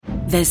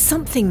There's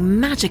something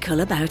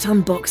magical about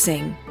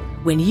unboxing.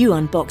 When you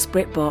unbox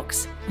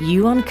BritBox,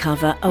 you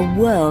uncover a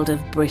world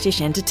of British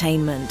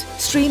entertainment.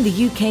 Stream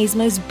the UK's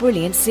most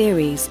brilliant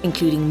series,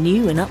 including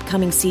new and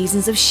upcoming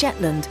seasons of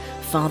Shetland,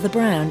 Father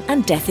Brown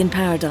and Death in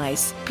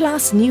Paradise.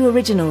 Plus new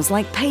originals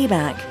like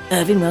Payback,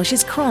 Irving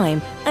Welsh's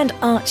Crime and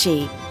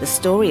Archie, the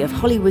story of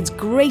Hollywood's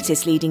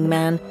greatest leading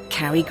man,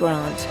 Cary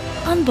Grant.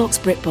 Unbox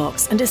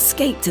BritBox and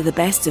escape to the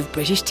best of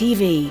British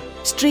TV.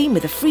 Stream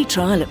with a free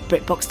trial at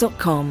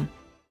BritBox.com.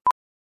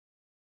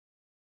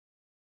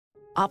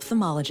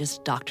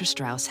 Ophthalmologist Dr.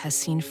 Strauss has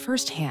seen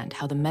firsthand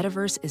how the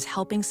metaverse is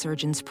helping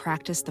surgeons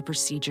practice the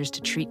procedures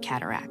to treat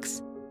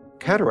cataracts.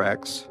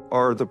 Cataracts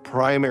are the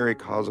primary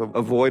cause of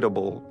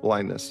avoidable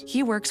blindness.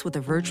 He works with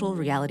a virtual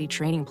reality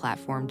training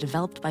platform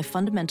developed by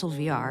Fundamental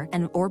VR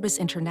and Orbis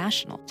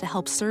International to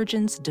help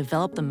surgeons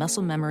develop the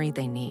muscle memory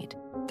they need.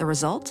 The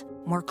result?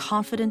 More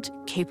confident,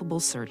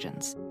 capable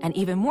surgeons. And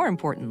even more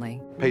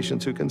importantly,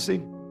 Patients who can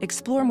see.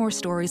 explore more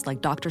stories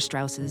like Dr.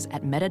 Strauss's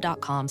at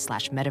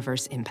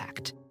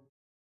meta.com/metaverseimpact.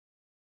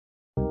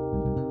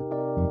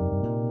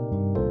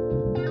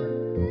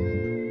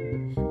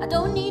 I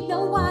don't need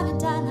no wine and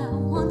dine, I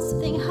want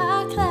something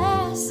high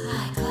class.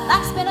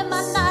 Like spending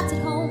my nights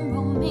at home,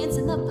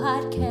 romancing the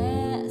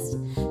podcast.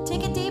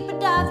 Take a deeper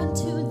dive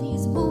into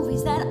these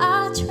movies that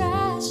are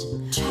trash.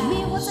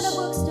 Meet what's in a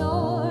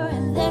bookstore,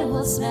 and then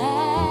we'll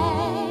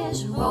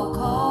smash. Roll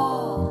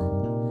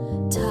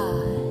call.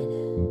 Todd.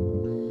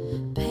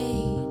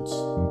 Paige.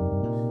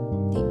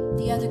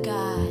 The other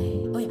guy.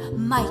 Oh yeah,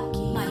 Mikey.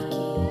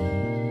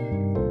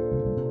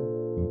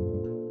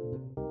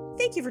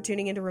 Thank you for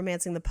tuning into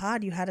Romancing the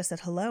Pod. You had us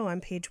at hello.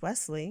 I'm Paige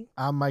Wesley.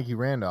 I'm Mikey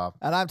Randolph.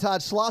 And I'm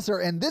Todd Schlosser,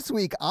 and this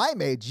week I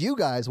made you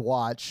guys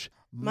watch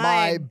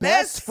My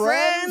Best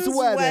Friend's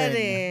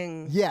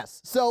Wedding. Yes.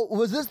 So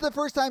was this the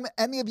first time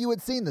any of you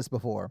had seen this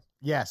before?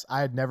 Yes, I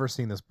had never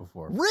seen this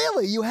before.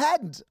 Really? You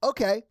hadn't?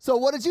 Okay. So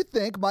what did you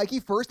think, Mikey?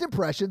 First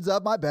impressions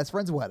of My Best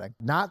Friend's Wedding?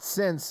 Not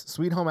since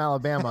Sweet Home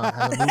Alabama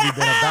has a movie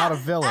been about a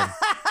villain.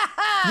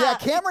 Yeah,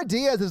 Cameron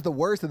Diaz is the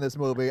worst in this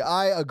movie.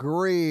 I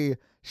agree.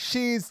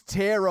 She's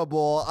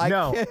terrible.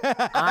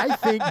 I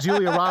think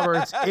Julia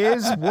Roberts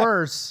is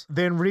worse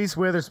than Reese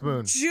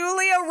Witherspoon.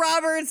 Julia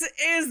Roberts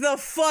is the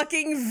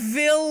fucking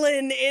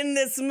villain in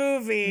this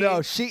movie.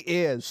 No, she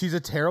is. She's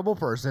a terrible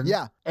person.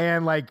 Yeah.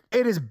 And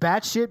it is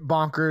batshit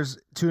bonkers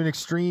to an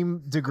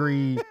extreme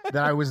degree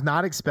that I was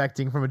not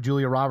expecting from a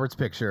Julia Roberts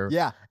picture.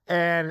 Yeah.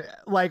 And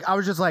I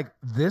was just like,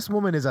 this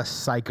woman is a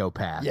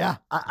psychopath. Yeah.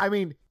 I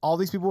mean, all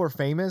these people were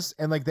famous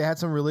and they had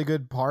some really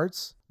good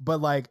parts,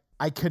 but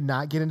I could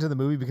not get into the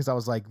movie because I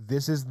was like,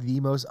 this is the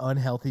most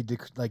unhealthy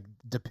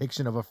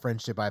depiction of a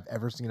friendship I've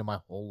ever seen in my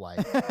whole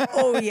life.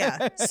 Oh,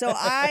 yeah. So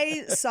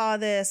I saw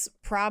this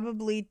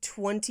probably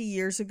 20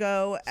 years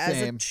ago as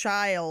Same. a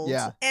child.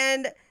 Yeah.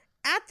 And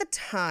at the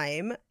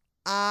time,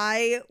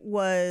 I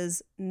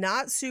was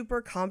not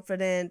super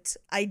confident.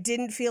 I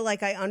didn't feel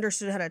like I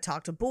understood how to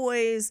talk to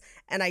boys.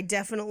 And I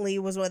definitely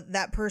was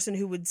that person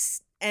who would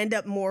end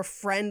up more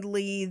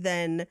friendly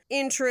than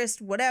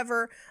interest,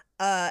 whatever.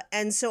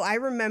 And so I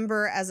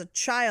remember as a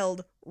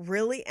child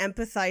really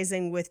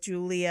empathizing with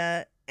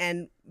Julia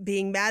and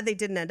being mad they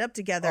didn't end up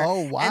together.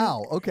 Oh,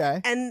 wow. Okay.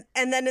 And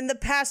then in the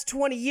past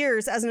 20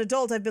 years as an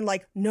adult, I've been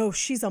like, no,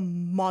 she's a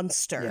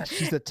monster. Yeah,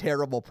 she's a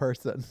terrible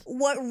person.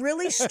 What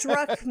really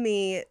struck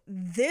me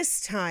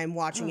this time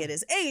watching it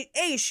is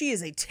A, she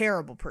is a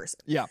terrible person.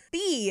 Yeah.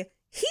 B,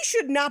 he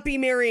should not be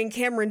marrying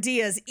Cameron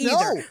Diaz either.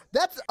 No,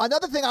 that's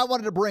another thing I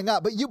wanted to bring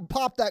up, but you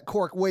popped that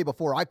cork way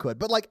before I could.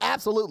 But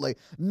absolutely,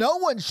 no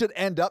one should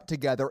end up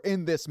together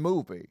in this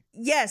movie.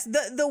 Yes,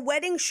 the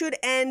wedding should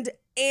end,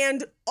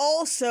 and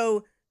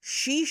also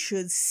she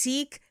should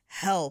seek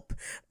help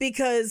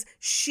because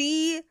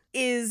she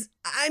is,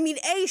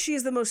 she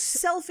is the most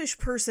selfish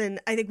person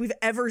I think we've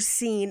ever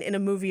seen in a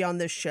movie on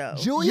this show.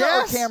 Julia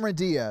Yes. or Cameron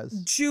Diaz?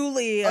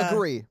 Julia.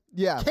 Agree.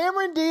 Yeah.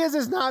 Cameron Diaz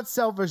is not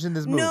selfish in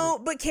this movie. No,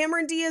 but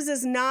Cameron Diaz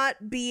is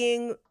not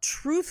being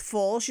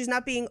truthful. She's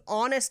not being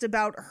honest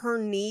about her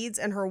needs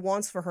and her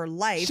wants for her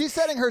life. She's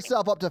setting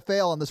herself up to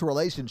fail in this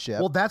relationship.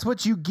 Well, that's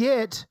what you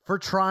get for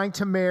trying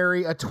to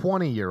marry a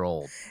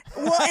 20-year-old.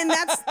 Well, and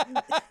that's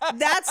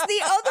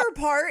the other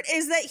part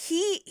is that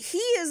he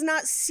is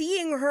not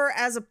seeing her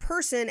as a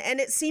person, and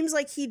it seems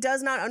like he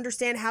does not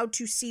understand how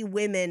to see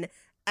women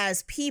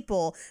as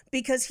people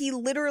because he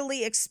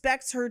literally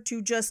expects her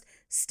to just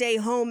stay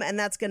home and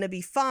that's going to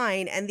be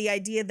fine. And the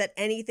idea that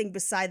anything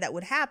beside that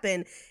would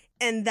happen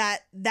and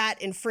that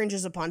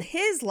infringes upon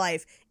his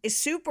life is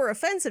super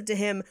offensive to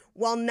him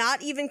while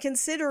not even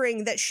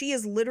considering that she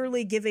is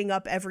literally giving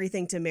up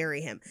everything to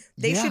marry him.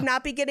 They should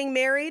not be getting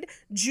married.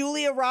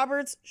 Julia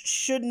Roberts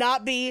should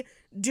not be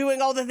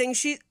doing all the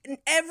things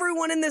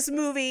everyone in this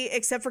movie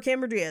except for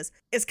Cameron Diaz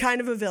is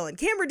kind of a villain.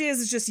 Cameron Diaz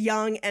is just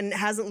young and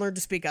hasn't learned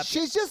to speak up.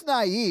 She's just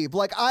naive.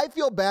 I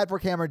feel bad for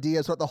Cameron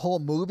Diaz throughout the whole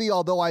movie,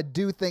 although I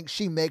do think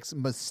she makes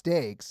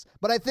mistakes.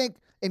 But I think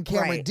in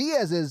Cameron Right.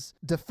 Diaz's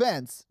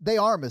defense, they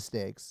are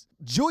mistakes.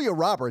 Julia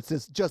Roberts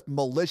is just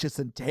malicious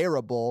and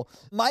terrible.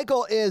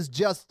 Michael is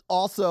just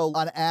also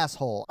an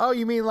asshole. Oh,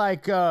 you mean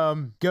like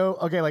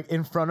like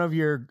in front of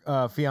your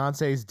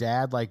fiance's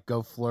dad, like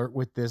go flirt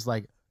with this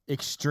like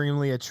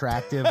extremely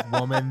attractive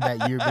woman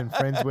that you've been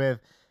friends with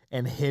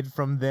and hid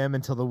from them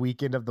until the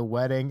weekend of the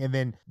wedding, and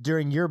then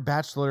during your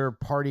bachelor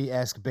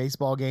party-esque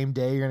baseball game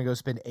day, you're gonna go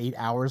spend 8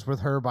 hours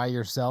with her by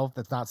yourself.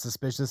 That's not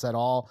suspicious at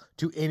all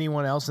to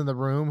anyone else in the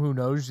room who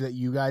knows that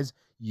you guys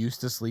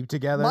used to sleep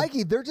together.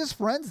 Mikey, they're just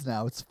friends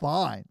now. It's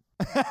fine.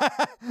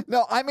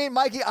 No, I mean,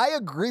 Mikey, I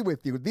agree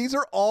with you. These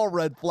are all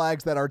red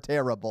flags that are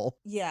terrible.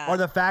 Yeah. Or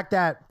the fact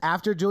that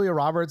after Julia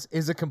Roberts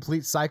is a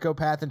complete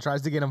psychopath and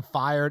tries to get him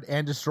fired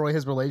and destroy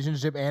his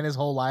relationship and his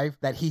whole life,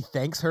 that he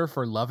thanks her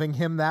for loving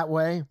him that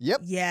way.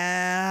 Yep.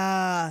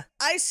 Yeah.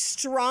 I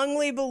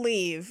strongly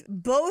believe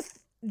both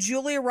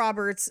Julia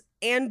Roberts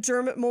and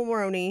Dermot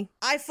Mulroney,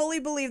 I fully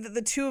believe that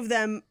the two of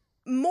them,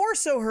 more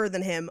so her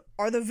than him,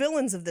 are the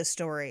villains of this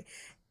story.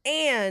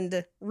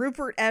 And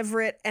Rupert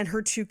Everett and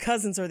her two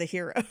cousins are the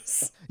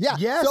heroes. Yeah.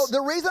 Yes. So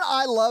the reason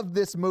I love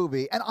this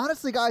movie, and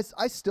honestly, guys,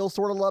 I still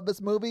sort of love this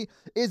movie,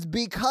 is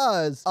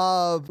because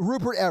of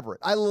Rupert Everett.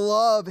 I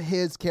love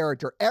his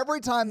character. Every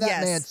time that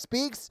Yes. man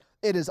speaks,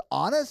 it is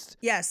honest.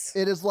 Yes.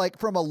 It is like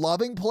from a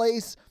loving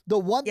place. The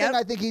one thing Yep.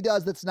 I think he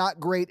does that's not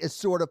great is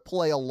sort of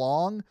play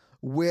along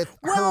with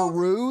Well- her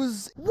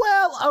ruse.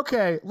 Well,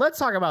 okay, let's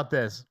talk about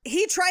this.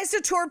 He tries to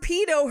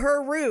torpedo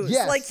her ruse.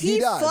 Yes, like he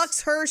does.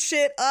 fucks her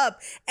shit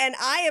up. And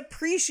I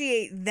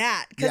appreciate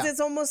that because Yeah. it's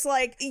almost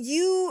like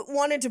you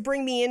wanted to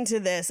bring me into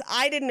this.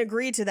 I didn't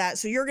agree to that.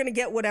 So you're going to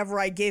get whatever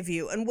I give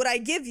you. And what I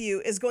give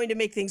you is going to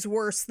make things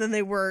worse than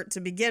they were to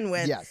begin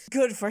with. Yes.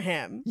 Good for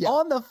him. Yeah.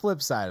 On the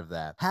flip side of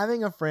that,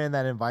 having a friend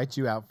that invites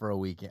you out for a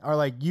weekend, or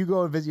like you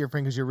go and visit your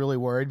friend because you're really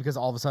worried because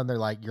all of a sudden you're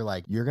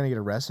like, you're going to get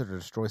arrested or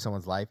destroy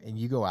someone's life. And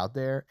you go out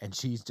there and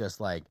she's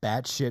just like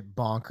batshit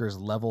bonkers,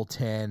 level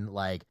 10,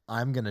 like,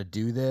 I'm going to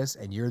do this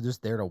and you're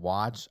just there to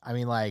watch. I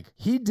mean, like,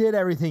 he did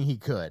everything he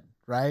could,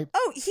 right?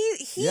 Oh, he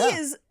Yeah.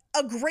 is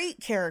a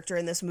great character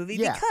in this movie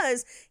Yeah.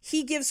 because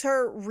he gives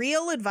her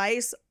real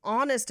advice,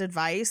 honest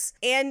advice,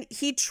 and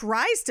he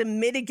tries to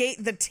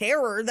mitigate the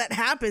terror that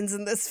happens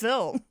in this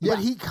film. Yeah.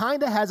 But he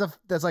kind of has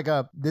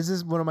this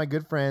is one of my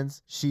good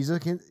friends. She's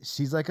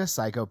like a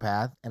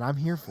psychopath and I'm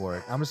here for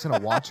it. I'm just going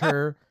to watch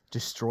her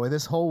destroy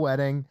this whole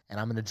wedding and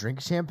I'm going to drink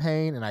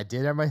champagne and I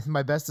did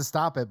my best to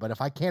stop it. But if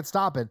I can't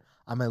stop it,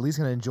 I'm at least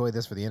going to enjoy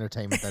this for the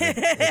entertainment that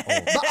it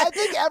holds. But I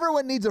think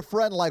everyone needs a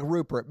friend like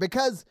Rupert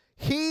because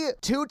he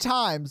 2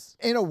 times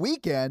in a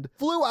weekend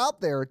flew out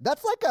there.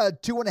 That's like a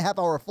 2.5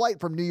 hour flight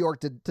from New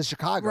York to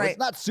Chicago. Right. It's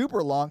not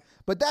super long,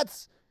 but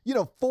that's,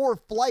 4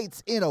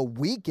 flights in a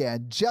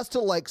weekend just to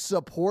like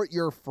support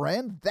your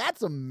friend.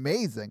 That's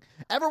amazing.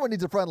 Everyone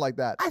needs a friend like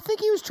that. I think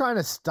he was trying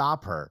to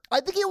stop her.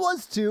 I think he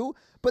was too,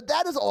 but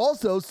that is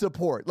also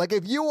support. Like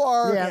if you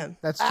are Yeah,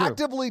 that's true.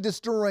 actively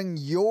destroying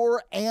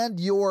your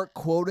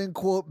quote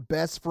unquote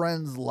best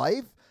friend's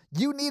life,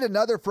 you need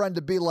another friend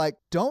to be like,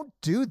 don't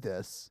do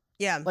this.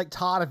 Yeah. Like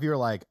Todd, if you're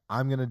like,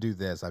 I'm going to do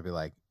this, I'd be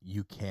like,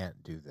 you can't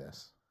do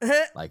this.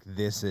 Like,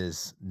 this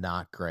is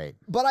not great.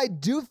 But I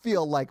do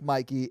feel like,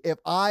 Mikey, if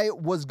I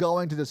was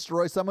going to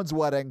destroy someone's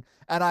wedding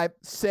and I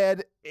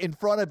said in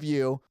front of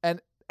you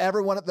and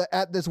everyone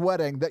at this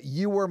wedding that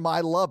you were my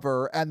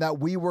lover and that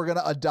we were going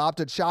to adopt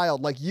a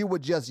child, like you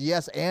would just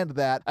yes and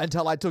that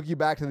until I took you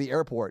back to the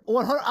airport.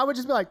 100, I would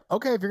just be like,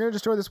 okay, if you're going to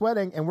destroy this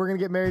wedding and we're going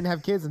to get married and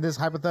have kids in this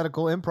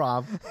hypothetical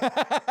improv,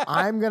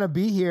 I'm going to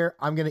be here.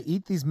 I'm going to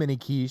eat these mini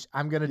quiche.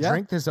 I'm going to Yeah.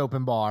 drink this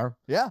open bar.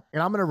 Yeah.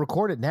 And I'm going to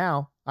record it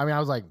now. I mean, I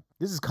was like,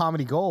 this is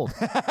comedy gold.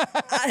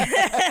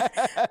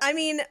 I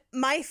mean,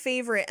 my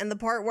favorite and the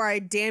part where I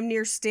damn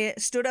near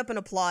stood up and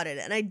applauded,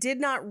 and I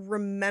did not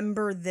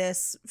remember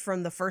this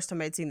from the first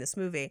time I'd seen this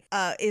movie,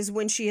 is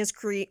when she has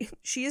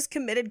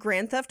committed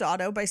Grand Theft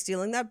Auto by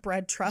stealing that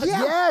bread truck.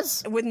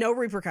 Yes. With no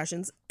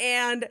repercussions.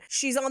 And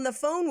she's on the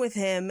phone with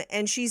him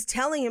and she's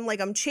telling him, like,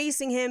 I'm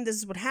chasing him. This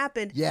is what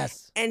happened.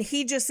 Yes. And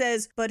he just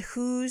says, but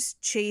who's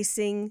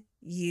chasing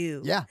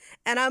you? Yeah.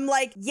 And I'm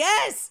like,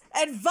 yes,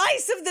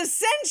 advice of the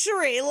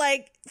century.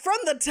 Like, from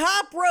the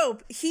top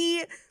rope,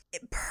 he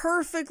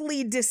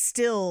perfectly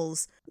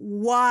distills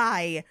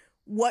why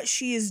what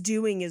she is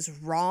doing is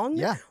wrong.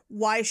 Yeah.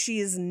 Why she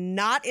is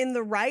not in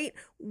the right,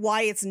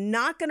 why it's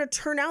not going to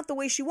turn out the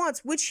way she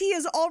wants, which he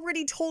has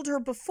already told her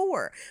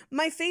before.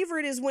 My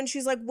favorite is when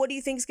she's like, what do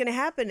you think is going to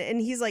happen?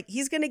 And he's like,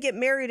 he's going to get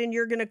married and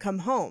you're going to come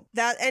home.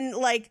 And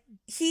like,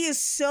 he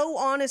is so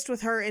honest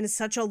with her in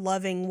such a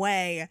loving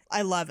way.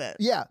 I love it.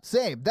 Yeah,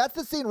 same. That's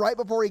the scene right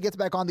before he gets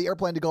back on the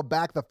airplane to go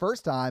back the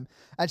first time.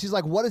 And she's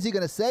like, what is he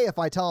going to say if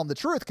I tell him the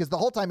truth? Because the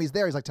whole time he's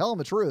there, he's like, tell him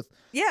the truth.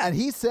 Yeah. And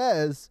he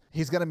says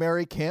he's going to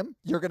marry Kim.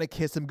 You're going to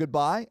kiss him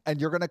goodbye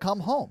and you're going to come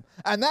home.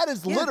 And that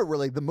is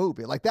literally the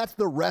movie. Like, that's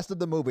the rest of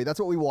the movie. That's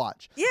what we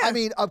watch. Yeah. I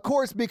mean, of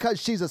course,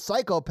 because she's a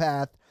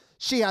psychopath,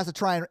 she has to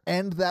try and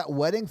end that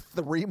wedding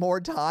 3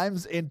 more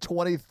times in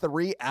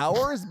 23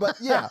 hours. But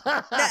yeah.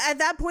 At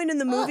that point in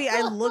the movie,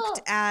 I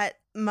looked at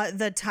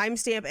the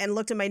timestamp and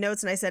looked at my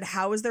notes and I said,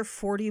 how is there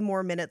 40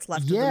 more minutes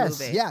left of the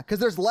movie? Yeah, because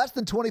there's less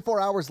than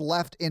 24 hours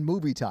left in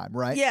movie time,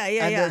 right? Yeah.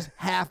 And there's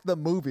half the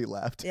movie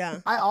left. Yeah.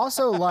 I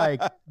also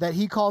like that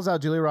he calls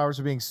out Julia Roberts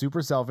for being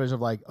super selfish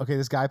of like, okay,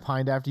 this guy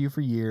pined after you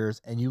for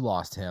years and you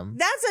lost him.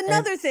 That's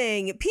another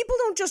thing. People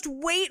don't just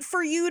wait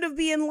for you to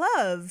be in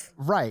love.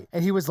 Right.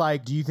 And he was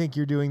like, do you think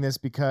you're doing this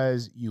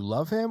because you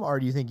love him or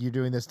do you think you're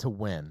doing this to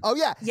win? Oh,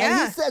 yeah.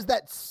 Yeah. And he says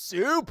that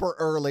super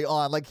early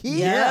on. Like, he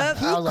Yep.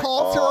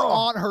 calls her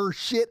on her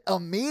shit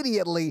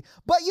immediately.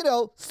 But, you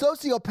know,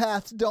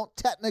 sociopaths don't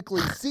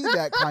technically see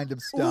that kind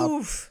of stuff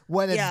Oof.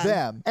 when it's Yeah.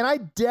 them. And I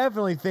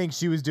definitely think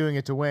she was doing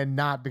it to win,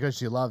 not because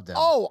she loved him.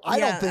 Oh, I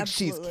Yeah, don't think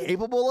absolutely. she's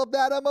capable of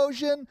that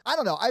emotion. I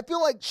don't know. I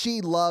feel like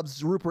she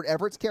loves Rupert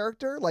Everett's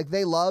character. Like,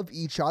 they love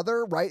each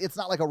other, right? It's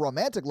not like a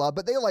romantic love,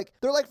 but they're like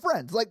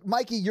friends. Like,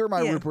 Mikey, you're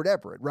my Yeah. Rupert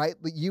Everett, right?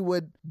 Like, you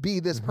would be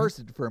this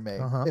person for me.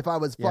 If I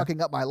was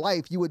fucking up my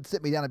life, you would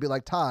sit me down and be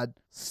like, Todd,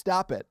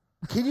 stop it.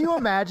 Can you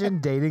imagine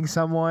dating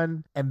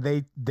someone and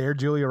they're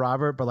Julia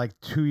Roberts, but like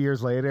 2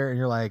 years later and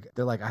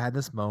they're like, I had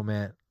this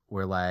moment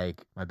where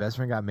like my best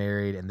friend got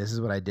married and this is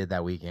what I did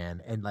that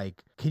weekend. And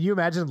like, can you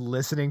imagine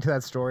listening to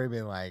that story and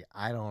being like,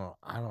 I don't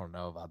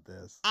know about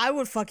this. I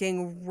would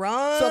fucking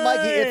run. So,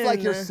 Mikey, it's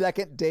like your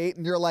second date,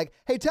 and you're like,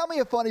 hey, tell me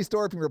a funny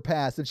story from your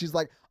past. And she's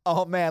like,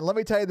 oh, man, let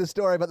me tell you the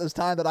story about this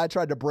time that I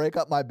tried to break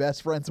up my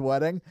best friend's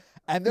wedding.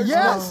 And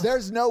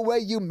there's no way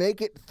you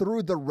make it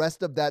through the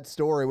rest of that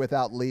story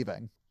without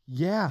leaving.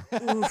 Yeah.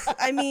 Oof.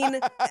 I mean,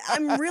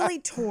 I'm really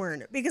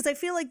torn because I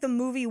feel like the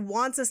movie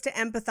wants us to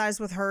empathize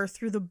with her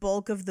through the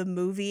bulk of the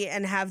movie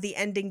and have the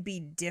ending be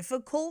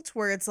difficult,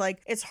 where it's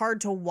like it's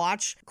hard to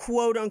watch,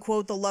 quote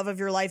unquote, the love of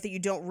your life that you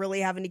don't really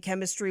have any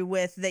chemistry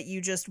with, that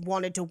you just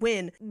wanted to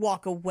win,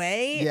 walk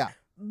away. Yeah.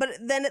 But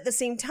then at the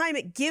same time,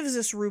 it gives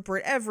us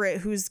Rupert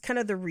Everett, who's kind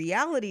of the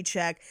reality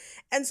check.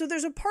 And so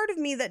there's a part of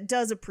me that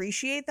does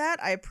appreciate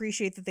that. I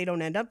appreciate that they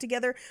don't end up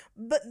together.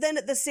 But then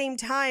at the same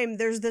time,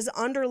 there's this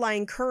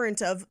underlying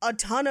current of a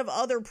ton of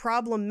other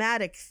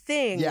problematic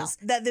things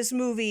that this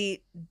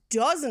movie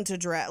doesn't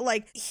address.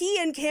 Like, he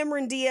and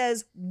Cameron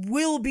Diaz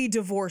will be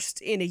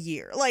divorced in a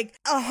year. Like,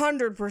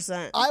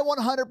 100%. I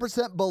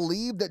 100%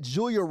 believe that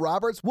Julia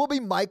Roberts will be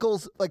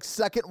Michael's like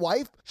second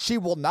wife. She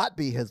will not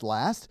be his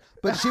last,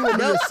 but she will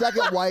be his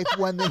second wife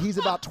when he's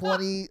about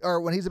 20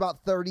 or when he's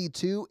about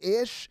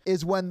 32-ish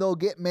is when they'll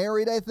get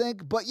married, I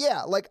think. But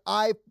yeah, like,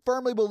 I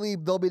firmly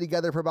believe they'll be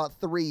together for about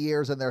 3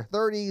 years in their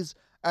 30s.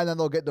 And then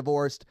they'll get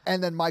divorced,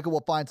 and then Michael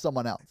will find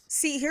someone else.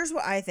 See, here's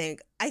what I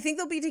think. I think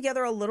they'll be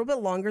together a little bit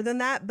longer than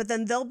that, but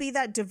then they'll be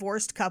that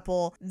divorced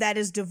couple that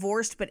is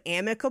divorced but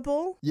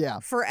amicable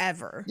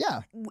forever.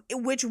 Yeah.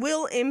 Which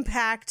will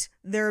impact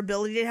their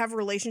ability to have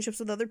relationships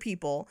with other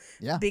people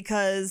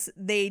because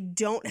they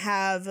don't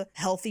have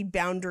healthy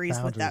boundaries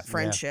with that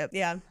friendship.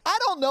 Yeah. I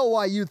don't know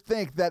why you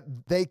think that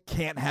they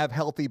can't have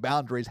healthy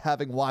boundaries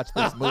having watched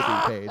this movie,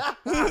 Paige.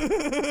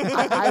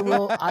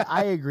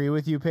 I agree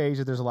with you, Paige,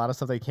 that there's a lot of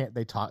stuff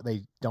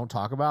they don't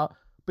talk about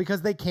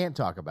because they can't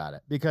talk about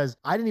it. Because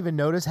I didn't even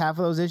notice half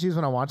of those issues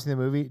when I'm watching the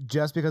movie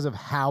just because of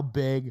how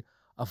big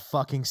a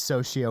fucking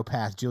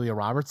sociopath Julia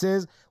Roberts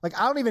is. Like,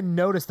 I don't even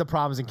notice the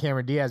problems in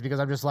Cameron Diaz because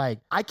I'm just like,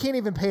 I can't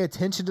even pay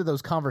attention to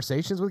those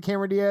conversations with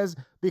Cameron Diaz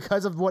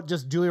because of what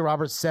just Julia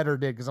Roberts said or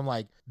did. Because I'm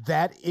like,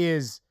 that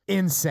is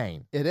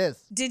insane. It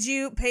is. Did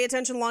you pay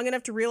attention long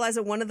enough to realize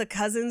that one of the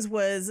cousins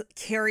was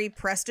Carrie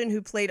Preston,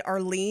 who played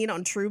Arlene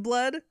on True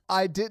Blood?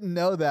 I didn't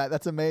know that.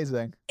 That's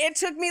amazing. It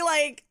took me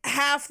like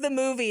half the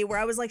movie where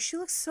I was like, she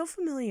looks so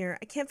familiar.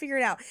 I can't figure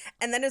it out.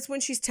 And then it's when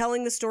she's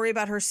telling the story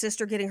about her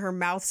sister getting her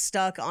mouth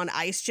stuck on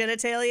ice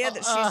genitalia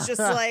that she's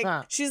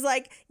just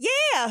like,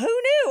 yeah, who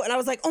knew? And I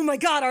was like, oh my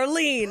God,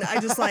 Arlene.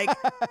 I just like...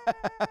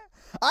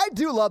 I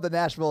do love the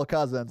Nashville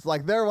Cousins.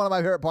 Like, they're one of my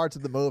favorite parts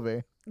of the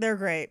movie. They're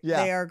great.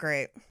 Yeah. They are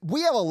great.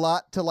 We have a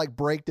lot to like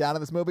break down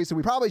in this movie, so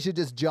we probably should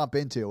just jump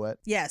into it.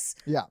 Yes.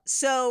 Yeah.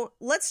 So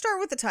let's start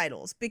with the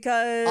titles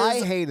because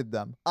I hated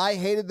them. I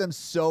hated them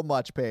so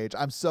much, Paige.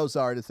 I'm so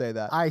sorry to say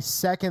that. I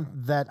second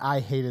that I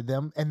hated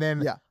them. And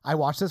then I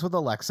watched this with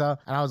Alexa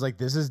and I was like,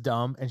 this is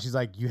dumb. And she's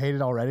like, you hate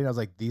it already? And I was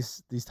like,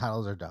 these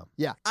titles are dumb.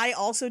 Yeah. I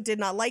also did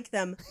not like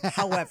them.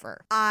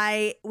 However,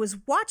 I was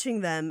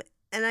watching them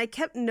and I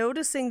kept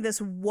noticing this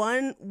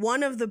one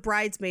of the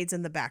bridesmaids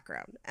in the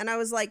background. And I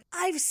was like,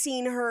 I've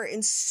seen her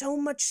in so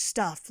much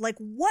stuff. Like,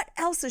 what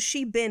else has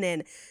she been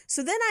in?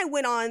 So then I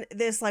went on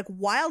this like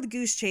wild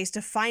goose chase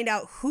to find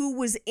out who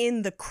was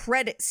in the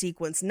credit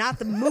sequence, not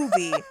the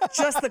movie,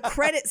 just the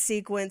credit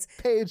sequence.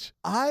 Paige,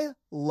 I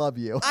love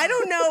you. I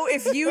don't know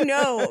if you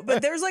know,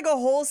 but there's like a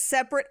whole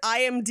separate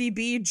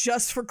IMDb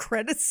just for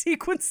credit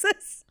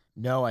sequences.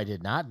 No, I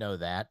did not know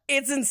that.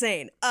 It's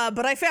insane,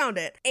 but I found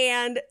it.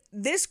 And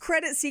this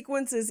credit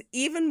sequence is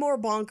even more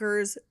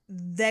bonkers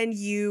than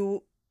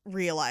you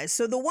realize.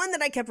 So the one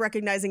that I kept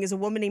recognizing is a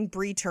woman named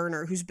Bree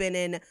Turner, who's been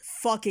in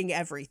fucking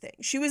everything.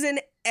 She was in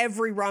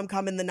every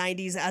rom-com in the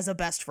 90s as a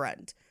best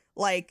friend.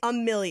 Like, a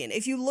million.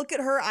 If you look at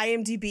her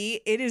IMDb,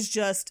 it is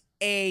just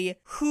a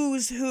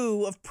who's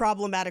who of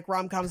problematic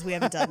rom-coms we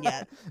haven't done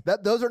yet.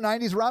 Those are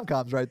 90s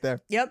rom-coms right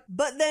there. Yep.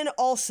 But then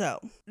also,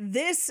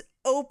 this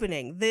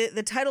opening,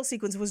 the title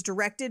sequence was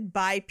directed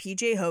by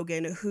PJ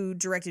Hogan, who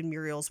directed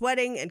Muriel's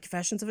Wedding and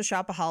Confessions of a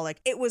Shopaholic.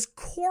 It was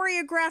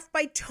choreographed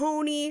by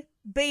Toni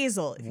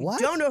Basil. If you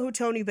don't know who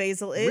Toni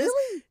Basil is,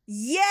 Really?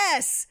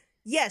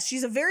 Yes,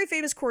 she's a very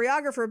famous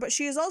choreographer, but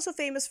she is also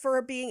famous for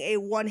being a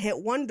one-hit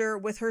wonder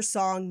with her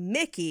song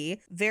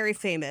Mickey. Very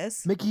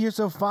famous. Mickey, you're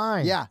so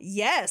fine. Yeah.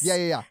 Yes. Yeah.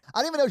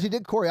 I didn't even know she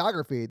did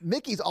choreography.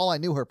 Mickey's all I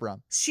knew her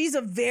from. She's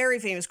a very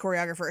famous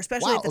choreographer,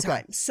 especially Wow, at the okay.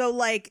 time. So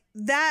like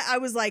that, I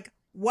was like,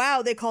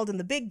 wow, they called in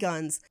the big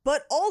guns.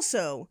 But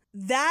also,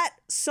 that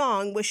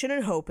song, Wishin'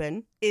 and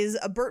Hopin', is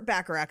a Burt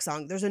Bacharach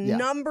song. There's a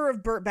number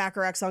of Burt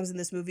Bacharach songs in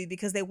this movie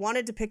because they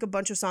wanted to pick a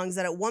bunch of songs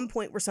that at one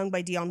point were sung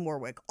by Dionne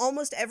Warwick.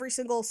 Almost every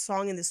single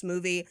song in this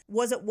movie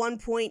was at one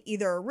point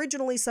either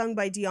originally sung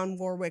by Dionne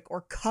Warwick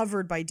or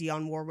covered by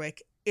Dionne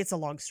Warwick. It's a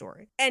long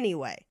story.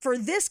 Anyway, for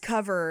this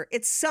cover,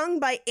 it's sung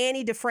by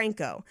Annie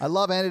DeFranco. I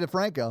love Annie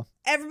DeFranco.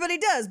 Everybody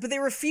does, but they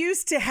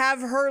refused to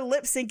have her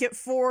lip sync it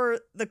for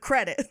the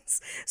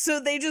credits. So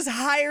they just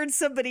hired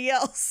somebody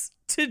else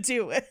to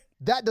do it.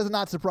 That does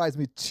not surprise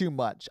me too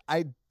much.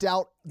 I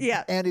doubt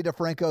Annie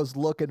DeFranco's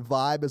look and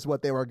vibe is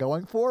what they were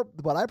going for,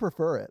 but I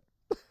prefer it.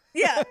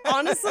 Yeah,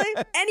 honestly.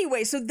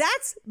 Anyway, so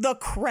that's the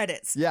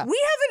credits. Yeah.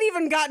 We haven't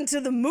even gotten to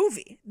the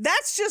movie.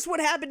 That's just what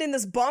happened in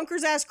this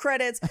bonkers ass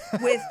credits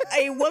with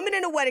a woman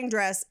in a wedding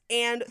dress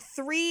and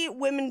 3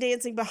 women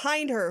dancing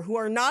behind her who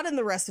are not in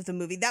the rest of the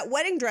movie. That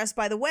wedding dress,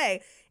 by the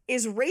way,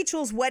 is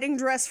Rachel's wedding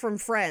dress from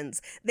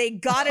Friends. They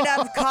got it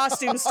out of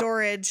costume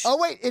storage. Oh,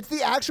 wait, it's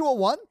the actual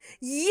one?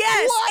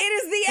 Yes, What? it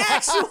is the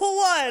actual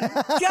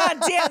one. God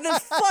damn, this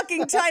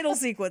fucking title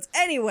sequence.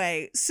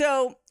 Anyway,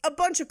 so a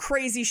bunch of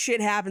crazy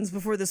shit happens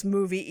before this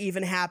movie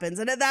even happens.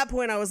 And at that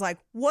point, I was like,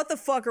 what the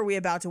fuck are we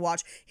about to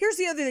watch? Here's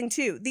the other thing,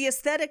 too. The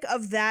aesthetic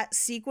of that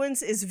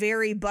sequence is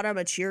very, but I'm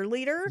a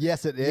cheerleader.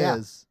 Yes, it Yeah.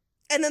 is.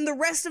 And then the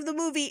rest of the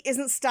movie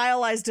isn't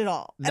stylized at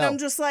all. And No. I'm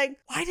just like,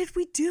 why did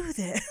we do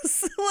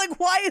this? Like,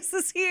 why is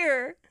this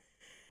here?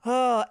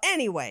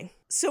 Anyway,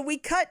 so we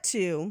cut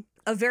to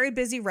a very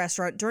busy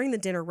restaurant during the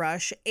dinner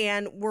rush,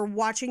 and we're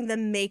watching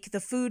them make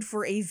the food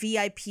for a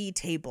VIP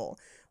table.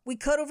 We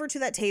cut over to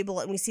that table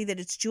and we see that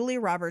it's Julia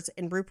Roberts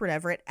and Rupert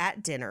Everett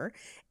at dinner.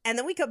 And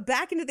then we cut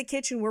back into the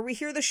kitchen where we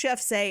hear the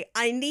chef say,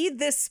 I need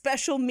this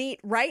special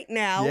meat right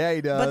now. Yeah,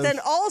 he does. But then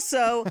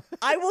also,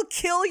 I will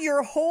kill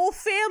your whole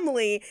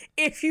family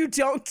if you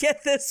don't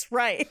get this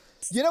right.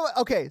 You know what?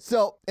 Okay,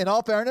 so in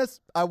all fairness,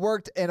 I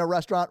worked in a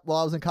restaurant while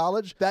I was in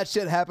college. That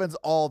shit happens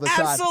all the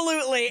time.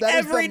 Absolutely. That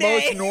is every the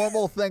day. most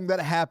normal thing that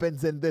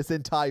happens in this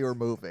entire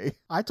movie.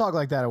 I talk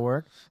like that at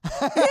work.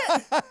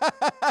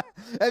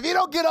 If you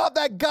don't get off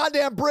that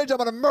goddamn bridge, I'm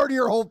going to murder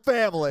your whole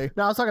family.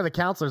 No, I was talking to the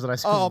counselors that I Oh,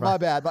 supervise. my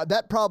bad. But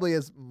that probably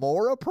is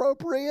more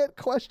appropriate,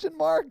 question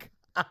mark?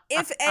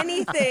 If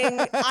anything,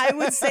 I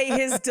would say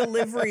his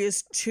delivery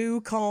is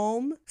too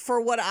calm for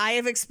what I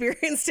have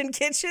experienced in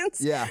kitchens.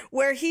 Yeah.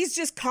 Where he's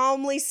just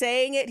calmly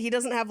saying it. He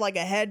doesn't have like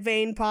a head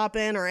vein pop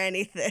in or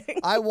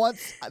anything.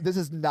 This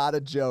is not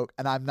a joke,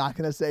 and I'm not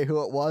going to say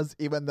who it was,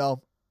 even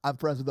though I'm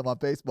friends with them on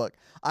Facebook.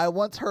 I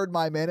once heard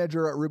my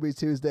manager at Ruby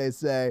Tuesday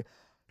say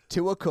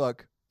to a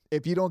cook,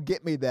 if you don't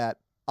get me that,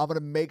 I'm going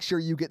to make sure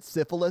you get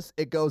syphilis.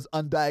 It goes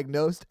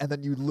undiagnosed, and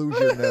then you lose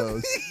your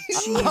nose.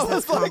 Jeez, I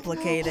that's was like,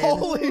 complicated.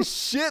 holy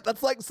shit,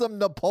 that's like some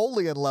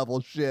Napoleon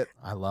level shit.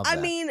 I love I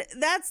that. mean,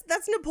 that's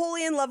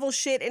Napoleon level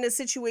shit in a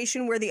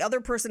situation where the other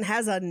person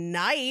has a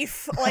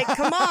knife. Like,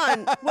 come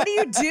on, what are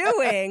you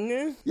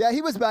doing? Yeah,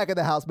 he was back at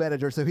the house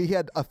manager, so he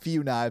had a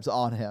few knives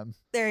on him.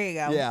 There you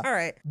go. Yeah. All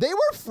right. They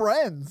were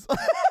friends.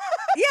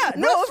 Yeah,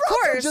 no, of Restaurants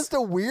are course. just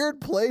a weird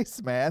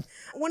place, man.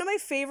 One of my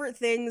favorite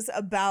things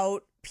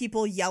about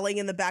people yelling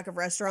in the back of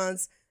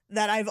restaurants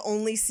that I've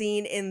only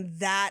seen in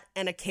that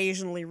and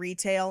occasionally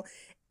retail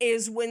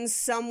is when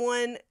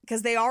someone,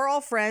 because they are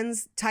all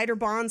friends, tighter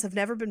bonds have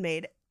never been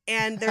made.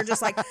 And they're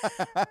just like,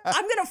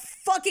 I'm going to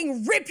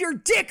fucking rip your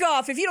dick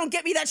off if you don't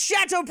get me that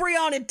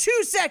Chateaubriand in 2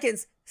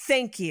 seconds.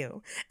 Thank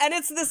you. And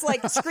it's this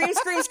like scream,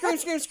 scream, scream,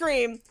 scream,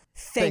 scream.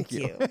 Thank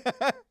you.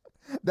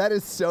 That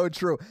is so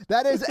true.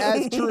 That is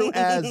as true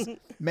as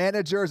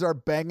managers are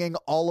banging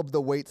all of the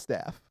wait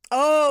staff.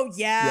 Oh,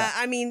 yeah. Yeah.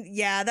 I mean,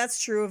 yeah,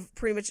 that's true of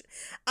pretty much.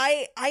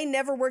 I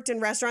never worked in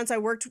restaurants. I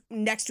worked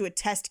next to a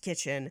test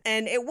kitchen.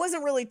 And it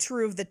wasn't really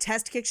true of the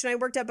test kitchen I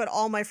worked at, but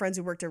all my friends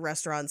who worked at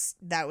restaurants,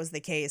 that was the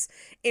case.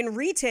 In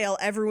retail,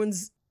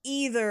 everyone's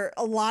either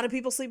a lot of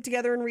people sleep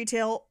together in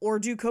retail or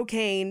do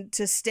cocaine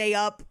to stay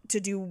up to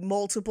do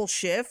multiple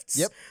shifts.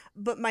 Yep.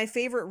 But my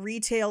favorite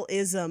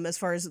retail-ism, as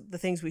far as the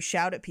things we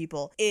shout at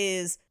people,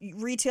 is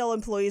retail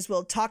employees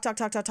will talk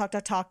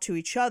to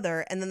each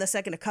other, and then the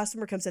second a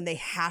customer comes in, they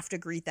have to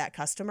greet that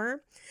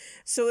customer.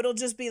 So it'll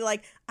just be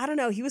like, I don't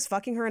know, he was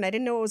fucking her and I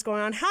didn't know what was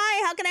going on.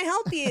 Hi, how can I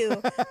help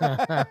you?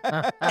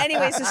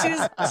 Anyway, so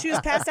she was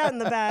passed out in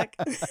the back.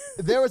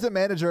 There was a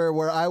manager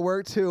where I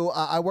worked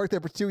I worked there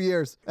for 2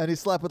 years, and he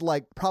slept with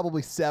like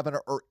probably 7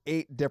 or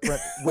 8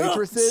 different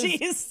waitresses,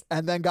 Jeez.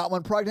 and then got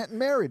one pregnant and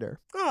married her.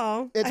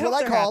 Oh, It's hope what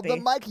I they're call happy. the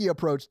Mikey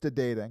approach to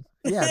dating.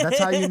 Yeah, that's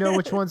how you know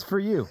which one's for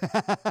you.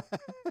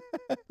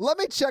 Let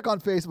me check on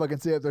Facebook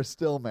and see if they're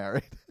still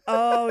married.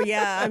 Oh,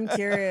 yeah, I'm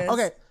curious.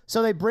 Okay,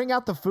 so they bring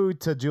out the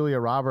food to Julia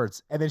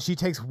Roberts, and then she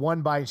takes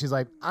one bite, and she's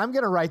like, I'm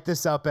going to write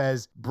this up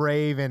as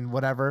brave and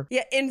whatever.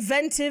 Yeah,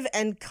 inventive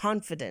and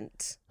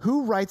confident.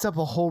 Who writes up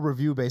a whole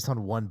review based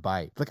on one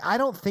bite? Like, I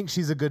don't think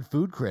she's a good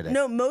food critic.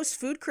 No, most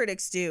food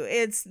critics do.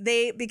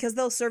 Because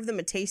they'll serve them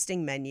a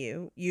tasting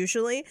menu,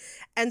 usually.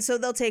 And so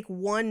they'll take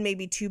 1,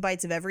 maybe 2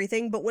 bites of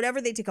everything. But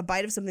whenever they take a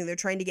bite of something, they're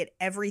trying to get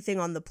everything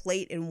on the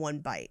plate in one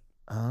bite.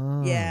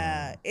 Oh.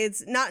 Yeah,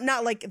 it's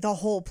not like the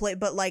whole plate,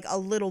 but like a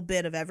little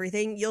bit of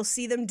everything. You'll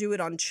see them do it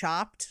on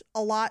Chopped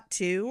a lot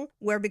too,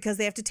 where because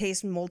they have to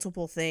taste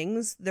multiple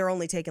things, they're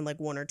only taking like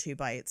 1 or 2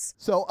 bites.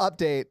 So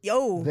update.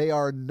 Yo. They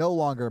are no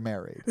longer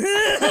married.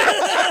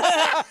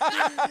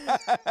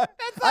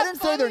 I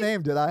didn't say their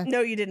name, did I?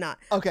 No, you did not.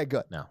 Okay,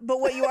 good. No.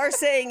 But what you are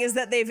saying is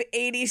that they've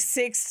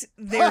 86'd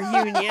their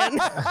union.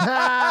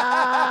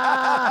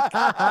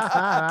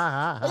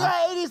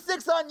 Yeah,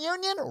 86 on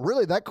Union?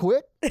 Really, that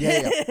quick?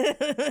 Yeah.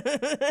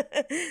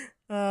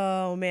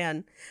 Oh,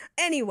 man.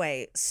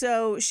 Anyway,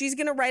 so she's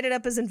going to write it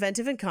up as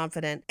inventive and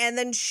confident. And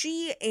then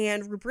she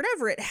and Rupert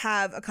Everett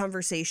have a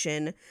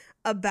conversation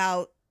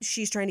about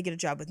she's trying to get a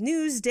job with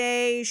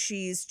Newsday.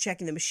 She's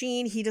checking the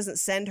machine. He doesn't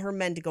send her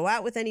men to go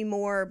out with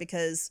anymore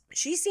because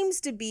she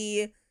seems to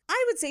be...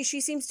 I would say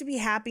she seems to be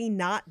happy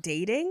not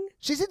dating.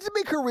 She seems to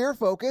be career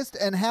focused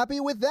and happy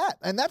with that.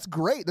 And that's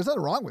great. There's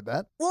nothing wrong with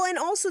that. Well, and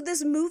also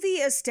this movie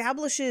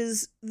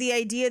establishes the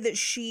idea that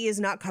she is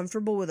not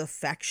comfortable with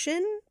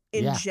affection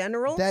in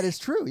general. That is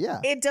true, yeah.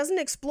 It doesn't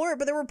explore it,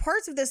 but there were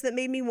parts of this that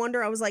made me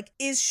wonder. I was like,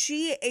 is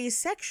she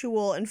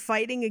asexual and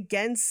fighting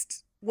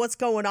against what's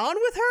going on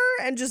with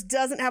her and just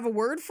doesn't have a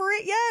word for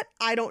it yet?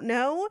 I don't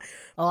know.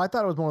 Oh, I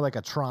thought it was more like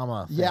a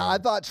trauma thing. Yeah, I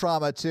thought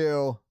trauma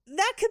too.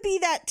 That could be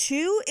that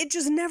too. It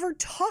just never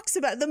talks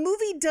about it. The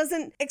movie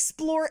doesn't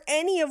explore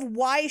any of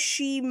why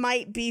she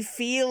might be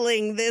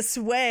feeling this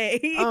way.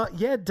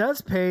 Yeah, it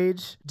does,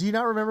 Paige. Do you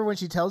not remember when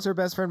she tells her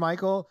best friend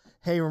Michael,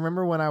 hey,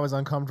 remember when I was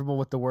uncomfortable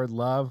with the word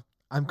love?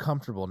 I'm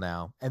comfortable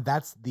now. And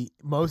that's the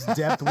most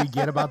depth we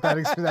get about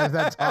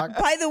that talk.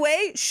 By the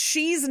way,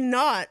 she's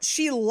not.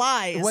 She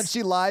lies. When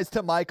she lies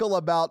to Michael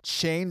about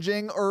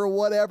changing or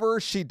whatever,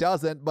 she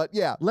doesn't, but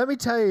yeah. Let me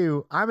tell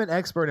you, I'm an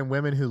expert in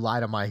women who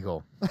lie to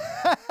Michael.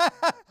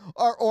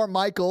 or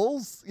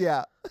Michael's,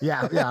 yeah.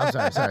 Yeah, I'm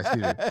sorry,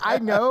 excuse me. I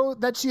know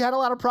that she had a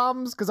lot of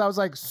problems because I was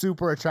like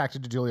super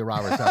attracted to Julia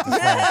Roberts at this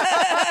point.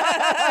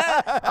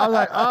 I was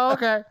like, oh,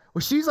 okay.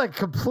 Well, she's like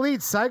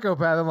complete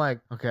psychopath. I'm like,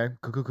 okay,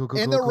 cool.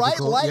 In the right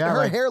light, yeah, her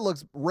like, hair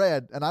looks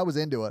red, and I was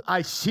into it.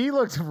 She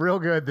looked real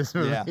good this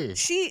movie. Yeah.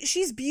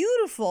 She's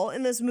beautiful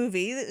in this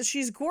movie.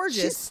 She's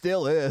gorgeous. She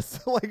still is.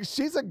 Like,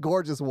 she's a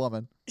gorgeous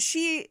woman.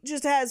 She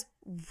just has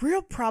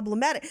real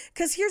problematic,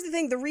 because here's the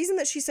thing, the reason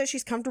that she says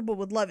she's comfortable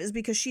with love is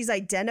because she's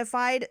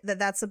identified that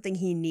that's something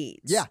he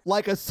needs. Yeah,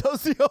 like a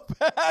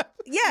sociopath.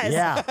 Yes.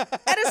 Yeah.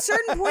 At a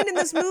certain point in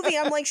this movie,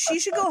 I'm like, she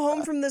should go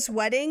home from this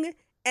wedding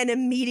and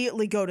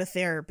immediately go to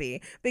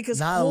therapy,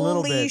 because Not a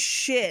little holy bit.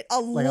 shit, a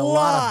Like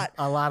lot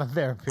a lot of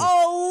therapy. a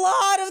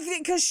lot of things,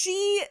 because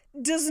she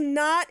does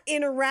not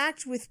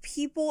interact with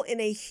people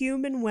in a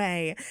human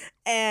way.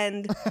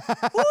 And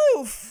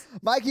oof,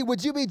 Mikey,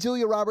 would you be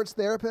Julia Roberts'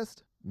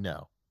 therapist?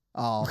 No.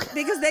 Oh.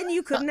 because then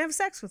you couldn't have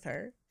sex with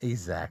her.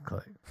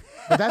 Exactly.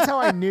 But that's how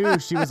I knew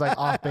she was like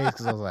off base,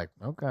 because I was like,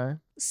 okay.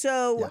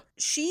 So Yeah.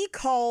 she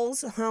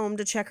calls home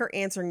to check her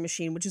answering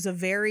machine, which is a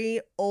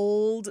very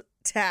old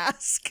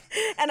task.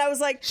 And I was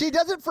like, She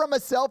does it from a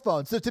cell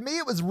phone. So to me,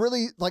 it was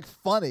really like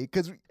funny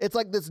because it's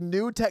like this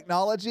new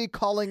technology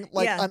calling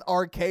like Yeah. an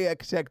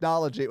archaic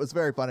technology. It was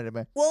very funny to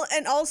me. well,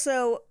 and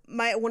also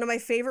one of my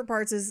favorite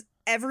parts is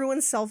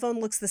everyone's cell phone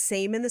looks the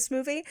same in this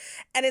movie.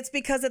 And it's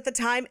because at the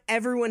time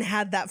everyone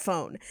had that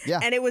phone. Yeah.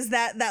 And it was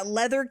that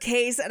leather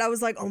case. And I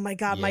was like, oh my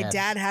God, my Yes.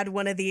 dad had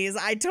one of these.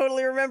 I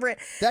totally remember it.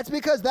 That's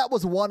because that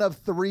was one of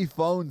 3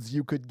 phones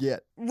you could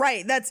get.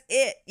 Right, that's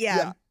it. Yeah.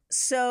 Yeah.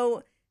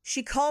 So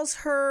she calls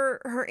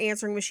her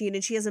answering machine,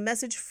 and she has a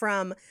message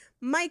from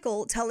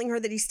Michael telling her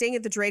that he's staying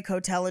at the Drake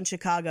Hotel in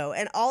Chicago.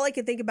 And all I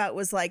could think about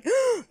was like,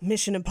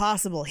 Mission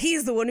Impossible.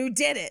 He's the one who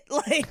did it.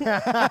 Like,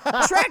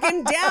 track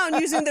him down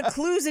using the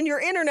clues in your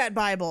internet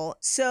Bible.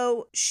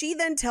 So she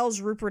then tells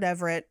Rupert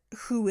Everett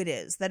who it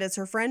is, that it's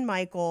her friend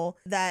Michael,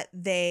 that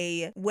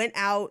they went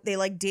out, they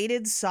like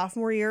dated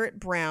sophomore year at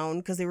Brown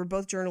because they were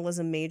both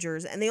journalism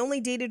majors, and they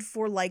only dated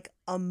for like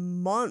a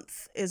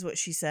month is what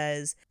she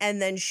says. And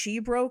then she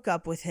broke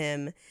up with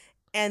him.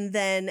 And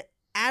then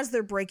as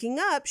they're breaking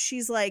up,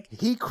 she's like,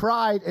 he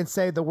cried and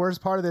said, the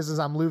worst part of this is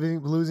I'm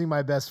losing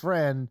my best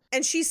friend.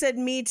 and she said,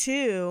 me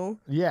too.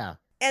 Yeah.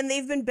 And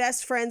they've been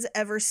best friends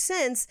ever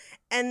since.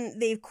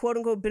 And they've, quote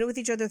unquote, been with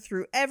each other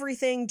through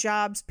everything,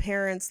 jobs,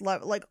 parents,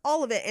 love, like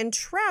all of it, and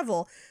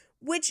travel,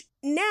 which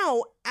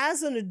now,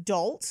 as an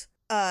adult,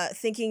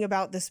 thinking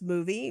about this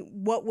movie,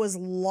 what was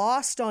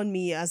lost on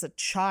me as a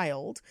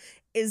child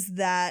is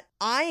that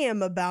I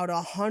am about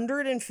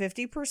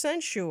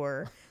 150%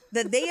 sure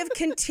that they have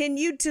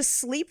continued to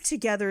sleep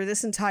together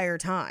this entire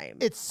time.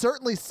 It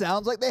certainly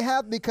sounds like they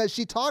have, because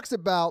she talks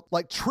about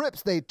like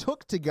trips they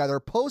took together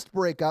post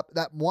breakup,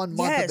 that 1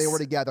 month that they Yes. were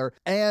together,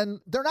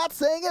 and they're not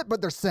saying it, but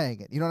they're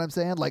saying it. You know what I'm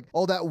saying? Like,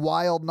 oh, that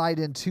wild night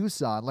in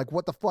Tucson. Like,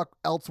 what the fuck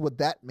else would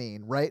that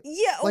mean, right?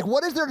 Yeah. Like,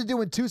 what is there to do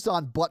in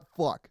Tucson but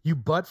fuck? You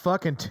butt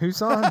fuck in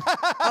Tucson?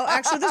 Oh,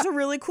 actually, there's a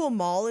really cool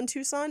mall in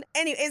Tucson.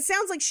 Anyway, it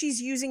sounds like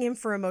she's using him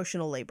for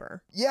emotional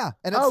labor. Yeah,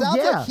 and it Oh, sounds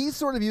yeah. like he's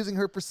sort of using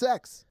her for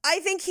sex. I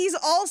think he's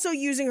also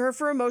using her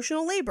for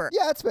emotional labor.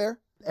 Yeah, that's fair.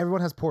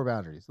 Everyone has poor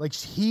boundaries. Like,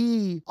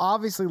 he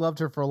obviously loved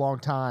her for a long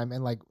time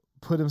and like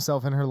put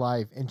himself in her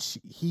life, and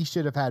he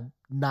should have had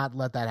not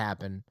let that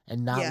happen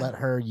and not Yeah. let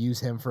her use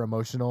him for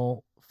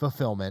emotional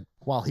fulfillment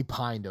while he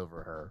pined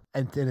over her.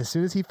 And then as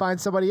soon as he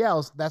finds somebody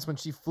else, that's when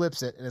she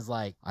flips it and is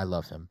like, I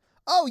love him.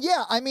 Oh,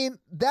 yeah. I mean,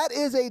 that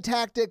is a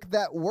tactic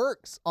that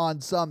works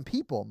on some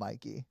people,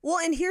 Mikey. Well,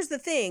 and here's the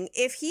thing.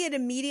 If he had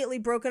immediately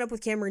broken up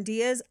with Cameron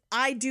Diaz,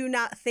 I do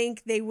not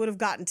think they would have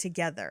gotten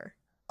together.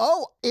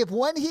 Oh, if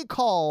when he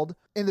called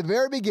in the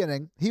very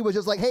beginning, he was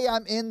just like, hey,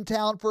 I'm in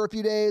town for a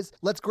few days,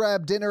 let's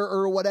grab dinner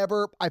or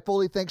whatever, I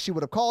fully think she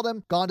would have called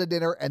him, gone to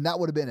dinner, and that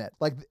would have been it.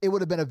 Like, it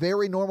would have been a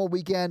very normal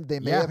weekend. They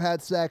may Yeah. have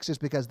had sex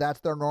just because that's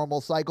their normal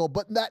cycle,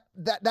 but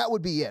that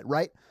would be it,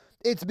 right?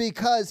 It's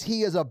because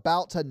he is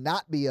about to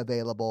not be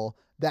available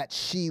that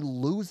she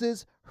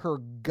loses her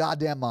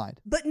goddamn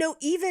mind. But no,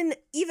 even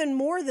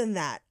more than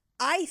that,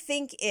 I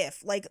think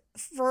if, like,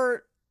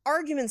 for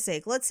argument's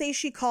sake, let's say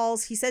she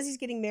calls, he says he's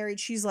getting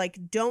married, she's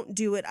like, don't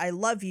do it, I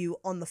love you,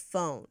 on the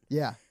phone.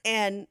 Yeah.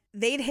 And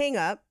they'd hang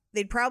up,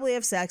 they'd probably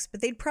have sex,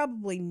 but they'd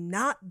probably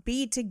not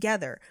be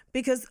together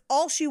because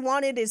all she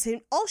wants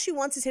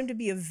is him to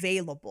be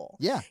available.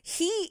 Yeah.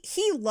 He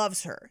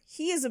loves her.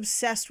 He is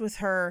obsessed with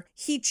her.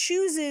 He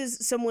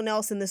chooses someone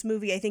else in this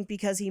movie, I think,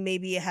 because he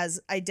maybe has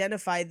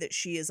identified that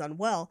she is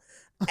unwell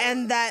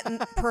and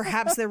that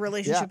perhaps their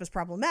relationship is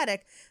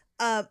problematic.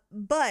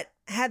 But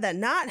had that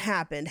not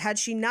happened, had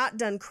she not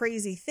done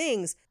crazy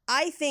things,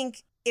 I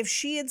think if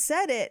she had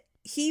said it,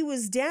 he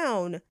was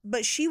down,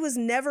 but she was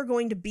never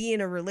going to be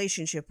in a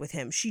relationship with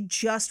him. She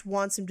just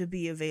wants him to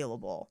be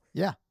available.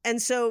 Yeah. And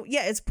so,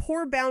 yeah, it's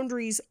poor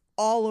boundaries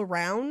all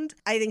around.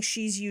 I think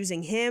she's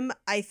using him.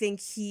 I think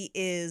he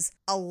is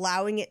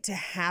allowing it to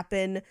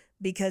happen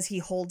because he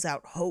holds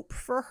out hope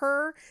for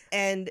her.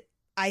 And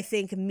I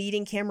think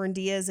meeting Cameron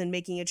Diaz and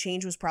making a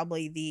change was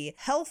probably the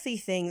healthy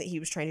thing that he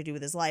was trying to do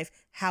with his life.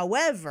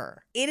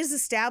 However, it is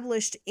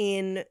established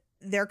in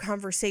their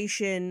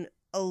conversation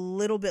a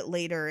little bit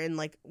later, in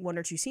like 1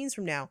 or 2 scenes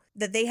from now,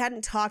 that they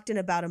hadn't talked in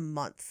about a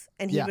month,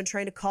 and he'd been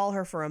trying to call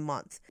her for a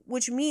month,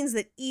 which means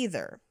that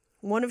either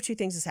one of two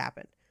things has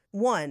happened.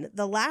 One,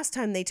 the last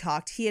time they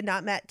talked, he had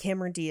not met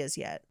Cameron Diaz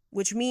yet,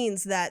 which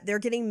means that they're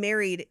getting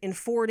married in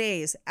 4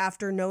 days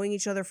after knowing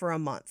each other for a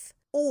month.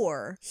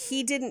 Or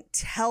he didn't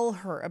tell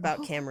her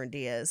about Cameron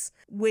Diaz,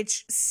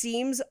 which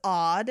seems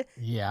odd.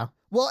 Yeah.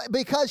 Well,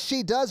 because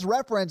she does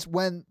reference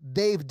when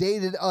they've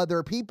dated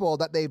other people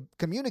that they've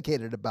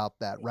communicated about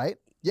that, right?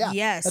 Yeah.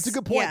 Yes. That's a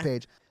good point, Yeah.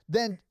 Paige.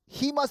 Then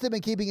he must have been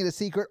keeping it a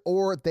secret,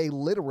 or they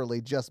literally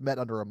just met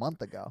under a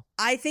month ago.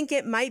 I think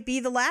it might be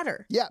the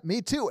latter. Yeah,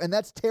 me too. And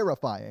that's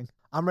terrifying.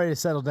 I'm ready to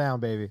settle down,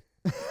 baby.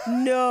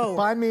 No.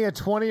 Find me a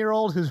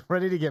 20-year-old who's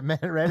ready to get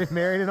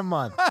married in a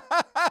month.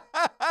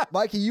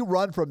 Mikey, you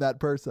run from that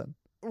person.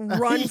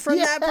 Run from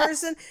that Yes.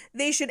 person.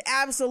 They should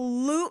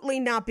absolutely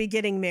not be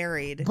getting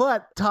married.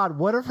 But, Todd,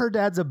 what if her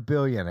dad's a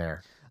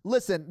billionaire?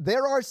 Listen,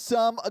 there are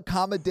some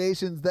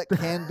accommodations that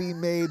can be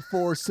made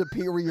for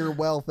superior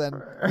wealth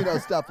and,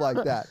 stuff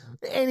like that.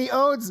 And he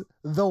owns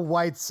the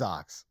White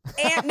Sox.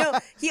 And no,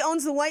 he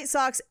owns the White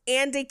Sox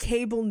and a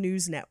cable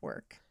news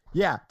network.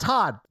 Yeah,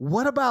 Todd,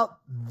 what about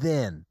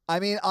then? I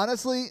mean,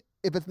 honestly,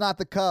 if it's not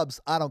the Cubs,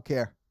 I don't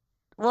care.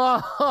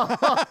 Whoa.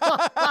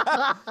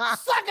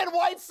 Second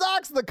White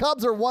Sox, the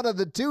Cubs are one of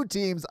the 2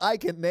 teams I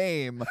can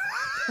name.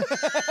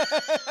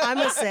 I'm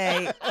going to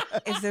say,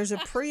 if there's a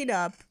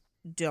prenup,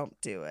 don't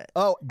do it.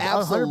 Oh, 100%.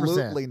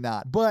 absolutely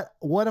not. But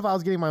what if I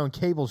was getting my own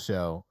cable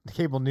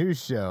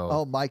news show?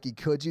 Oh, Mikey,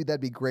 could you? That'd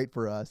be great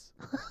for us.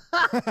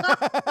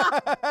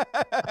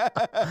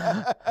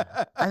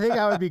 I think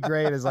I would be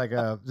great as like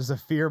just a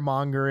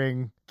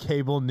fear-mongering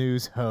cable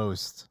news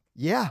host.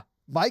 Yeah,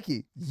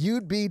 Mikey,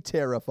 you'd be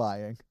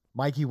terrifying.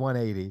 Mikey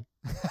 180.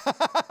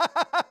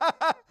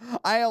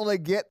 I only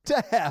get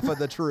to half of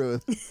the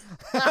truth.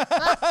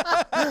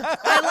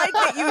 I like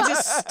that you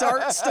just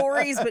start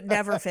stories but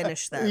never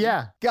finish them.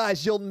 Yeah.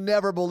 Guys, you'll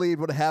never believe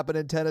what happened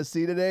in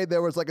Tennessee today.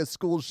 There was like a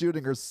school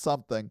shooting or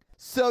something.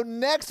 So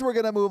next we're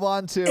going to move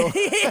on to...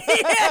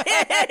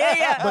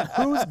 But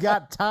who's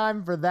got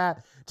time for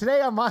that?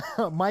 Today on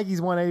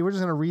Mikey's 180, we're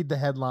just going to read the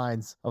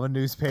headlines of a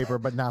newspaper,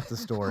 but not the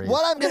story.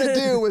 What I'm going to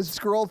do is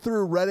scroll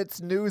through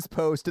Reddit's news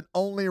post and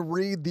only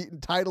read the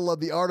title of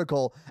the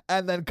article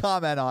and then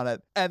comment on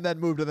it and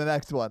then move to the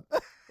next one.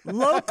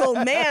 Local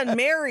man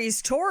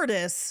marries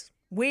tortoise.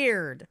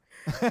 Weird.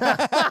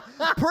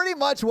 Pretty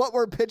much what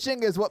we're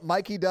pitching is what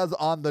Mikey does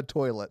on the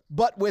toilet,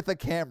 but with a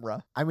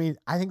camera. I mean,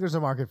 I think there's a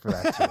market for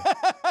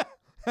that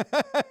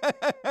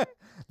too.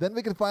 Then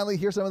we can finally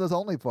hear some of those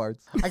only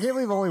parts. I can't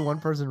believe only one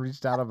person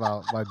reached out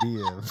about my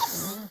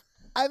BM.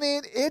 I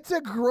mean, it's a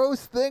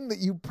gross thing that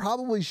you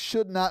probably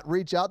should not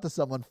reach out to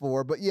someone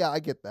for, but yeah, I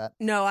get that.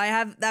 No,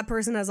 that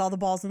person has all the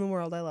balls in the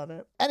world. I love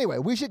it. Anyway,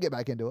 we should get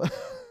back into it.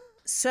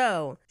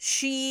 So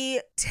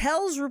she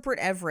tells Rupert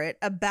Everett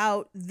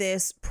about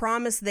this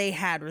promise they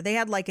had, where they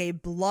had like a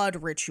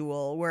blood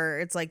ritual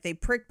where it's like they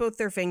prick both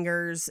their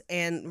fingers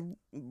and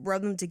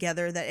rub them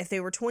together, that if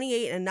they were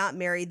 28 and not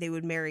married, they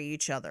would marry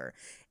each other.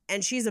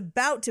 And she's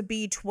about to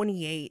be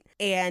 28,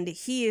 and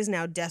he is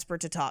now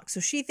desperate to talk. So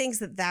she thinks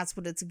that that's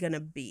what it's going to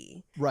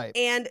be. Right.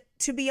 And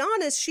to be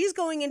honest, she's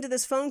going into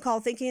this phone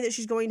call thinking that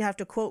she's going to have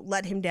to, quote,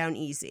 let him down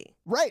easy.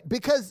 Right,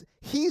 because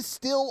he's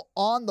still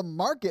on the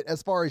market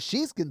as far as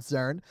she's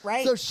concerned.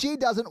 Right. So she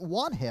doesn't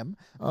want him.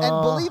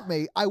 And believe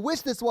me, I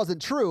wish this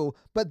wasn't true,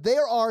 but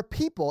there are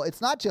people,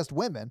 it's not just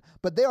women,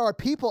 but there are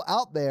people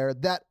out there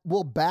that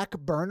will back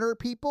burner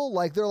people.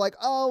 Like they're like,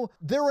 oh,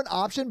 they're an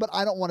option, but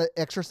I don't want to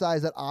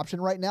exercise that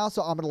option right now.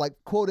 So I'm going to like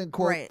quote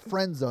unquote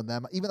friend zone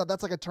them, even though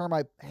that's like a term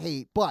I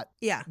hate. But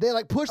yeah, they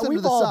like push them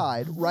to the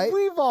side, right?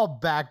 We've all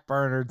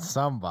backburnered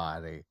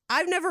somebody.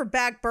 I've never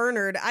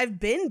backburnered. I've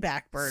been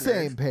backburnered.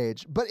 Same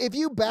page. But if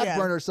you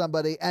backburner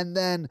somebody and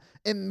then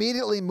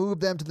immediately move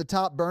them to the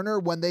top burner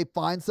when they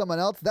find someone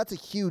else, that's a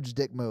huge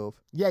dick move.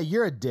 Yeah,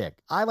 you're a dick.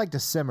 I like to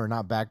simmer,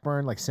 not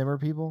backburn, like simmer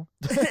people.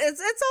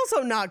 It's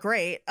also not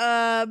great.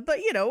 But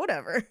you know,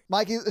 whatever.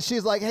 Mikey,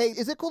 she's like, hey,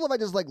 is it cool if I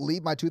just like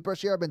leave my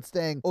toothbrush here? I've been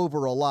staying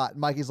over a lot.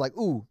 And Mikey's like,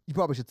 ooh, you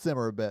probably should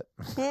simmer a bit.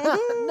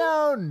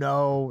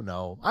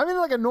 No. I mean,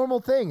 like a normal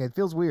thing. It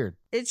feels weird.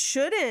 It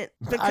shouldn't,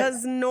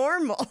 because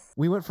normal.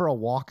 We went for a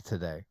walk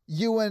today.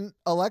 You and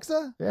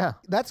Alexa? Yeah.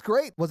 That's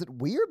great. Was it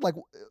weird? Like,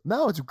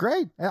 no, it's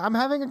great. I'm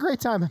having a great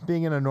time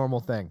being in a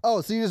normal thing.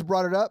 Oh, so you just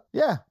brought it up?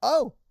 Yeah.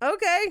 Oh.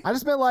 Okay. I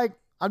just meant like,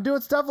 I'm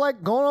doing stuff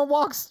like going on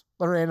walks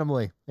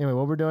randomly. Anyway,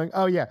 what we're doing?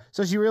 Oh, yeah.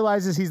 So she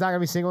realizes he's not going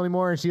to be single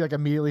anymore, and she like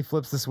immediately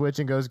flips the switch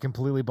and goes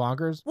completely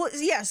bonkers. Well,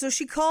 yeah. So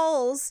she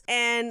calls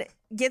and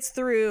gets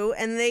through,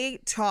 and they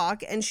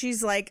talk, and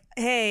she's like,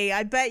 hey,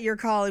 I bet you're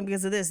calling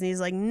because of this. And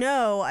he's like,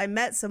 no, I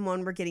met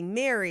someone. We're getting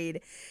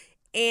married.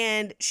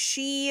 And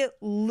she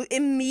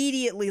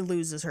immediately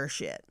loses her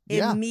shit.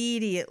 Yeah.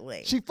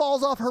 Immediately. She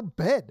falls off her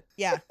bed.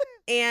 Yeah.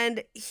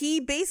 And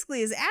he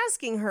basically is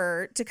asking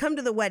her to come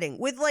to the wedding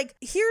with like,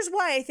 here's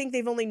why I think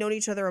they've only known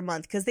each other a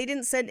month, because they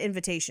didn't send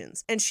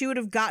invitations and she would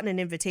have gotten an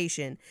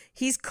invitation.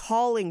 He's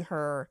calling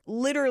her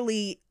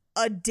literally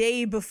a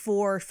day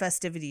before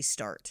festivities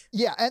start.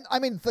 Yeah. And I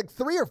mean, it's like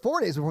 3 or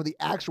 4 days before the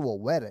actual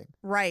wedding.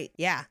 Right.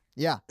 Yeah.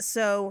 Yeah.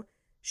 So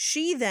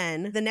she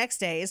then, the next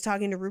day, is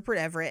talking to Rupert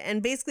Everett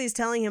and basically is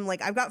telling him,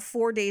 like, I've got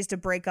 4 days to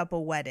break up a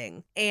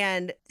wedding.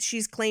 And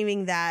she's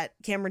claiming that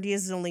Cameron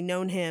Diaz has only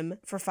known him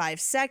for 5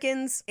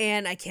 seconds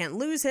and I can't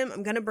lose him.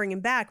 I'm going to bring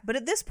him back. But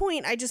at this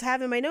point, I just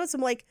have in my notes,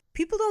 I'm like,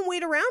 people don't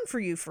wait around for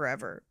you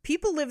forever.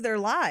 People live their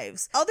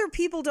lives. Other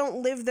people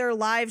don't live their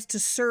lives to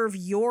serve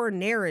your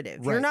narrative.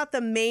 Right. You're not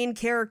the main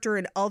character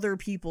in other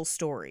people's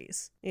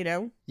stories, you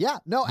know? Yeah,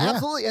 no,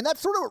 absolutely. And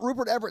that's sort of what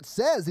Rupert Everett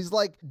says. He's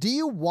like, do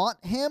you want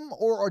him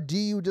or do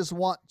you just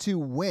want to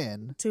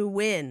win? To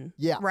win.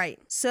 Yeah. Right.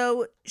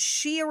 So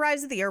she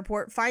arrives at the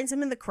airport, finds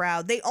him in the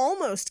crowd. They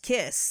almost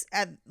kiss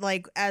at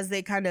like as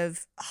they kind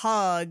of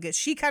hug.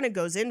 She kind of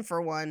goes in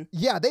for one.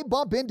 Yeah, they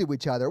bump into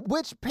each other,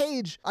 which,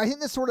 Paige, I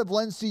think this sort of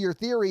lends to your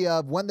theory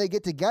of when they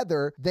get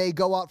together, they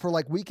go out for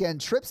like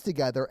weekend trips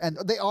together and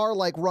they are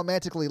like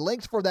romantically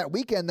linked for that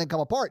weekend, then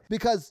come apart,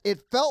 because it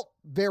felt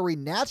very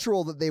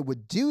natural that they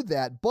would do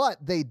that, but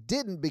they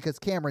didn't because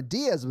Cameron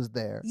Diaz was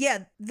there.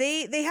 Yeah,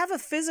 they have a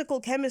physical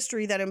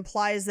chemistry that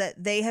implies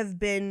that they have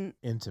been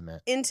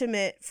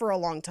intimate for a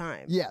long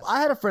time. Yes.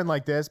 I had a friend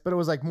like this, but it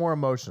was like more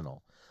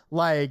emotional.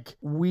 Like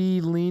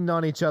we leaned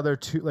on each other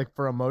to like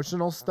for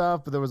emotional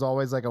stuff, but there was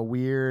always like a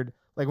weird,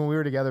 like when we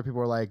were together, people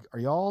were like, are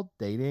y'all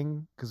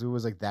dating? Because it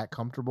was like that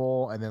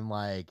comfortable. And then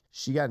like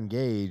she got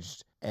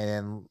engaged and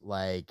then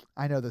like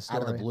I know the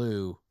story. Out of the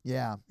blue.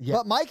 Yeah.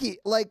 But Mikey,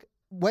 like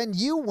when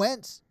you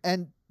went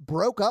and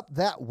broke up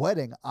that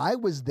wedding, I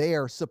was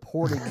there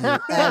supporting you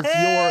as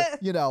your,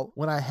 you know.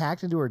 When I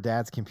hacked into her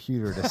dad's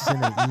computer to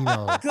send an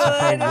email to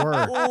her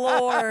work.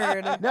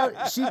 Lord. No,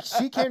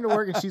 she came to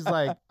work and she's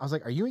like, I was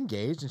like, are you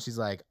engaged? And she's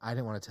like, I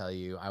didn't want to tell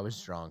you. I was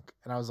drunk.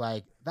 And I was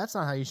like, that's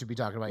not how you should be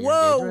talking about your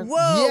engagement.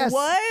 Whoa, yes,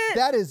 what?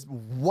 That is,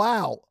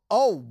 wow.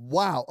 Oh,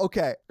 wow.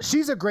 Okay.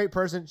 She's a great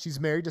person. She's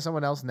married to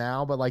someone else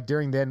now. But like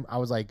during then, I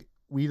was like,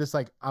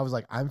 I was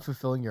like, I'm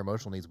fulfilling your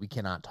emotional needs. We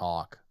cannot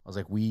talk. I was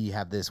like, we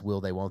have this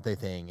will they won't they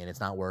thing and it's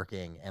not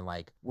working. And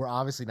like, we're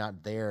obviously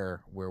not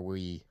there where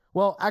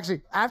well,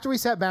 actually, after we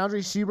set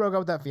boundaries, she broke up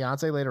with that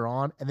fiance later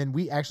on. And then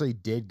we actually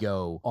did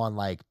go on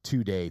like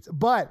 2 dates.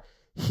 But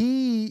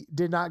he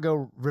did not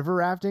go river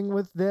rafting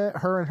with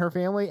her and her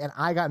family. And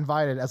I got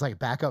invited as like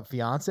backup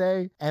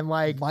fiance. And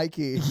like,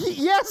 Mikey.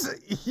 Yes.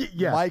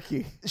 Yeah.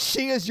 Mikey.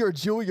 She is your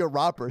Julia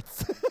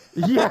Roberts.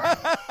 Yeah.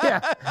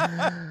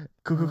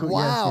 Cool.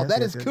 Wow.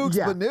 That is Kooks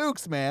Yeah.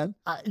 Banooks, man.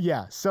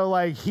 Yeah. So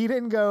like he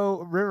didn't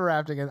go river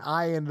rafting and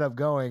I ended up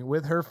going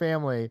with her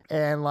family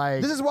and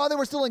like This is while they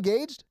were still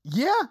engaged?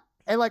 yeah.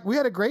 And like we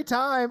had a great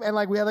time and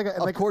like we had like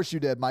Of course you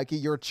did, Mikey.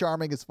 You're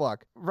charming as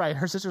fuck. right.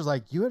 Her sister's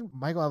like, you and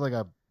Michael have like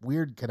a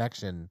weird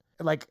connection.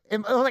 Like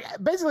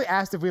basically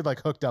asked if we had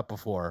like hooked up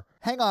before.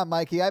 Hang on,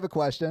 Mikey. I have a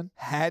question.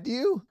 Had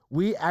you?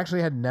 We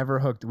actually had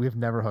never we've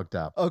never hooked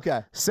up.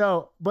 Okay.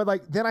 So, but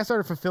like then I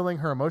started fulfilling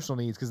her emotional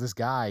needs because this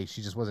guy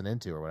she just wasn't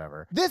into or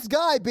whatever. This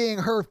guy being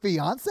her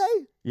fiance?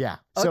 Yeah.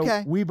 So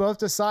Okay. we both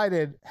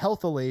decided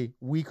healthily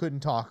we couldn't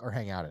talk or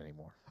hang out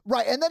anymore.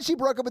 Right. And then she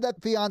broke up with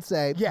that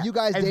fiance. Yeah. You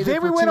guys and dated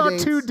then for we went 2 on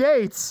dates. 2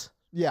 dates.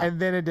 Yeah. And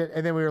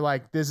then we were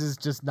like, this is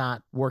just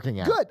not working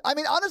out. Good. I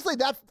mean, honestly,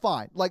 that's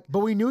fine. Like, But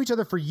we knew each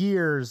other for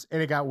years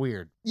and it got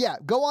weird. yeah,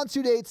 go on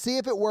 2 dates, see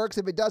if it works.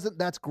 If it doesn't,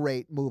 that's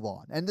great. Move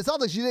on. And it sounds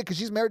like she did because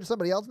she's married to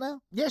somebody else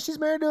now. Yeah, she's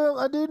married to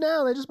a dude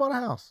now. They just bought a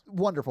house.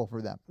 Wonderful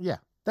for them. Yeah.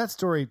 That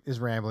story is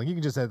rambling. You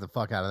can just edit the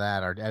fuck out of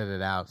that or edit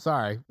it out.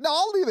 Sorry. No,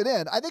 I'll leave it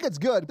in. I think it's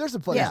good. There's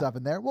some funny Yeah. stuff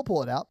in there. We'll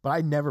pull it out. But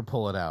I never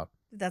pull it out.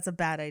 That's a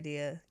bad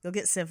idea. You'll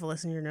get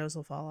syphilis and your nose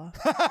will fall off.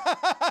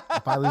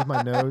 If I lose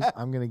my nose,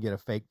 I'm going to get a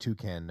fake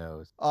toucan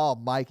nose. Oh,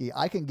 Mikey,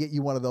 I can get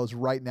you one of those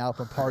right now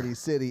from Party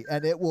City,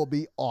 and it will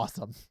be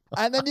awesome.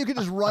 And then you can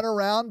just run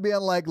around being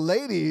like,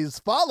 ladies,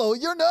 follow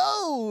your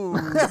nose.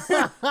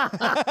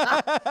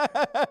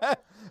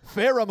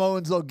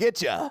 Pheromones will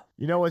get you.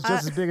 You know what's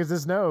just as big as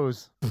this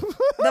nose?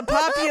 The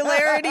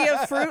popularity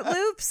of Fruit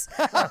Loops.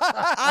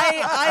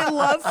 I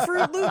love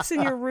Fruit Loops,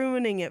 and you're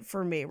ruining it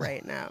for me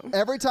right now.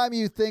 Every time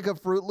you think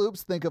of Fruit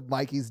Loops, think of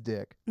Mikey's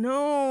dick.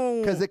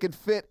 No. Because it can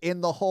fit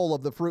in the hole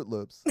of the Fruit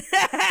Loops.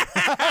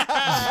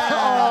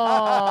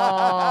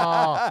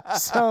 Oh,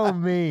 so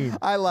mean.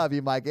 I love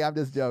you, Mikey. I'm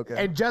just joking.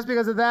 And just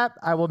because of that,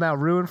 I will now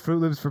ruin Fruit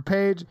Loops for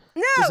Paige.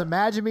 No. Just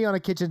imagine me on a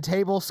kitchen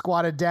table,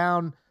 squatted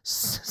down,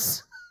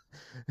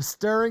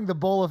 stirring the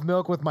bowl of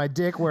milk with my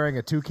dick, wearing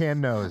a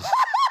toucan nose.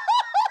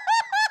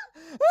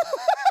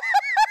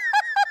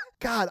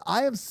 God,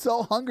 I am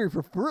so hungry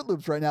for Fruit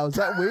Loops right now. Is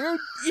that weird?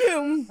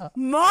 You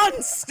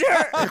monster.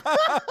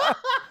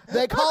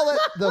 They call it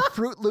the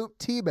Fruit Loop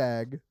tea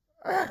bag.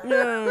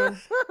 No.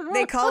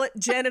 They call it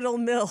genital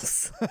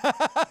mills.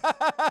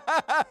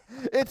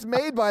 It's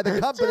made by the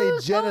company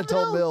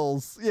Genital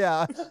Mills.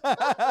 Yeah.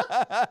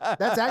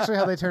 That's actually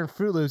how they turn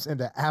Fruit Loops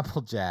into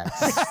Apple Jacks.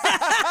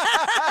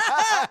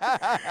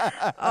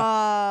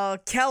 Oh,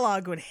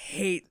 Kellogg would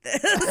hate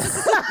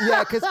this.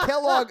 Yeah, because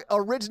Kellogg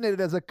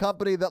originated as a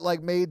company that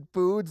like made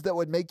foods that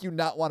would make you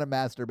not want to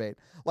masturbate.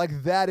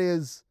 Like that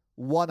is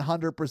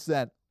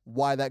 100%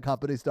 why that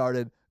company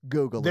started.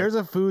 Google There's it.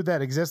 a food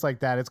that exists like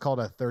that. It's called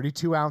a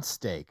 32-ounce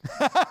steak.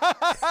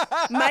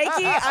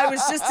 Mikey, I was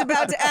just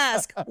about to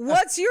ask,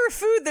 what's your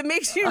food that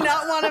makes you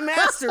not want to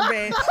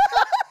masturbate?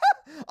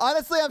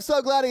 Honestly, I'm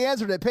so glad he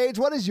answered it. Paige,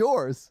 what is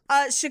yours?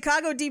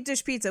 Chicago deep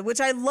dish pizza,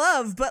 which I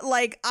love, but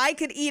like I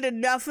could eat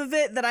enough of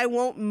it that I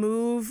won't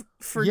move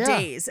for Yeah.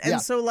 days. And Yeah.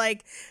 so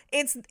like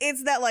it's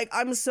that like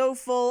I'm so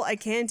full I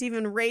can't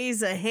even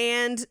raise a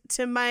hand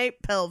to my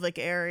pelvic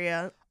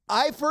area.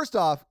 I, first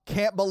off,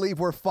 can't believe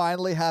we're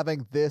finally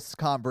having this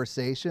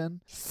conversation.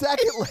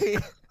 Secondly,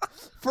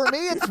 for me,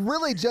 it's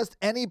really just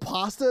any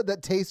pasta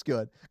that tastes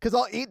good. Because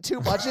I'll eat too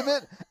much of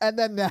it, and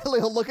then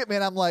Natalie will look at me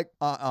and I'm like,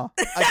 I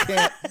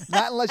can't.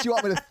 Not unless you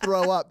want me to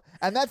throw up.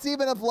 And that's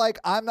even if, like,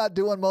 I'm not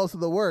doing most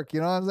of the work. You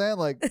know what I'm saying?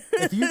 Like,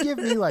 If you give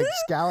me like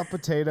scalloped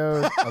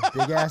potatoes, a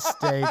big ass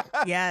steak,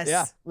 Yes.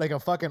 Yeah. like a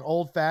fucking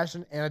old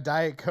fashioned and a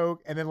Diet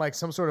Coke, and then like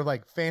some sort of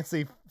like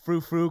fancy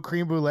frou-frou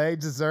creme brulee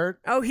dessert,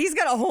 Oh, he's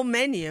got a whole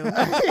menu.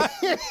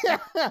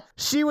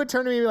 she would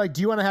turn to me and be like, do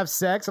you want to have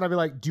sex? And I'd be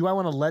like, do I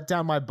want to let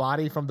down my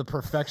body from the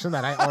perfection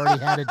that I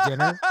already had at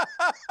dinner?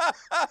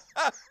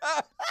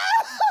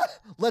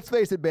 let's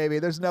face it, baby.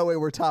 There's no way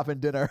we're topping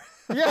dinner.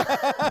 Yeah.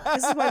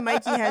 This is why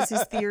Mikey has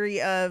his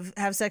theory of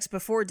have sex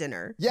before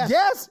dinner. Yes.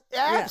 Yes,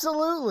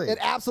 absolutely. It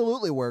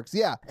absolutely works.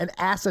 Yeah. An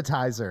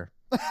acetizer.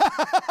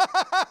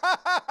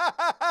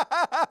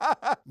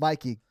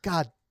 Mikey,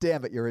 God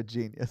damn it, you're a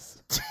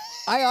genius.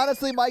 I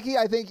honestly, Mikey,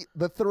 I think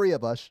the three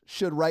of us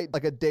should write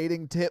like a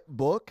dating tip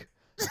book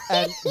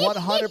And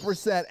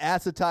 100%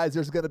 Acetizer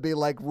is going to be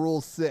like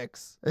rule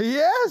 6.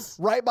 Yes.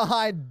 Right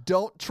behind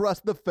don't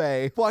trust the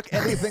Fae. Fuck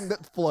anything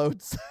that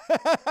floats.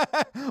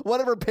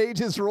 Whatever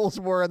Paige's rules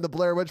were in the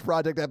Blair Witch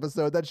Project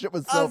episode. That shit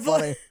was so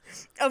funny.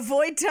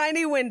 Avoid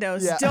tiny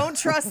windows. Yeah. Don't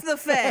trust the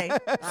Fae.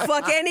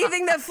 Fuck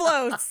anything that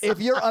floats. If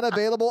you're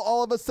unavailable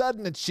all of a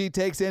sudden and she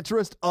takes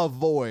interest,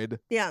 avoid.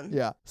 Yeah.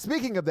 Yeah.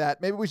 Speaking of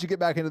that, maybe we should get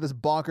back into this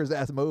bonkers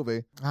ass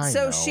movie.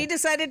 So she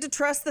decided to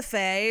trust the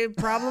Fae.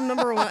 Problem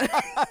number 1.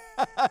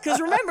 Because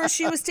remember,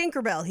 she was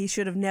Tinkerbell. He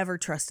should have never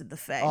trusted the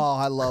Fae. Oh,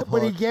 I love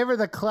But he Hook. gave her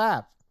the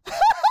clap.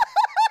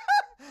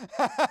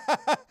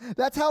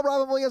 That's how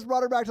Robin Williams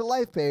brought her back to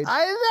life, Paige.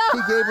 I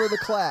know. He gave her the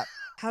clap.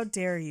 How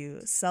dare you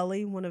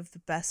sully one of the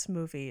best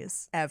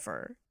movies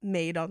ever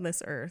made on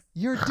this earth?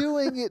 You're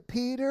doing it,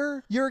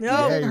 Peter. You're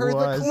No. giving Yeah, her he the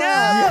was.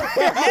 clap.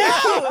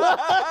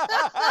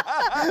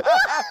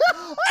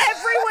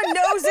 Everyone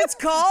knows it's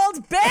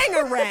called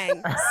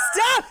Bangarang.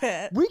 Stop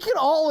it. We can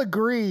all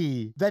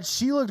agree that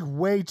she looked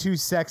way too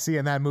sexy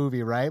in that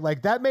movie, right?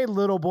 Like that made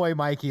little boy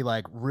Mikey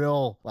like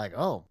real, like,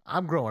 oh,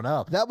 I'm growing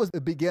up. That was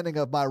the beginning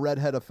of my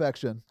redhead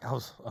affection. I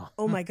was, oh.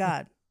 Oh my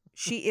God.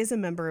 She is a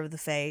member of the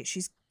Fae.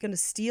 She's going to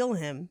steal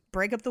him,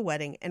 break up the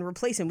wedding, and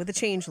replace him with a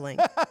changeling.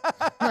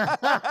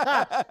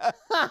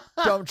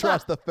 Don't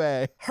trust the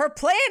Fae. Her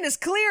plan is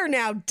clear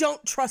now.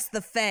 Don't trust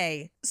the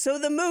Fae. So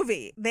the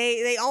movie,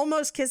 they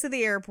almost kiss at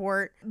the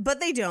airport, but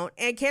they don't.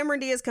 And Cameron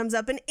Diaz comes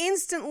up and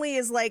instantly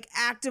is like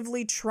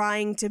actively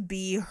trying to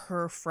be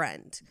her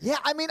friend. Yeah,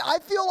 I mean, I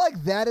feel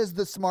like that is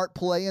the smart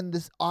play in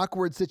this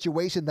awkward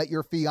situation that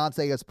your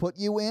fiance has put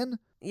you in.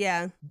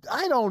 Yeah.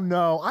 I don't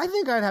know. I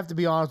think I'd have to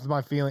be honest with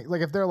my feeling. Like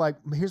if they're like,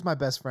 here's my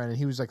best friend, and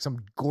he was like some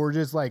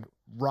gorgeous, like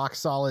rock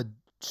solid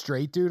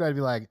straight dude, I'd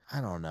be like,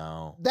 I don't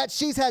know. That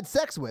she's had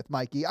sex with,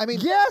 Mikey. I mean,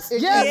 Yes,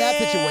 in yes.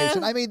 that Yeah.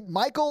 situation. I mean,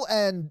 Michael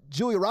and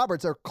Julia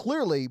Roberts are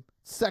clearly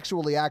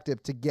sexually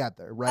active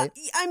together, right?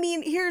 I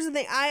mean, here's the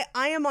thing. I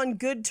am on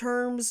good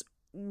terms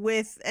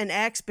with an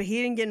ex, but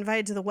he didn't get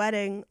invited to the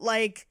wedding.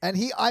 Like, And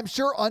he, I'm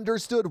sure,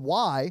 understood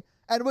why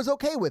and was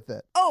okay with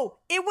it. oh,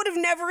 it would have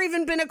never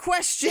even been a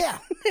question. Yeah.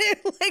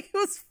 Like, it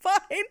was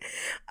fine.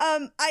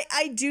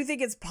 I do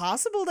think it's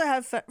possible to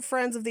have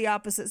friends of the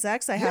opposite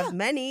sex. I have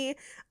many.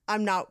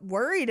 I'm not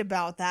worried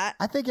about that.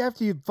 I think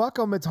after you fuck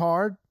them, it's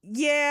hard.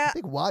 Yeah. I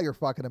think while you're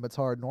fucking him, it's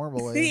hard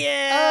normally.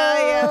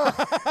 Yeah.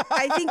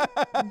 I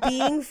think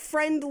being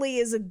friendly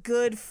is a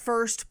good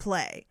first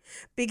play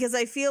because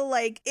I feel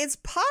like it's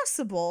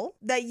possible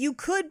that you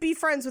could be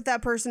friends with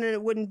that person and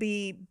it wouldn't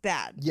be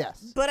bad.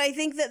 Yes. But I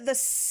think that the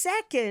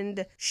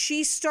second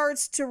she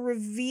starts to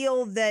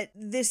reveal that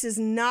this is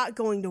not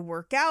going to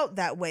work out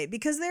that way,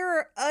 because there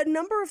are a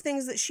number of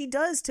things that she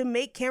does to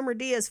make Cameron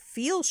Diaz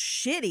feel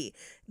shitty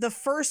the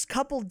first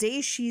couple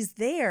days she's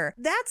there.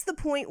 That's the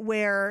point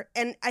where,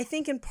 and I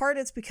think in part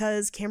it's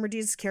because Cameron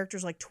Diaz's character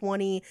is like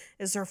 20,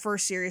 is her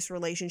first serious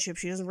relationship.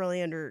 She doesn't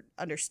really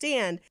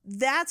understand.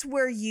 That's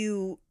where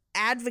you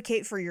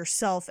advocate for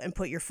yourself and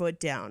put your foot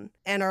down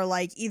and are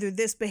like, either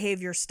this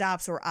behavior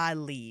stops or I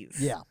leave.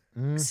 Yeah.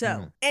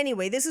 So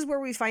anyway, this is where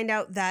we find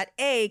out that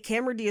A,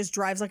 Cameron Diaz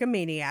drives like a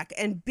maniac,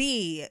 and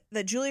B,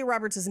 that Julia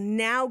Roberts is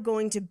now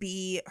going to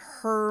be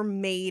her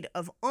maid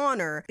of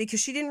honor because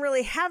she didn't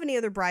really have any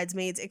other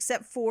bridesmaids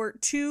except for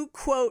two,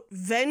 quote,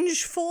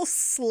 vengeful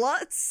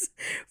sluts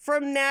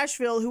from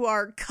Nashville who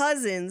are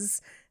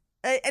cousins.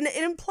 And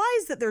it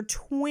implies that they're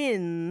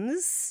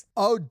twins.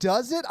 Oh,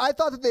 does it? I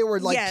thought that they were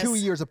like Yes. 2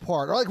 years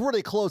apart or like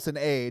really close in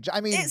age.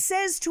 I mean, It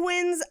says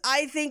twins.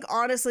 I think,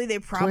 honestly, they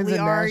Twins probably in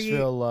are.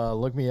 Nashville,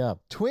 look me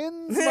up.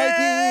 twins,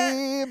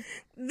 Mikey.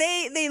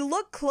 They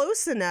look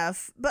close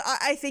enough, but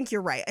I think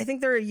you're right. I think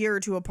they're a year or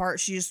two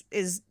apart. She just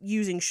is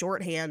using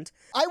shorthand.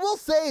 I will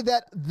say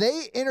that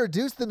they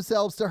introduced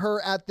themselves to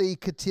her at the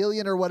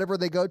cotillion or whatever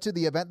they go to,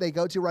 the event they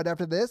go to right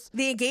after this.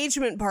 The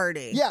engagement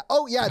party. Yeah.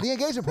 Oh, yeah. The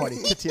engagement party.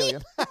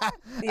 Cotillion.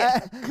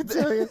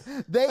 Cotillion.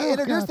 They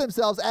introduced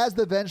themselves as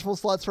the vengeful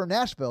sluts from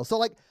Nashville. So,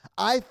 like,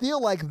 I feel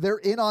like they're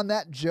in on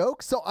that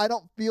joke. So I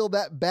don't feel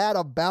that bad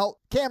about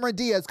Cameron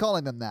Diaz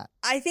calling them that.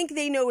 I think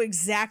they know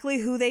exactly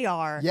who they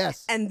are.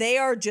 Yes. And they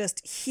are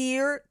just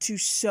here to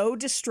sow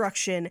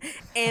destruction,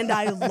 and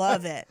I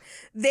love it.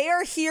 They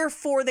are here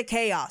for the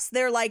chaos.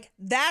 They're like,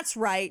 that's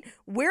right.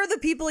 We're the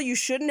people you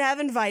shouldn't have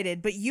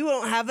invited, but you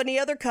don't have any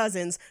other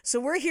cousins. So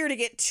we're here to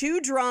get too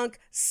drunk,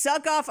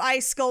 suck off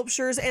ice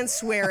sculptures, and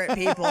swear at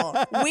people.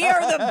 We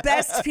are the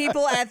best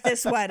people at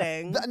this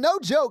wedding. No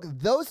joke.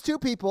 Those two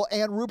people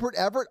and Rupert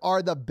Everett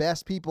are the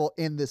best people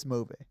in this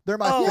movie. They're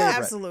my Oh, favorite.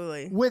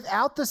 absolutely.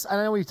 Without this, I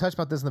know we touched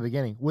about this in the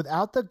beginning.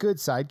 Without the good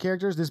side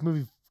characters, this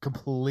movie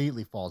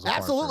completely falls apart.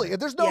 Absolutely. for me. If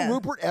there's no Yeah.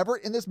 Rupert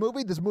Everett in this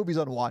movie's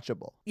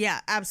unwatchable.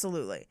 Yeah,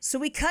 absolutely. So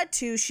we cut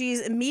to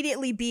she's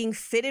immediately being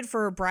fitted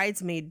for her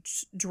bridesmaid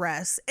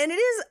dress. And it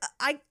is,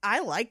 I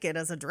like it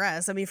as a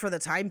dress. I mean, for the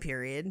time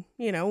period,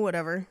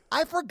 whatever.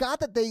 I forgot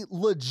that they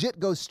legit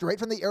go straight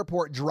from the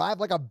airport, drive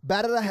like a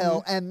bat out of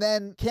hell, and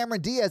then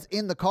Cameron Diaz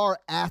in the car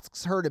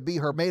asks her to be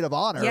her maid of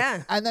honor.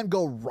 Yeah. And then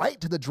go right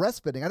to the dress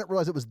fitting. I didn't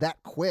realize it was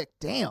that quick.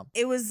 Damn.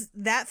 It was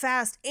that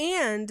fast.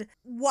 And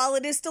while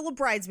it is still a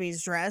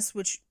bridesmaid's dress,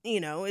 which,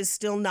 is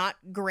still not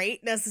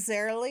great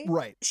necessarily.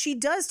 Right. She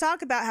does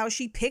talk about how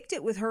she picked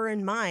it with her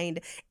in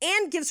mind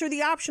and gives her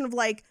the option of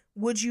like,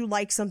 would you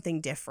like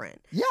something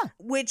different? Yeah.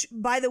 Which,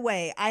 by the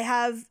way, I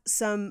have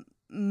some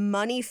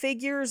money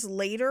figures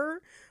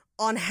later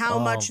on how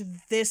much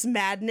this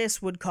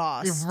madness would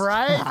cost.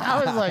 Right?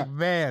 I was like,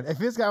 man, if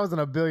this guy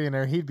wasn't a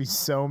billionaire, he'd be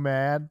so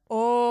mad.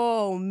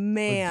 Oh, But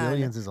man.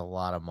 billions is a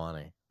lot of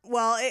money.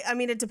 Well,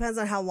 it depends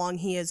on how long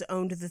he has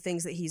owned the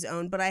things that he's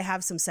owned, but I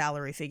have some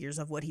salary figures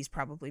of what he's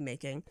probably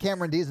making.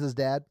 Cameron Diaz's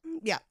dad.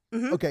 Yeah.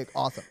 Mhm. Okay,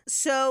 awesome.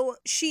 So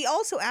she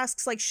also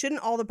asks, like,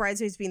 shouldn't all the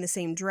bridesmaids be in the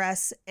same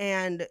dress?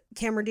 And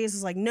Cameron Diaz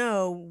is like,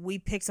 no, we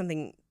picked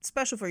something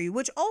special for you,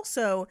 which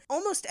also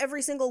almost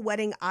every single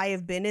wedding I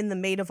have been in, the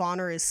maid of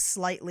honor is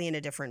slightly in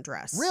a different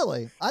dress.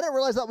 Really? I didn't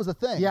realize that was a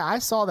thing. Yeah, I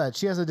saw that.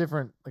 She has a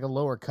different, like a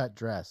lower cut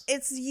dress.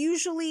 It's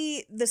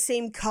usually the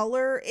same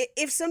color.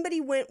 If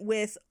somebody went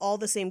with all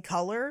the same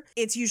color,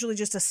 it's usually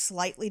just a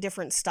slightly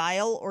different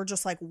style or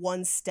just like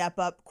one step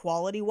up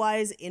quality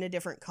wise in a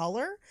different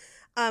color.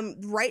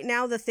 Right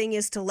now, the thing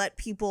is to let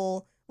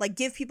people, like,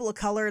 give people a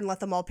color and let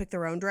them all pick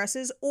their own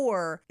dresses,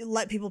 or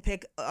let people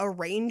pick a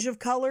range of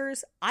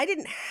colors. I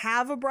didn't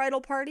have a bridal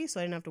party, so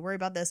I didn't have to worry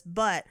about this,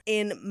 but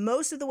in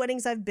most of the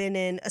weddings I've been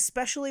in,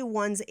 especially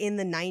ones in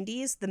the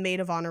 90s, the maid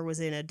of honor was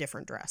in a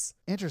different dress.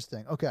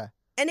 Interesting. Okay.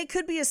 And it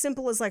could be as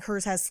simple as, like,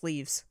 hers has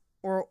sleeves,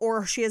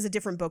 or she has a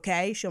different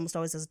bouquet. She almost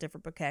always has a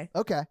different bouquet.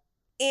 Okay.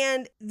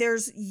 And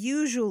there's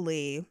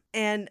usually,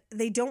 and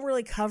they don't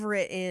really cover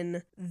it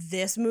in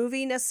this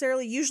movie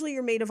necessarily, usually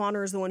your maid of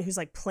honor is the one who's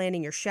like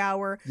planning your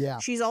shower. Yeah.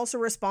 She's also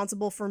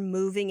responsible for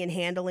moving and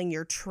handling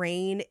your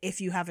train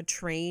if you have a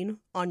train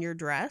on your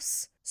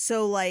dress.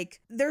 So like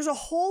there's a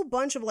whole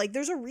bunch of like,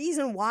 there's a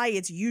reason why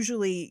it's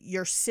usually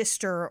your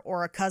sister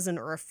or a cousin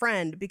or a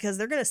friend, because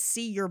they're going to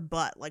see your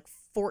butt like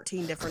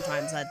 14 different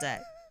times that day.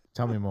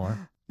 Tell me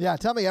more. Yeah,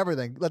 tell me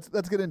everything. Let's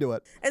get into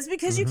it. It's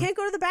because you can't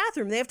go to the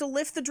bathroom. They have to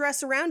lift the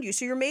dress around you.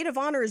 So your maid of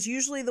honor is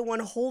usually the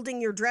one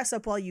holding your dress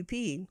up while you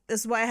pee.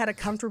 This is why I had a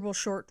comfortable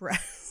short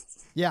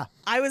dress. Yeah.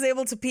 I was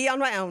able to pee on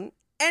my own.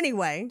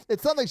 Anyway,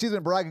 It's something she's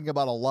been bragging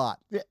about a lot.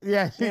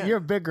 Yeah, Yeah. you're a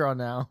big girl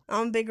now.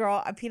 I'm a big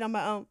girl. I peed on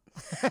my own.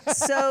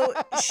 So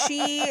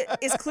she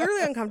is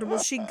clearly uncomfortable.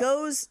 She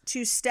goes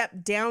to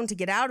step down to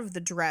get out of the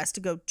dress to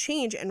go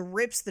change and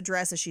rips the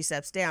dress as she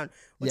steps down,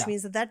 which Yeah.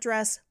 means that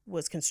dress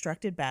was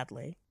constructed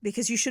badly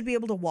because you should be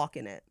able to walk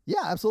in it.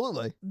 Yeah,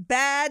 absolutely.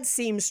 Bad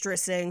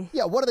seamstressing.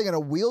 Yeah, what are they going to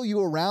wheel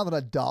you around in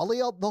a dolly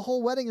the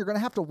whole wedding? You're going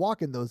to have to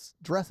walk in those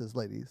dresses,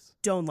 ladies.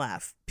 Don't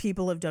laugh.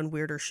 People have done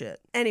weirder shit.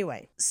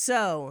 Anyway,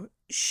 so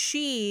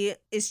she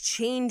is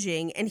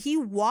changing and he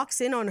walks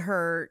in on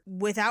her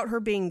without her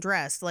being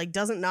dressed, like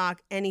doesn't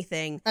knock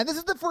anything. And this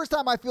is the first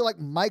time I feel like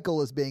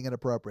Michael is being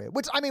inappropriate,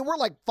 which, I mean, we're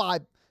like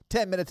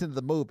 5-10 minutes into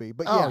the movie,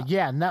 but Oh,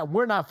 yeah,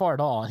 we're not far at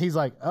all. And he's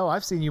like, oh,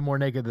 I've seen you more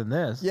naked than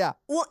this. Yeah.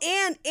 Well,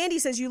 and Andy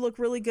says you look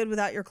really good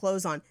without your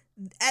clothes on.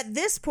 At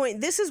this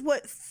point, this is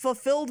what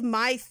fulfilled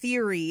my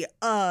theory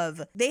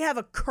of they have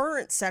a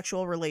current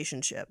sexual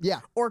relationship.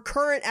 Yeah. Or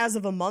current as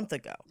of a month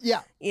ago.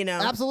 Yeah. You know?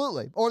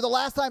 Absolutely. Or the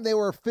last time they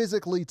were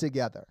physically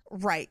together.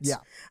 Right. Yeah.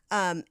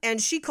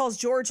 And she calls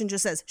George and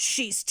just says,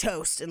 she's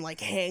toast, and like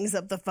hangs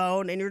up the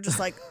phone. And you're just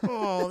like,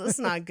 oh, that's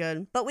not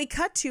good. But we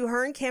cut to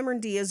her and Cameron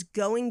Diaz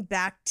going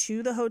back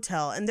to the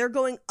hotel, and they're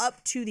going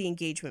up to the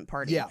engagement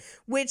party. Yeah.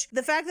 Which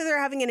the fact that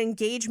they're having an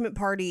engagement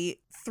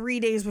party 3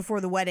 days before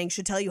the wedding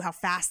should tell you how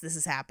fast this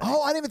is happening.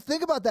 Oh, I didn't even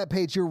think about that,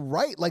 Paige. You're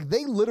right. Like,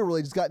 they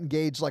literally just got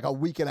engaged like a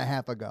week and a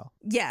half ago.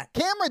 Yeah.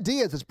 Cameron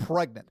Diaz is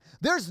pregnant.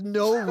 There's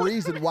no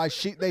reason why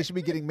they should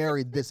be getting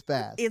married this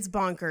fast. It's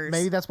bonkers.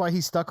 Maybe that's why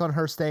he's stuck on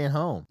her staying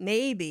home.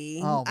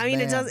 Maybe. Oh, I mean,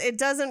 man. it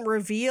doesn't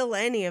reveal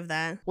any of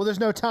that. Well, there's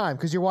no time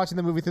because you're watching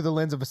the movie through the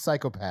lens of a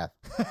psychopath.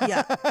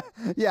 Yeah.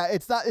 Yeah,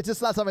 it's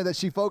just not something that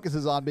she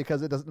focuses on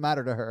because it doesn't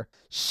matter to her.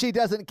 She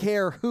doesn't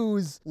care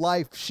whose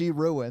life she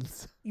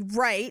ruins.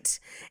 Right.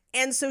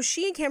 And so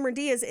she and Cameron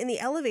Diaz in the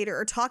elevator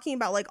are talking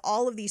about like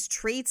all of these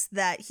traits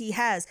that he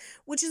has,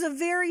 which is a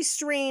very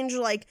strange,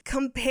 like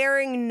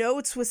comparing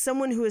notes with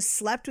someone who has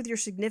slept with your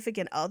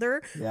significant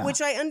other, Yeah.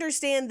 which I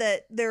understand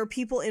that there are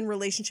people in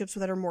relationships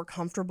that are more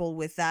comfortable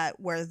with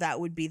that, where that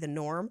would be the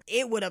norm.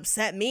 It would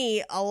upset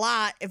me a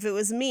lot if it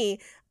was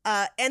me.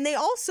 And they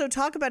also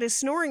talk about his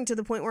snoring to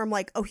the point where I'm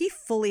like, oh, he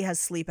fully has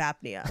sleep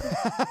apnea.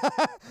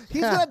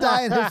 He's going to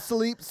die in his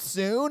sleep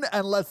soon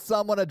unless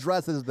someone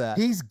addresses that.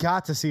 He's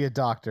got to see a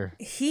doctor.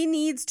 He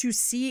needs to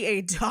see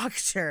a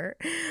doctor.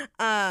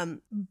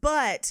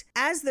 But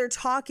as they're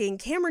talking,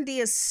 Cameron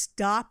Diaz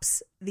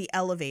stops the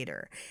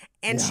elevator.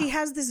 And she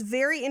has this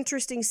very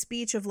interesting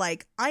speech of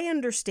like, I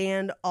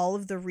understand all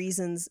of the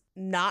reasons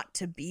not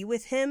to be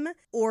with him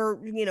or,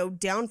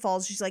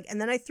 downfalls. She's like, and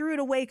then I threw it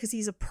away because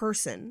he's a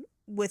person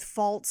with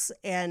faults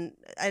and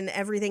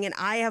everything, and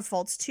I have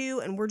faults too,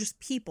 and we're just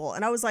people.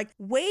 And I was like,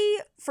 way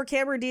for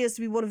Cameron Diaz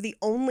to be one of the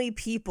only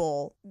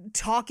people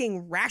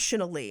talking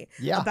rationally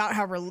about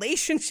how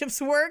relationships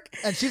work.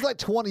 And she's like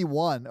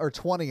 21 or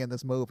 20 in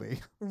this movie.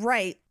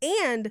 Right.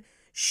 And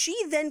she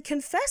then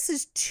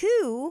confesses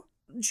to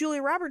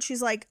Julia Roberts.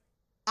 She's like,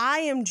 I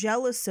am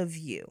jealous of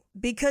you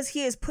because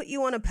he has put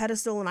you on a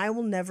pedestal and I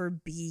will never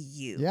be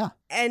you. Yeah.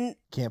 And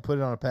can't put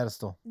it on a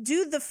pedestal.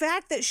 Dude, the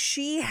fact that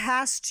she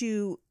has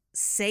to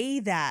say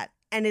that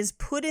and is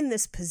put in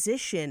this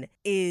position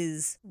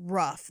is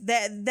rough.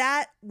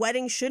 That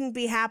wedding shouldn't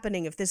be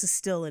happening if this is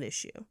still an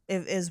issue,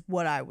 is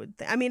what I would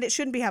think. I mean, it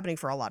shouldn't be happening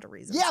for a lot of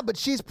reasons. Yeah, but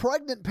she's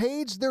pregnant,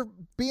 Paige. They're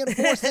being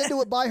forced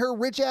into it by her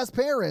rich-ass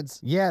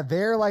parents. Yeah,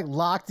 they're like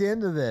locked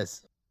into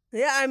this.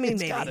 Yeah, I mean,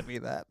 It's maybe. gotta be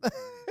that.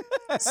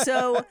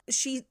 So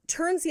she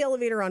turns the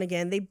elevator on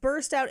again. They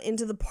burst out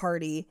into the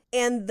party,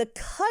 and the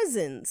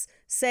cousins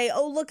say,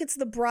 oh, look, it's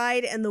the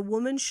bride and the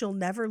woman she'll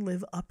never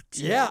live up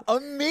to. Yeah,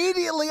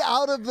 immediately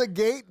out of the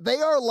gate, they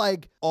are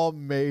like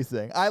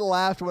amazing. I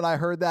laughed when I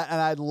heard that,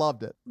 and I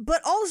loved it.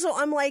 But also,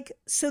 I'm like,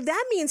 so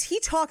that means he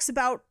talks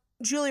about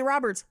Julia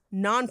Roberts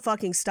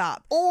non-fucking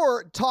stop.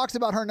 Or talks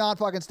about her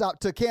non-fucking stop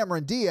to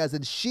Cameron Diaz,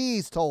 and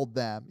she's told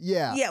them.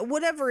 Yeah. Yeah,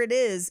 whatever it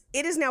is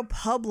now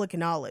public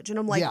knowledge. And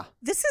I'm like,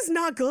 this is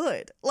not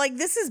good. Like,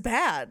 this is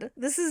bad.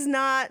 This is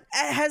not,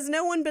 has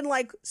no one been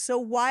like, so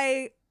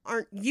why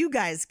aren't you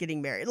guys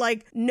getting married?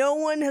 Like, no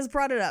one has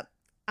brought it up.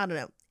 I don't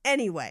know.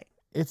 Anyway.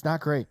 It's not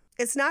great.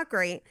 It's not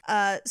great.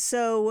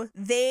 So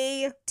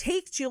they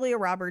take Julia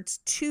Roberts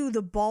to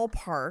the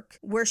ballpark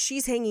where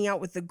she's hanging out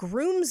with the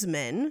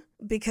groomsmen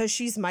because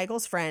she's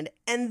Michael's friend.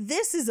 And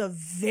this is a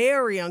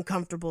very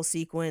uncomfortable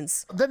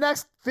sequence. The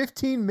next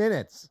 15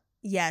 minutes.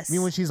 Yes. I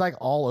mean, when she's like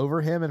all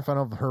over him in front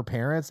of her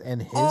parents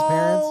and his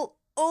parents. All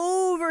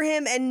over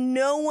him, and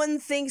no one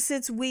thinks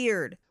it's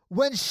weird.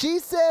 When she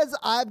says,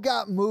 I've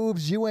got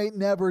moves you ain't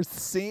never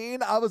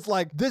seen, I was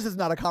like, this is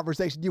not a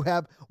conversation you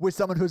have with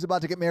someone who's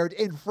about to get married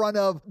in front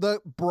of the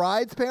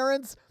bride's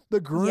parents, the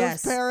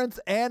groom's parents,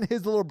 and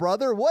his little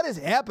brother. What is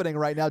happening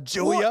right now,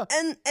 Julia?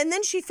 Well, and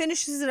then she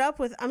finishes it up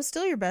with, I'm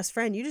still your best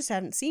friend. You just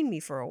haven't seen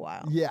me for a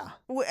while. Yeah.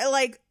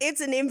 Like,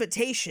 it's an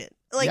invitation.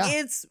 Like,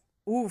 it's...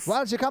 Oof. Why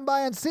don't you come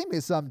by and see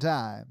me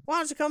sometime? Why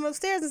don't you come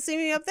upstairs and see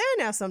me up there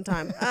now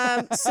sometime?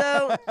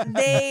 So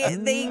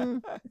they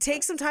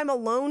take some time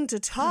alone to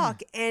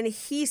talk, and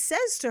he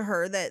says to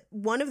her that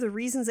one of the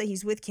reasons that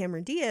he's with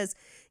Cameron Diaz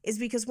is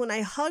because when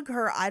I hug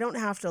her, I don't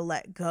have to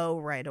let go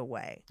right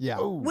away. Yeah.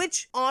 Ooh.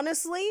 Which,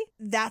 honestly,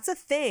 that's a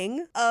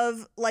thing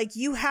of, like,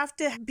 you have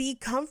to be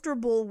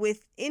comfortable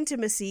with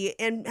intimacy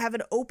and have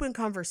an open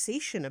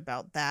conversation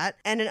about that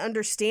and an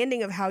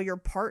understanding of how your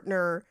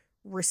partner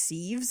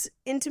receives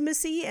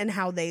intimacy and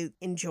how they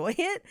enjoy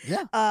it.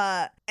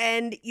 Yeah.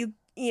 And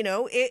you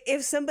know,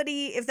 if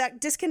that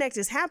disconnect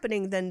is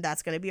happening, then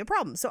that's going to be a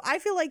problem. So I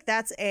feel like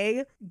that's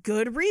a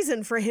good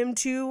reason for him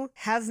to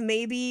have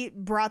maybe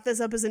brought this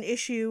up as an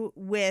issue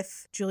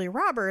with Julia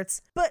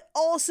Roberts, but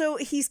also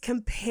he's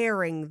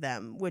comparing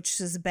them,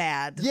 which is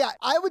bad. Yeah,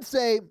 I would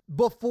say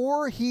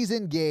before he's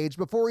engaged,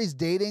 before he's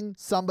dating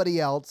somebody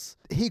else,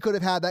 he could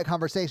have had that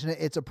conversation.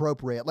 It's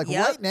appropriate. Like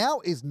right now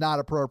is not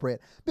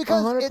appropriate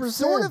because 100%. It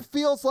sort of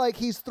feels like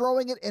he's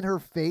throwing it in her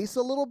face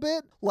a little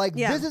bit. Like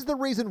this is the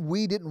reason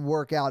we didn't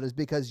work out is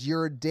because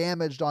you're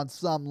damaged on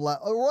some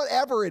level or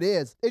whatever it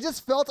is. It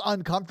just felt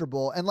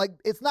uncomfortable and like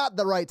it's not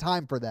the right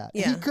time for that.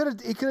 Yeah. He could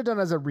have done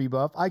it as a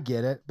rebuff. I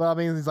get it, but I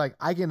mean, he's like,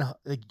 I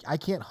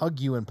can't hug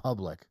you in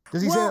public.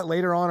 Does he say that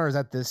later on, or is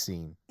that this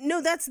scene?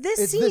 No, that's this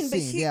It's scene. this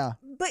scene, yeah.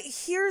 But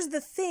here's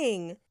the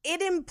thing.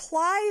 It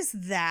implies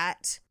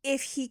that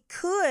if he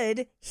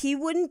could, he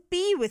wouldn't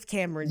be with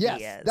Cameron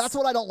Diaz. That's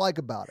what I don't like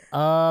about it.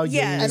 Oh,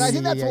 Yeah. And I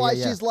think that's why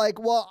she's like,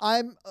 well,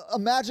 I'm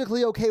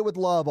magically okay with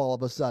love all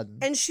of a sudden.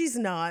 And she's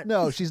not.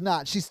 No, she's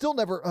not. She's still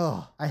never,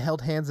 I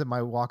held hands at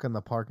my walk in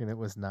the park and it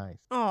was nice.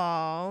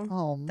 Aw.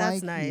 Oh, Mikey,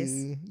 That's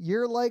nice.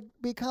 You're like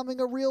becoming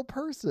a real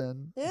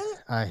person. Yeah.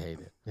 I hate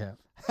it. Yeah.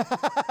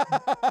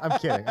 I'm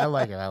kidding. I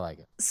like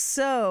it.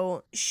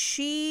 So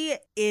she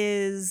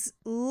is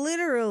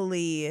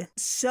literally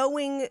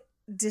sowing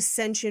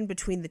dissension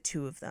between the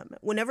two of them.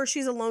 Whenever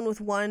she's alone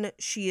with one,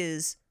 she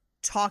is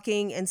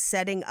talking and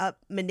setting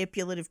up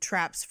manipulative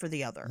traps for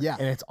the other. Yeah.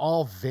 And it's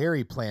all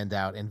very planned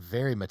out and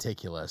very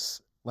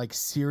meticulous, like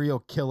serial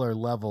killer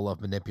level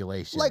of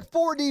manipulation. Like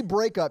 4D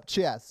breakup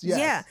chess. Yes.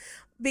 Yeah.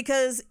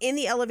 because in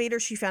the elevator,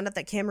 she found out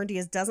that Cameron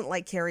Diaz doesn't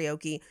like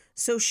karaoke.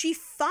 So she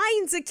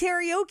finds a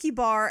karaoke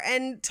bar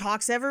and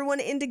talks everyone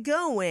into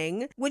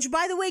going, which,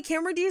 by the way,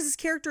 Cameron Diaz's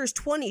character is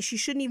 20. She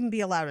shouldn't even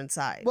be allowed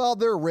inside. Well,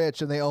 they're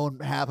rich and they own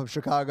half of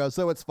Chicago,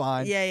 so it's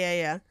fine.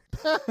 Yeah.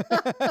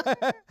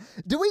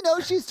 Do we know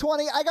she's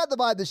 20? I got the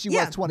vibe that she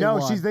was 21.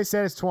 No, they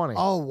said it's 20.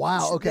 Oh,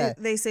 wow. Okay.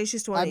 They say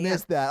she's 20. I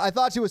missed that. I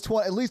thought she was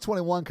 20, at least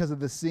 21 because of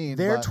the scene.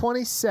 They're but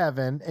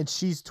 27 and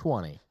she's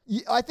 20.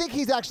 I think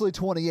he's actually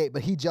 28,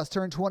 but he just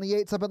turned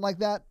 28, something like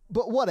that.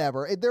 But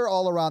whatever. They're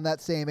all around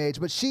that same age,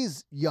 but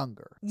she's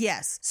younger.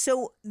 Yes.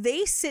 So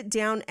they sit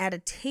down at a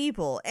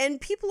table and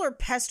people are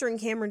pestering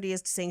Cameron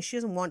Diaz to saying she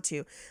doesn't want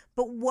to.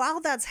 But while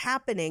that's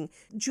happening,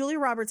 Julia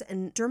Roberts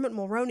and Dermot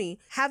Mulroney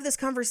have this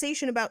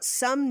conversation about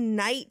some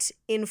night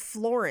in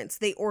Florence.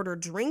 They order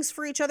drinks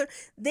for each other.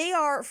 They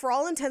are, for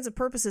all intents and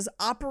purposes,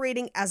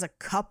 operating as a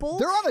couple.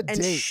 They're on a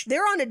date.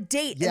 They're on a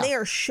date, Yeah. and they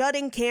are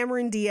shutting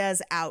Cameron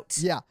Diaz out.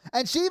 Yeah.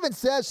 And she even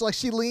says, like,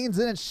 she leans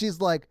in and she's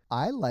like,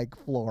 I like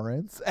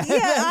Florence. And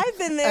Yeah, I've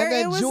been there. And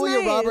then It was Julia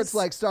nice. Roberts,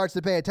 like, starts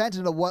to pay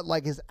attention to what,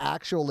 like, is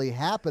actually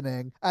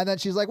happening. And then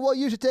she's like, well,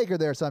 you should take her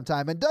there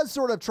sometime. And does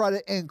sort of try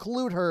to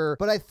include her,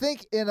 but I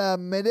think in a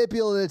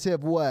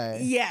manipulative way.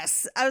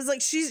 Yes. I was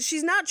like,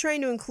 she's not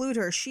trying to include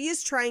her. She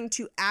is trying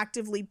to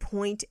actively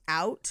point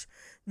out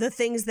the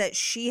things that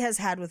she has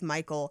had with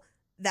Michael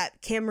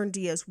that Cameron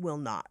Diaz will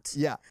not.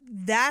 Yeah.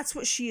 That's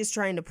what she is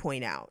trying to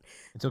point out.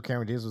 Until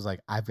Cameron Diaz was like,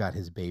 I've got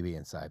his baby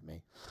inside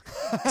me.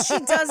 She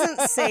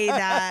doesn't say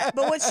that.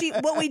 But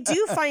what we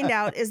do find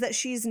out is that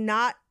she's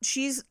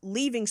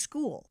leaving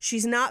school.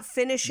 She's not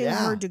finishing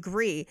her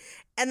degree.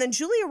 And then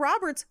Julia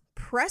Roberts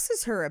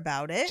presses her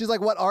about it. She's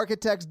like, what,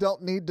 architects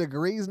don't need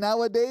degrees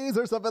nowadays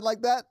or something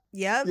like that?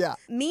 Yep. Yeah.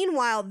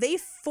 Meanwhile, they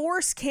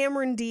force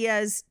Cameron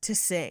Diaz to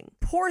sing.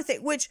 Poor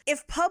thing, which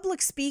if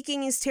public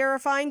speaking is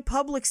terrifying,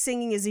 public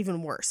singing is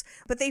even worse.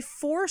 But they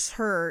force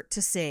her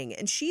to sing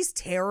and she's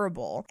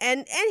terrible.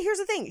 And here's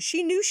the thing,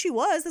 she knew she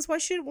was, that's why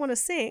she didn't want to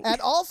sing. And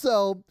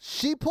also,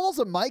 she pulls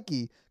a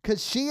Mikey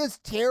because she is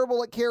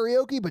terrible at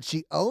karaoke, but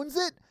she owns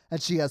it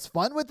and she has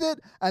fun with it.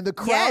 And the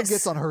crowd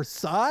gets on her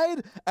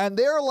side. And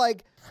they're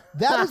like,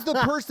 that is the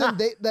person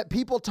that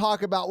people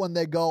talk about when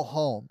they go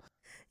home.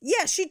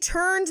 Yeah, she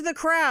turned the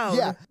crowd.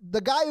 Yeah,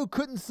 the guy who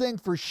couldn't sing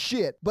for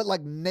shit, but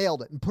like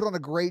nailed it and put on a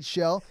great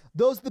show.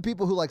 Those are the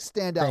people who like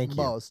stand out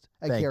most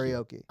at Thank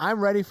karaoke. You. I'm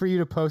ready for you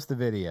to post the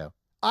video.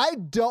 I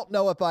don't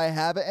know if I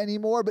have it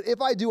anymore, but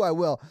if I do, I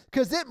will.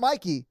 Because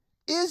Mikey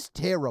is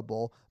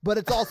terrible, but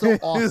it's also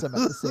awesome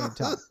at the same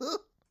time.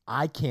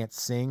 I can't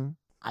sing.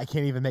 I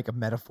can't even make a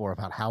metaphor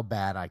about how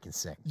bad I can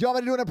sing. Do you want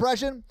me to do an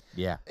impression?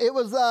 Yeah. It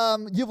was,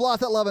 You've Lost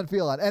That Love and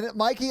Feeling. And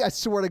Mikey, I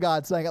swear to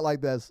God, sang it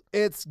like this.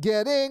 It's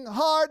getting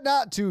hard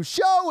not to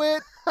show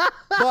it,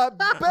 but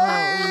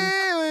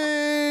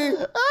baby,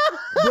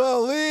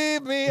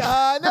 believe me,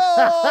 I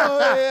know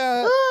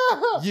it.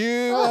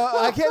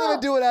 I can't even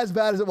do it as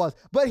bad as it was.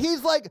 But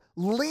he's like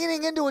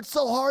leaning into it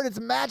so hard, it's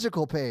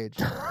magical, Paige.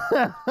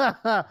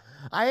 I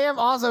am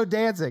also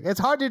dancing. It's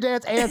hard to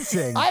dance and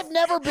sing. I've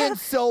never been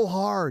so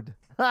hard.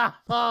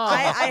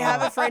 I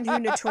have a friend who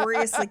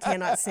notoriously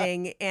cannot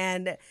sing,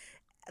 and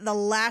the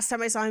last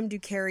time I saw him do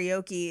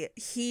karaoke,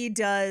 he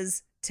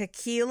does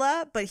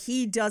tequila, but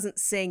he doesn't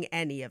sing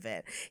any of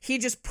it. He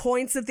just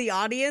points at the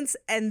audience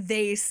and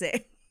they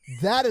sing.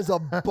 That is a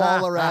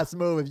baller ass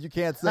move if you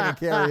can't sing in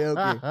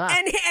karaoke.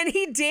 And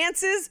he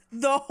dances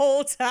the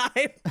whole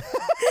time.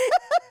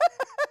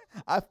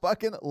 I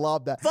fucking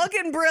love that.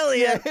 Fucking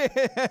brilliant.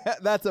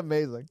 That's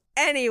amazing.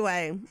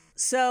 Anyway,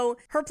 so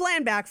her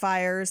plan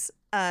backfires.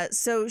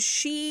 So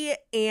she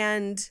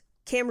and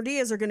Cameron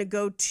Diaz are going to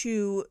go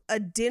to a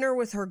dinner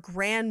with her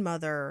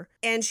grandmother.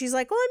 And she's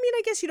like, well, I mean,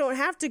 I guess you don't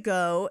have to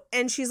go.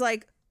 And she's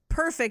like,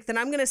 perfect. Then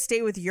I'm going to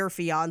stay with your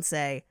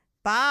fiance.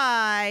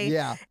 Bye.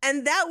 Yeah.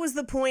 And that was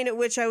the point at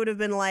which I would have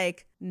been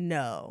like,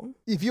 no.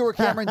 If you were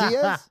Cameron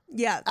Diaz?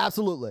 Yeah.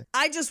 Absolutely.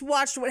 I just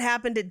watched what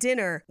happened at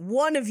dinner.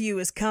 One of you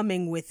is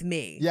coming with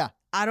me. Yeah.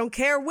 I don't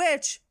care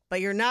which, but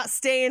you're not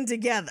staying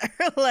together.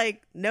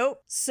 Like,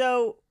 nope.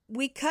 So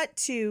we cut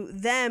to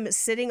them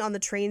sitting on the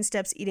train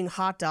steps eating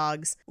hot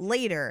dogs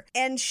later.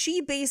 And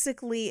she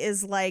basically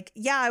is like,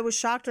 yeah, I was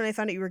shocked when I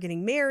found out you were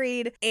getting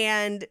married.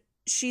 And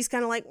she's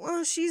kind of like,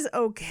 well, she's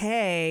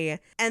okay.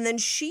 And then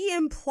she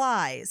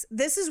implies,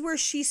 this is where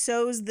she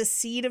sows the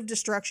seed of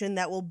destruction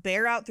that will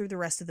bear out through the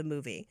rest of the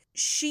movie.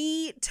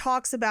 She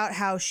talks about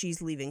how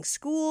she's leaving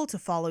school to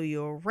follow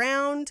you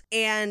around,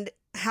 and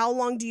how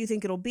long do you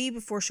think it'll be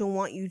before she'll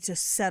want you to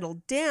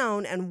settle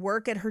down and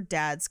work at her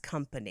dad's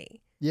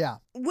company? Yeah.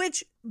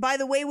 Which by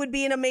the way, would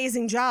be an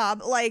amazing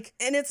job. Like,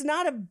 and it's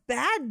not a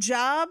bad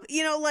job,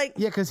 you know, like.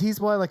 Yeah, because he's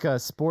like a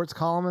sports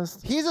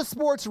columnist. He's a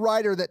sports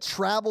writer that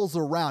travels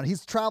around.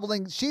 He's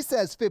traveling, she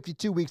says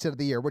 52 weeks out of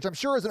the year, which I'm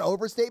sure is an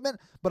overstatement,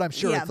 but I'm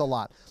sure it's a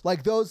lot.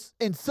 Like those,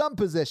 in some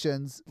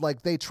positions,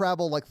 like they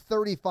travel like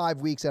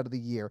 35 weeks out of the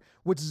year,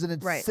 which is an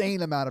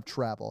insane amount of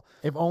travel.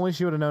 If only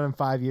she would have known in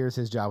 5 years,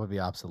 his job would be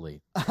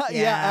obsolete.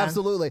 Yeah,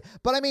 absolutely.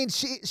 But I mean,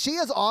 she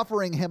is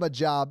offering him a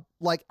job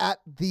like at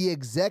the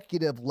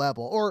executive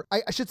level, or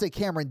I should say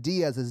Cameron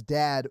Diaz's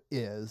dad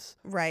is.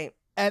 Right.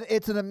 And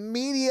it's an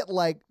immediate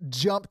like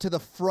jump to the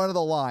front of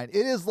the line.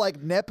 It is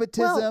like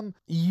nepotism. Well,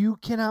 you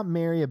cannot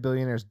marry a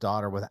billionaire's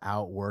daughter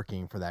without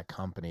working for that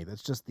company.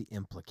 That's just the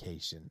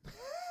implication.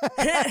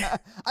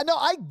 I know,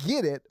 I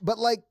get it, but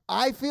like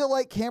I feel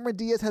like Cameron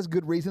Diaz has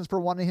good reasons for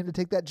wanting him to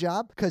take that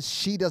job because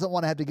she doesn't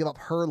want to have to give up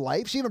her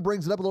life. She even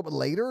brings it up a little bit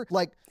later.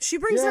 Like she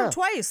brings it up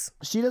twice.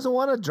 She doesn't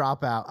want to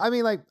drop out. I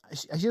mean, like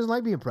she doesn't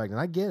like being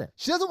pregnant. I get it.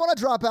 She doesn't want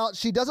to drop out.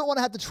 She doesn't want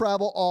to have to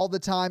travel all the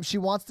time. She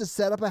wants to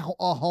set up a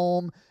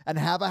home and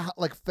have a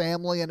like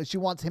family, and she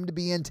wants him to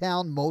be in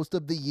town most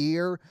of the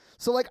year.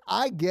 So like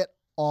I get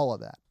all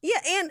of that. Yeah,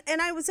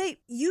 and I would say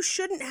you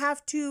shouldn't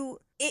have to,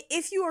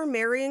 if you are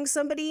marrying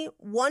somebody,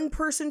 one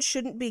person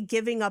shouldn't be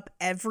giving up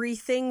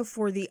everything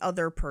for the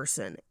other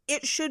person.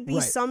 It should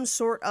be some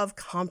sort of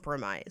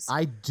compromise.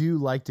 I do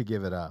like to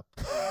give it up.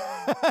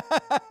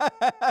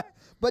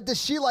 But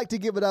does she like to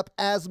give it up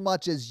as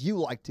much as you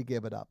like to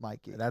give it up,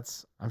 Mikey?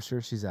 I'm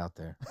sure she's out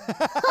there.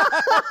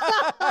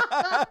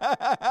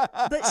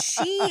 But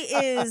she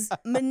is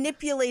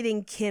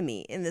manipulating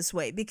Kimmy in this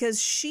way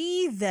because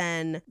she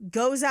then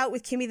goes out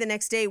with Kimmy the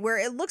next day where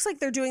it looks like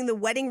they're doing the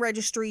wedding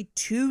registry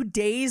 2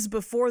 days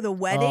before the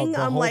wedding.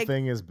 The whole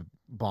thing is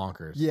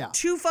bonkers. Yeah.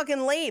 Too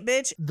fucking late,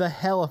 bitch. The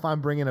hell if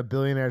I'm bringing a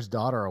billionaire's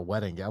daughter a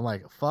wedding gift. I'm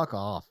like, fuck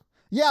off.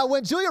 Yeah,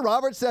 when Julia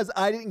Roberts says,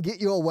 I didn't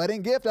get you a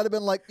wedding gift, I'd have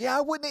been like, yeah,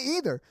 I wouldn't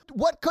either.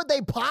 What could they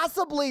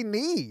possibly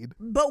need?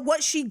 But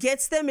what she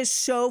gets them is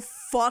so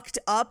fucked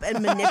up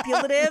and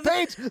manipulative.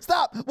 Paige,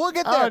 stop. We'll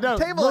get there. Oh, no,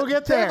 we'll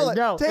get there.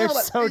 No,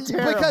 it's so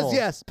terrible. Because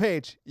yes,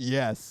 Paige,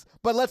 yes.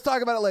 But let's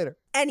talk about it later.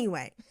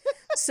 Anyway,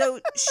 so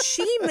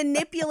she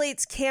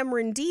manipulates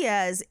Cameron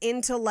Diaz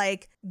into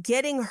like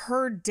getting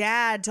her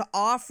dad to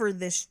offer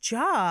this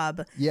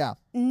job. Yeah.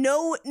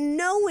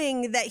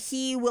 Knowing that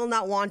he will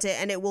not want it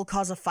and it will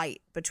cause a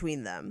fight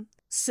between them.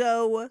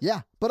 So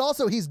yeah, but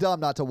also he's dumb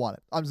not to want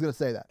it. I'm just going to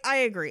say that. I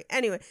agree.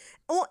 Anyway,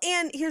 well,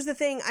 and here's the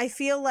thing. I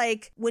feel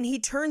like when he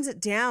turns it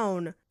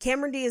down,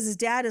 Cameron Diaz's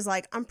dad is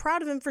like, I'm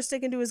proud of him for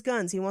sticking to his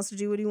guns. He wants to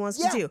do what he wants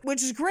to do,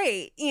 which is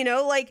great. You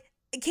know, like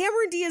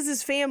Cameron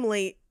Diaz's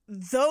family,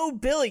 though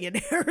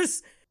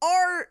billionaires,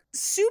 are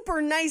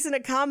super nice and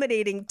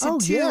accommodating to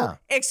two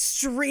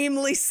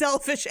extremely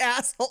selfish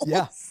assholes.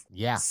 Yeah.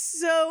 Yeah.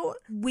 So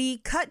we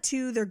cut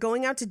to, they're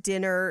going out to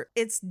dinner.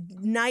 It's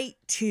night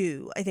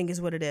 2, I think is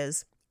what it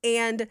is.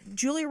 And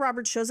Julia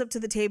Roberts shows up to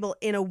the table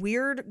in a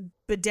weird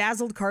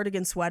bedazzled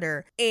cardigan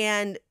sweater.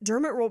 And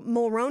Dermot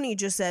Mulroney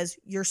just says,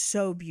 "You're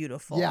so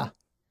beautiful." Yeah.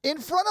 In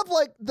front of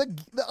like the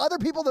other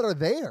people that are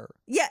there.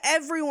 Yeah,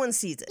 everyone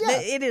sees it. Yeah.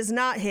 It is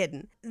not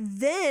hidden.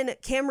 Then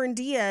Cameron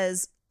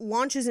Diaz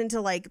launches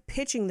into like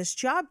pitching this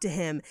job to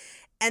him.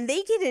 And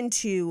they get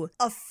into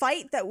a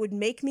fight that would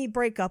make me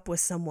break up with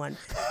someone.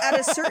 At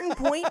a certain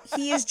point,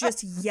 he is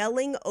just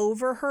yelling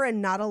over her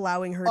and not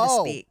allowing her to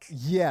speak.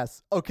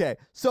 Yes. Okay.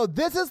 So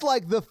this is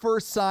like the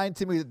first sign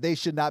to me that they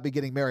should not be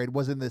getting married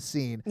was in this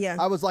scene. Yeah.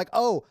 I was like,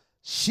 oh,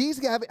 she's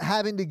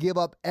having to give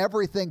up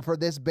everything for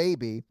this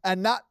baby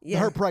and not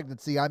her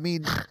pregnancy. I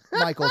mean,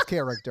 Michael's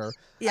character.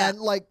 Yeah. And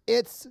like,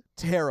 it's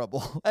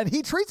terrible. And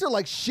he treats her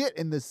like shit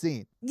in this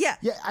scene. Yeah.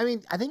 Yeah. I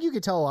mean, I think you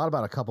could tell a lot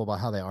about a couple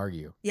about how they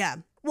argue. Yeah.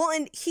 Well,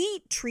 and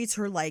he treats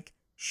her like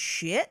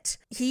shit.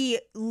 He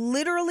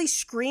literally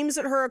screams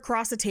at her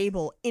across the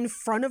table in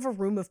front of a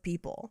room of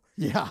people.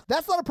 Yeah.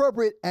 That's not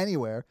appropriate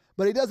anywhere,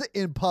 but he does it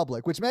in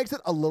public, which makes it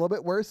a little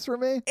bit worse for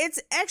me.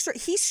 It's extra.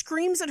 He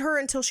screams at her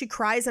until she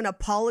cries and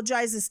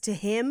apologizes to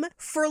him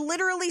for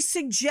literally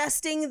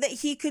suggesting that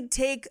he could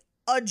take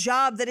a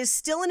job that is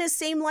still in his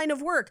same line of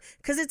work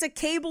because it's a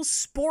cable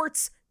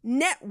sports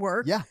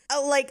network. Yeah.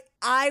 Like,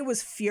 I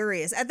was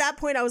furious. At that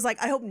point, I was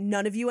like, I hope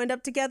none of you end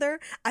up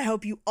together. I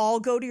hope you all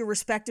go to your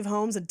respective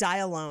homes and die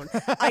alone.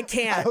 I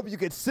can't. I hope you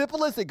get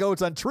syphilis, it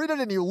goes untreated,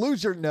 and you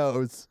lose your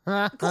nose.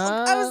 I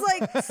was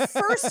like,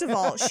 first of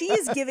all, she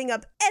is giving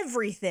up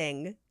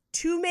everything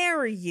to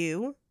marry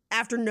you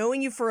after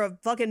knowing you for a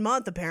fucking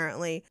month,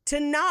 apparently, to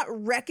not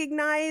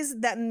recognize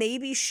that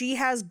maybe she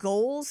has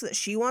goals that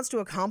she wants to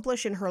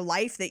accomplish in her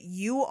life that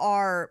you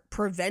are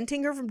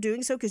preventing her from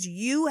doing so because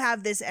you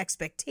have this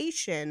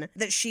expectation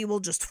that she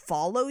will just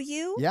follow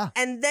you. Yeah.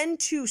 And then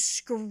to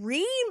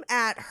scream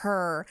at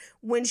her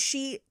when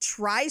she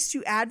tries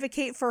to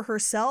advocate for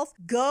herself,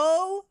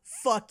 go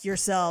fuck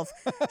yourself.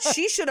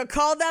 She should have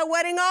called that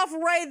wedding off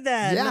right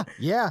then.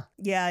 Yeah.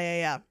 Yeah.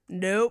 Yeah.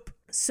 Nope.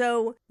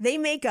 So they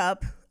make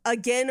up.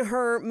 again,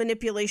 her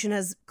manipulation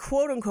has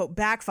quote unquote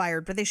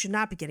backfired, but they should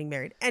not be getting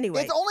married.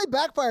 Anyway. It's only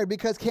backfired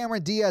because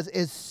Cameron Diaz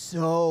is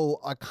so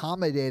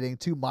accommodating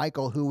to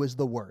Michael, who is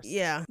the worst.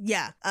 Yeah.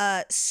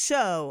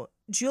 So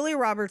Julia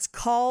Roberts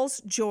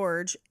calls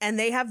George, and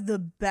they have the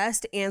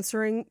best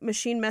answering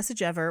machine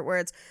message ever, where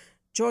it's,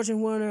 George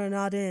and Werner are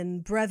not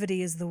in.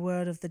 Brevity is the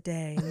word of the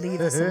day. Leave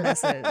us a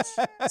message.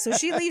 So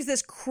she leaves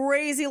this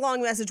crazy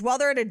long message while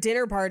they're at a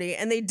dinner party,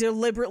 and they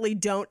deliberately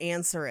don't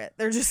answer it.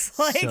 They're just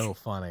like... So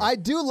funny. I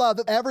do love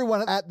that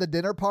everyone at the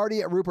dinner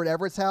party at Rupert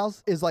Everett's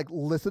house is like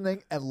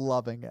listening and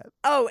loving it.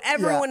 Oh,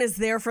 everyone is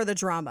there for the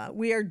drama.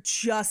 We are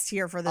just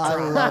here for the I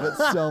drama. love it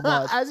so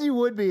much. As you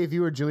would be if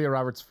you were Julia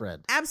Roberts'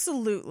 friend.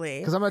 Absolutely.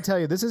 Because I'm going to tell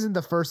you, this isn't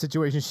the first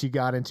situation she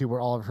got into where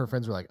all of her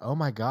friends were like, oh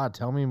my God,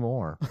 tell me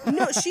more.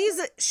 No,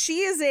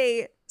 she is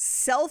a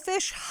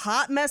selfish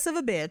hot mess of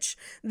a bitch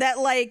that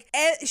like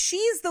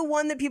she's the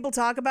one that people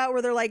talk about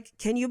where they're like,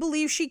 can you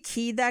believe she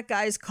keyed that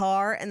guy's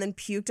car and then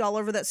puked all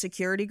over that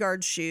security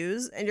guard's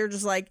shoes? And you're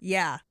just like,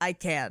 yeah, I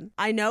can.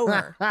 I know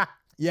her.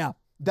 Yeah.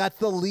 That's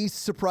the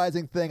least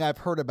surprising thing I've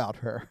heard about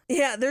her.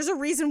 Yeah, there's a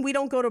reason we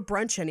don't go to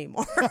brunch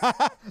anymore.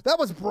 That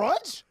was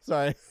brunch?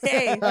 Sorry.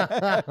 Hey,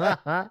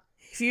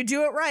 if you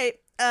do it right.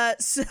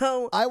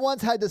 So I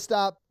once had to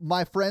stop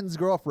my friend's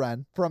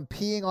girlfriend from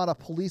peeing on a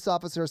police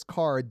officer's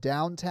car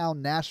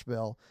downtown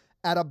Nashville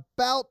at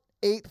about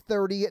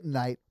 8:30 at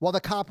night while the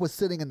cop was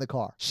sitting in the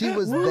car. She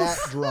was that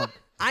drunk.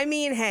 I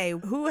mean, hey,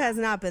 who has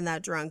not been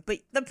that drunk? But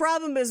the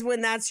problem is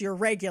when that's your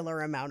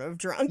regular amount of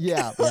drunk.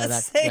 Yeah.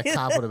 That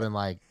cop would have been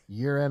like,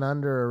 you're in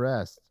under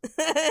arrest.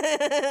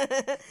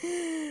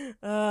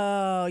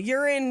 Oh,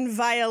 you're in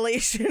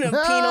violation of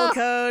penal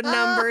code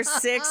number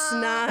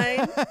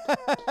 69.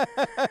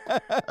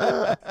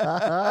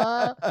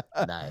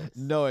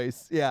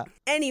 Nice. Yeah.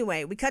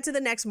 Anyway, we cut to the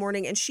next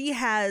morning and she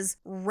has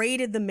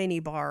raided the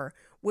minibar,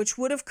 which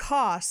would have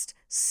cost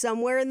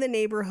somewhere in the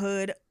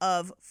neighborhood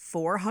of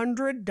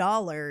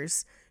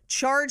 $400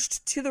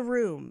 charged to the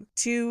room,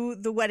 to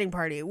the wedding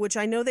party, which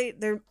I know they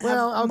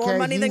have more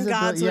money than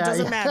God, so it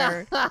doesn't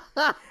matter.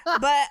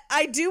 But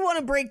I do want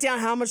to break down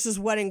how much this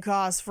wedding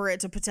costs for it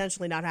to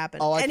potentially not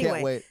happen. Oh, I anyway,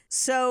 can't wait.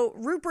 So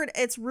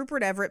it's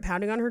Rupert Everett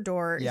pounding on her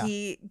door. Yeah.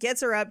 He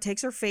gets her up,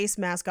 takes her face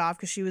mask off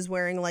because she was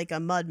wearing like a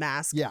mud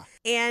mask. Yeah.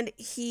 And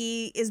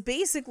he is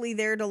basically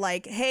there to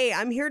like, hey,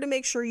 I'm here to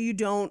make sure you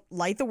don't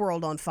light the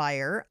world on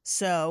fire.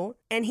 So,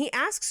 and he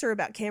asks her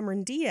about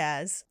Cameron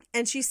Diaz.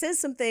 And she says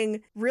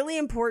something really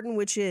important,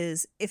 which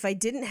is, if I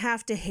didn't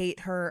have to hate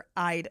her,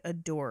 I'd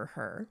adore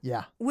her.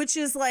 Yeah. Which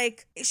is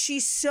like,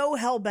 she's so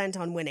hell-bent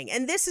on winning.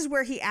 And this is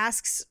where he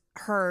asks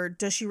her,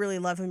 does she really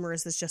love him or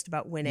is this just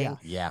about winning?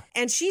 Yeah.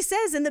 And she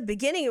says in the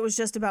beginning it was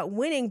just about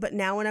winning, but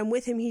now when I'm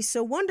with him, he's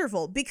so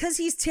wonderful because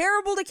he's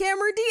terrible to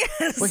Cameron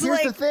Diaz. But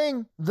here's the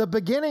thing. The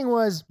beginning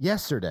was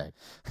yesterday.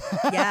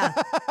 Yeah.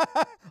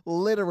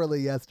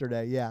 Literally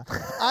yesterday, yeah.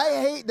 I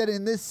hate that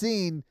in this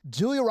scene,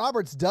 Julia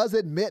Roberts does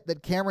admit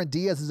that Cameron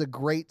Diaz is a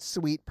great,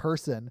 sweet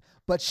person,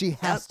 but she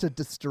has to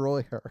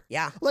destroy her.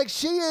 Yeah. Like,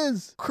 she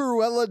is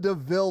Cruella de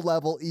Vil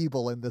level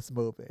evil in this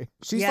movie.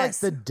 She's like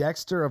the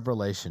Dexter of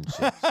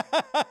relationships.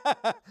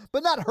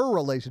 But not her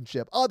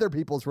relationship, other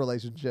people's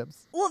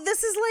relationships. Well,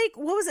 this is like,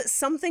 what was it?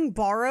 Something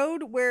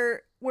Borrowed,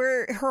 where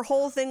her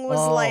whole thing was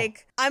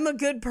like, I'm a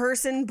good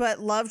person, but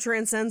love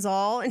transcends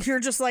all. And you're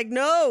just like,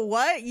 no,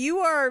 what? You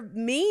are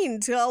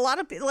mean to a lot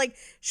of people. Like,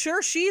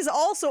 sure, she's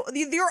also,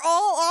 you're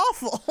all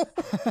awful.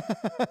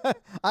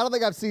 I don't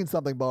think I've seen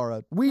Something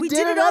Borrowed. We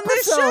did it on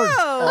this show.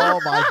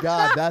 Oh my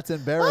God, that's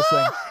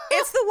embarrassing.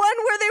 It's the one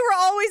where they were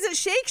always at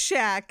Shake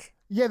Shack.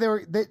 Yeah,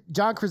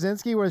 John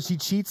Krasinski, where she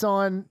cheats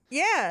on.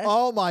 Yeah.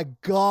 Oh my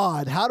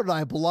God, how did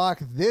I block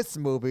this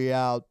movie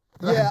out?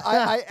 Yeah,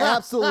 I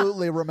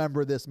absolutely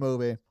remember this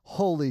movie.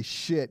 Holy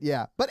shit,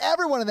 yeah. But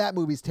everyone in that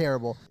movie's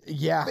terrible.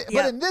 Yeah.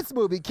 But in this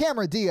movie,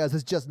 Cameron Diaz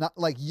is just not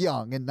like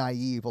young and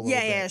naive a little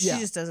bit. Yeah, she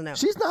just doesn't know.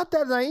 She's not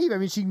that naive. I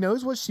mean, she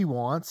knows what she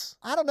wants.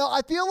 I don't know.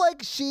 I feel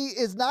like she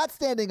is not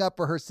standing up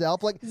for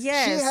herself. Like, she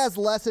has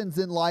lessons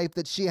in life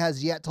that she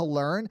has yet to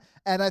learn.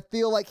 And I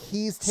feel like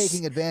he's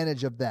taking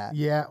advantage of that.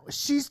 Yeah.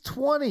 She's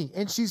 20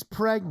 and she's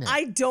pregnant.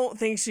 I don't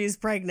think she's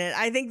pregnant.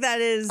 I think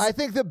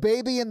the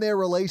baby in their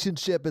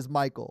relationship is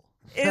Michael.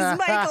 Is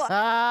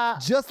Michael.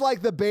 Just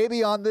like the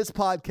baby on this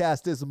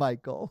podcast is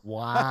Michael.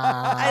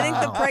 Wow. I think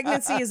the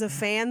pregnancy is a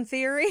fan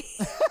theory.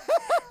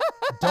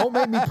 Don't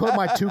make me put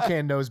my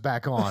toucan nose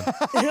back on.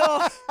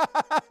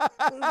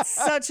 It's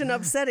such an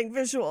upsetting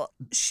visual.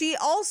 She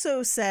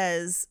also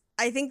says,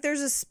 I think there's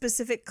a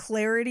specific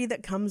clarity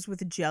that comes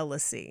with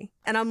jealousy.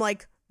 And I'm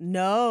like,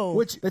 no.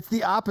 Which, it's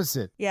the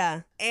opposite.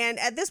 Yeah. And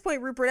at this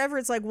point, Rupert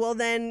Everett's like, well,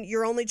 then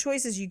your only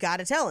choice is you got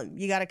to tell him.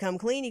 You got to come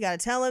clean. You got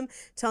to tell him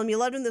you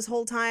loved him this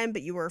whole time,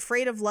 but you were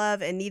afraid of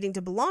love and needing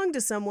to belong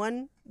to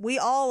someone. We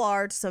all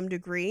are to some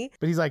degree.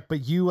 But he's like,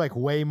 but you like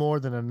way more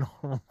than a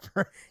normal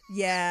person.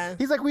 Yeah.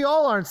 He's like, we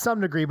all are in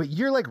some degree, but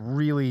you're like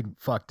really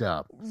fucked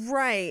up.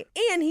 Right.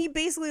 And he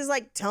basically is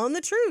like, tell him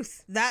the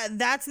truth.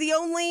 That's the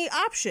only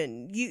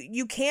option.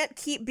 You can't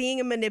keep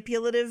being a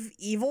manipulative,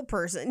 evil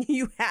person.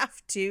 You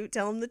have to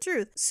tell him the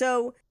truth.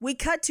 So we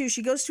cut to,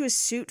 she goes to a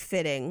suit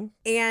fitting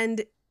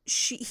and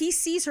he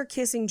sees her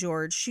kissing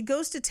George. She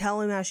goes to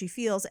tell him how she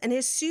feels, and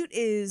his suit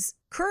is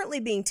currently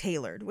being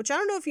tailored, which I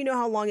don't know if you know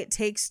how long it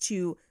takes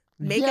to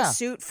make a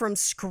suit from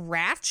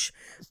scratch.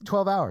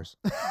 12 hours.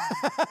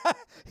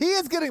 He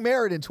is getting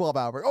married in 12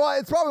 hours. Oh,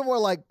 it's probably more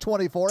like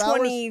 24 hours.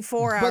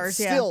 24 hours, But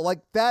still,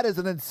 like, that is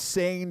an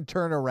insane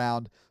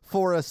turnaround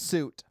for a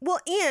suit. Well,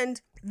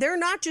 and they're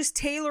not just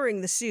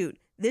tailoring the suit.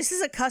 This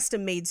is a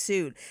custom-made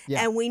suit.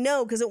 Yeah. And we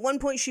know because at one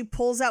point she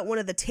pulls out one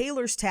of the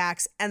tailor's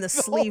tacks and the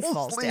sleeve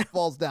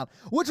falls down.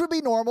 Which would be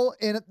normal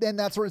in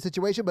that sort of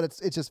situation, but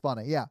it's just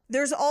funny. Yeah.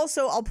 There's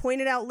also, I'll point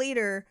it out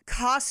later,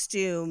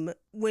 costume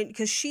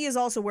because she is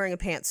also wearing a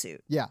pantsuit.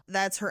 Yeah.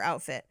 That's her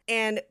outfit.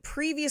 And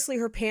previously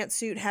her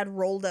pantsuit had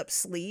rolled up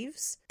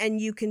sleeves, and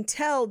you can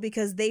tell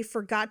because they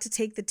forgot to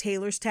take the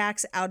tailor's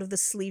tacks out of the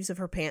sleeves of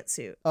her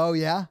pantsuit. Oh,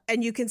 yeah?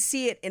 And you can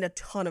see it in a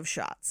ton of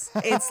shots.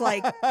 It's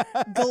like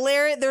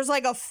glare. There's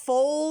like a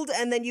fold,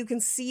 and then you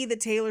can see the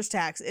tailor's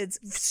tacks. It's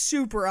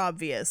super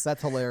obvious.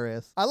 That's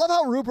hilarious. I love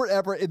how Rupert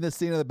Everett in this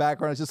scene in the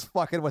background is just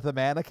fucking with a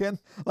mannequin,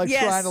 like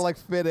Yes. trying to like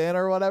fit in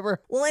or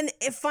whatever. Well, and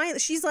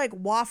she's like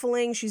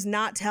waffling. She's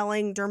not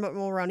telling Dermot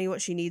Mulroney what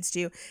she needs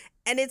to.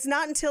 And it's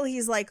not until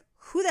he's like,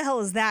 who the hell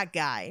is that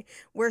guy?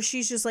 Where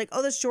she's just like,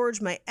 oh, that's George,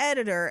 my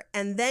editor.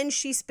 And then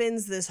she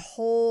spins this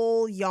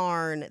whole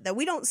yarn that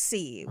we don't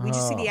see. We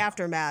just see the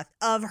aftermath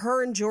of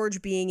her and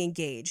George being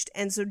engaged.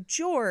 And so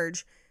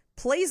George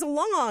plays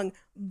along,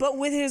 but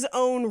with his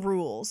own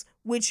rules,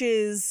 which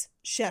is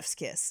chef's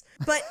kiss.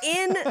 But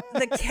in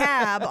the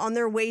cab on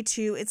their way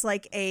to, it's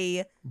like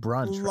a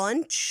Brunch.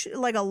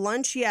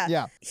 lunch. Yeah.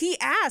 Yeah. He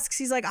asks,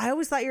 he's like, I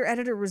always thought your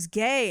editor was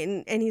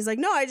gay. And he's like,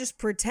 no, I just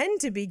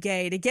pretend to be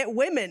gay to get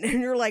women. And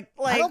you're like,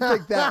 I don't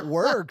think that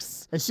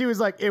works. And she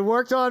was like, it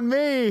worked on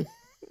me.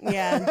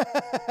 yeah.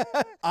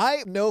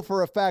 I know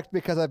for a fact,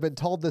 because I've been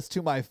told this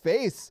to my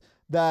face,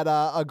 that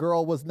a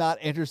girl was not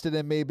interested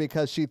in me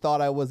because she thought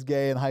I was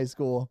gay in high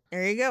school.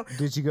 There you go.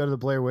 Did she go to the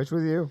Blair Witch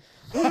with you?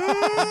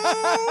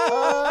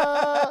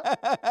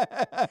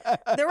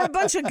 There were a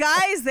bunch of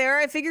guys there.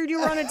 I figured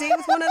you were on a date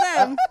with one of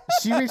them.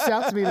 She reached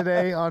out to me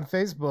today on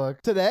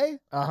Facebook. Today?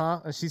 Uh-huh.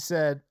 And she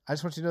said, I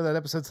just want you to know that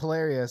episode's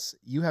hilarious.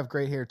 You have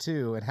great hair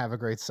too, and have a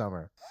great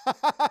summer.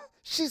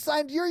 She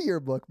signed your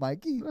yearbook,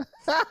 Mikey.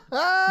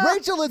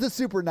 Rachel is a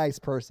super nice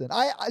person.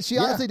 She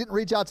honestly didn't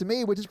reach out to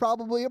me, which is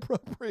probably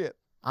appropriate.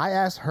 I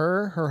asked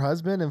her, her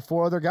husband, and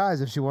 4 other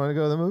guys if she wanted to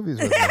go to the movies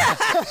with me.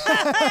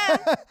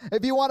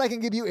 If you want, I can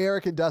give you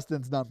Eric and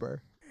Dustin's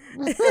number.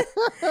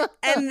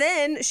 And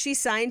then she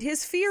signed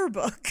his fear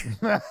book.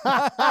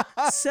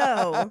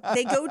 So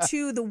they go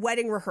to the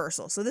wedding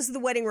rehearsal. So this is the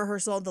wedding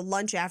rehearsal. The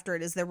lunch after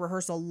it is their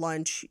rehearsal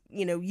lunch.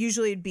 You know,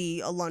 usually it'd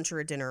be a lunch or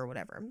a dinner or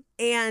whatever.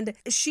 And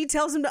she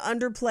tells him to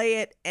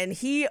underplay it, and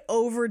he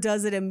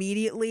overdoes it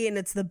immediately, and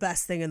it's the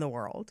best thing in the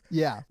world.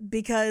 Yeah.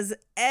 Because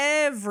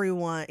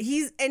everyone,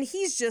 he's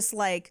just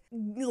like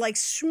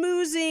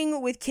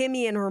schmoozing with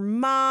Kimmy and her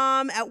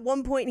mom. At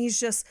one point, he's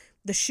just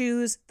the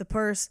shoes, the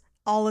purse,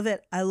 all of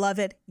it. I love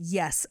it.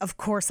 Yes, of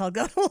course I'll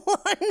go to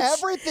lunch.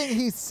 Everything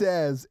he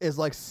says is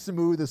like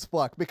smooth as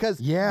fuck because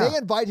Yeah. they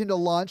invite him to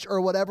lunch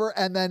or whatever,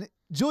 and then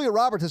Julia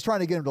Roberts is trying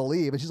to get him to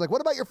leave, and she's like,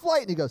 "What about your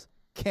flight?" And he goes,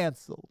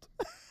 "Canceled."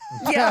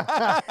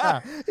 Yeah.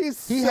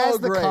 He has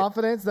the great.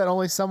 confidence that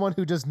only someone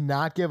who does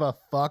not give a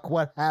fuck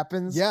what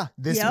happens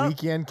this Yep.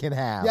 weekend can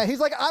have. Yeah, he's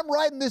like, "I'm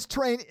riding this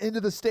train into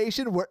the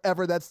station,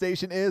 wherever that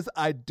station is.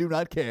 I do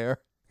not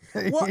care."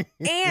 Well,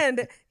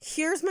 and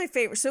here's my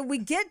favorite. So we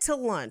get to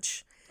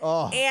lunch.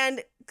 Oh,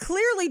 And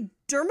clearly,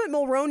 Dermot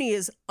Mulroney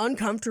is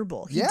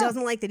uncomfortable. He Yeah.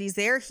 doesn't like that he's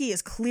there. He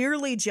is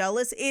clearly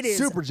jealous. It is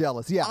super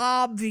jealous. Yeah.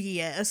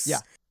 obvious. Yeah.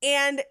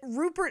 And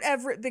Rupert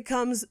Everett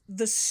becomes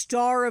the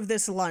star of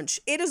this lunch.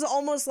 It is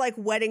almost like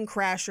Wedding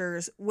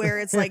Crashers, where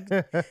it's like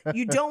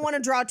you don't want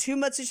to draw too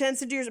much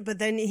attention to yours, but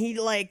then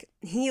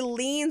he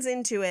leans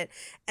into it,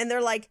 and they're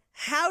like,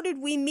 "How did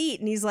we meet?"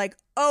 And he's like,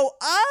 "Oh,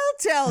 I'll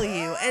tell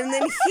you." And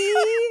then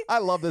he I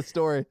love this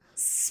story.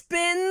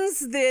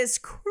 spins this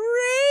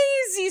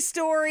crazy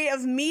story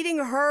of meeting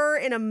her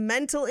in a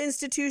mental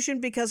institution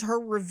because her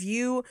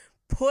review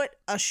put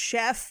a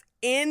chef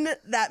in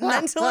that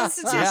mental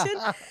institution.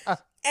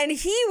 And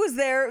he was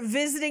there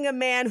visiting a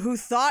man who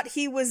thought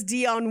he was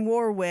Dionne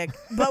Warwick,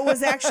 but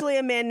was actually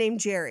a man named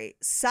Jerry.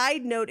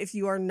 Side note, if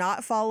you are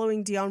not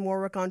following Dionne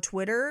Warwick on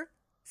Twitter,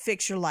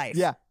 fix your life.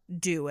 Yeah.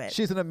 do it.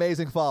 She's an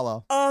amazing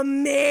follow.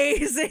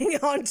 Amazing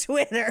on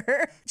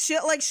Twitter.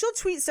 She'll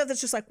tweet stuff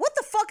that's just like, what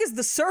the fuck is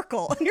the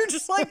circle? And you're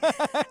just like,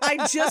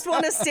 I just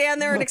want to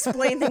stand there and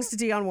explain things to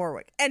Dionne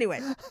Warwick.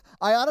 Anyway.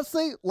 I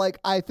honestly,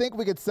 I think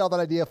we could sell that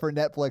idea for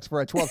Netflix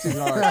for a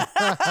 12-season arc.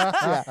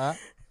 Yeah.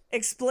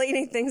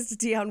 Explaining things to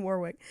Dionne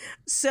Warwick.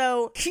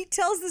 So he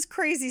tells this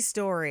crazy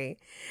story.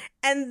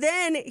 And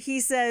then he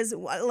says,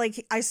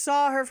 I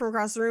saw her from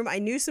across the room. I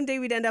knew someday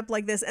we'd end up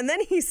like this. And then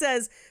he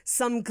says,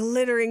 some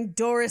glittering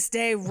Doris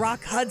Day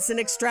Rock Hudson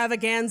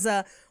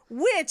extravaganza,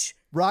 which...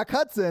 Rock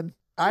Hudson.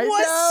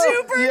 was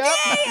super gay.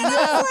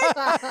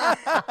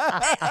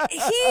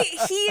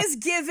 He is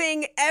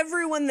giving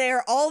everyone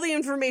there all the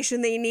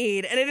information they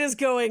need. And it is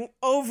going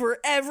over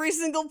every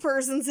single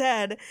person's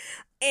head.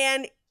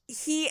 And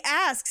he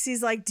asks,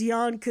 he's like,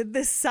 Dionne, could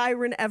this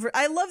siren ever...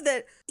 I love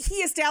that he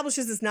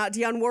establishes it's not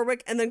Dionne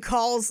Warwick and then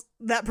calls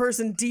that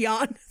person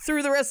Dionne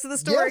through the rest of the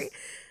story. Yes.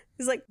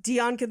 He's like,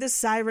 Dionne, could this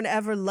siren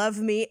ever love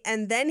me?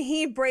 And then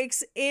he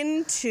breaks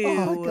into...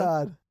 Oh, my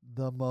God.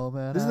 The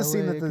moment This is the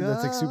scene I wake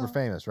that's like up. super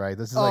famous, right?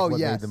 This is like what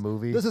made the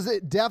movie. This is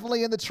it,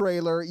 definitely in the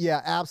trailer.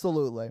 Yeah,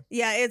 absolutely.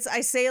 Yeah, it's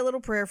I Say a Little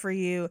Prayer for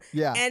You.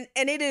 Yeah. And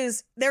it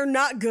is... They're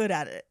not good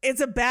at it. It's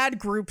a bad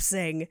group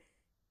sing.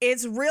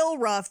 It's real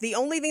rough. The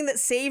only thing that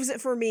saves it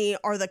for me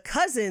are the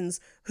cousins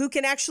who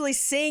can actually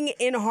sing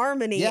in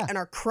harmony and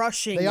are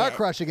crushing it. They are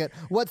crushing it.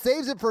 What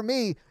saves it for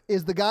me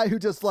is the guy who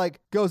just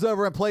goes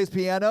over and plays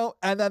piano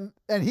and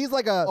he's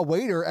like a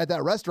waiter at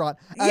that restaurant.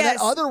 And then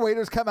other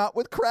waiters come out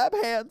with crab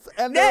hands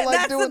and they're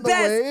doing the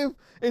wave.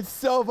 It's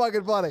so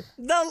fucking funny.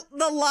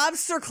 The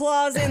lobster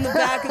claws in the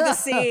back of the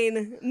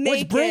scene make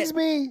Which brings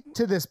me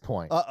to this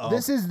point.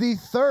 This is the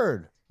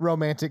third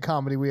romantic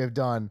comedy we have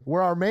done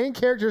where our main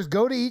characters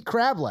go to eat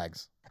crab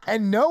legs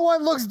and no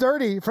one looks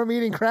dirty from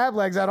eating crab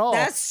legs at all.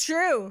 That's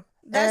true.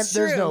 That's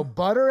true. There's no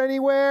butter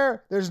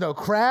anywhere. There's no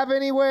crab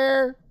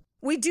anywhere.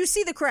 We do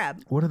see the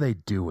crab. What are they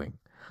doing?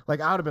 I would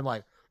have been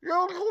like,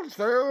 I'm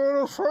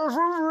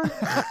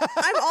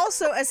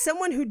also, as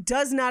someone who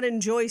does not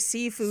enjoy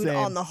seafood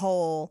on the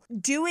whole,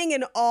 doing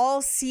an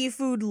all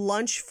seafood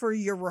lunch for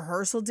your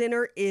rehearsal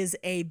dinner is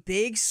a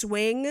big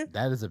swing.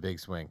 That is a big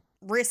swing.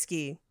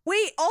 Risky.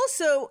 Wait,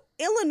 also,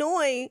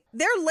 Illinois,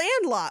 they're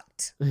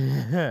landlocked.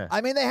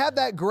 I mean, they have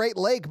that Great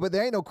Lake, but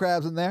there ain't no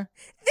crabs in there.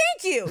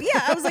 Thank you.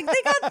 Yeah, I was like,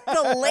 they got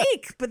the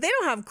lake, but they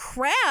don't have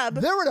crab.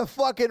 They're in a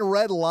fucking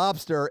Red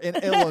Lobster in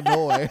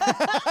Illinois.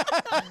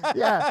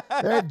 Yeah,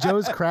 they're at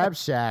Joe's Crab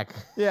Shack.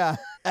 Yeah,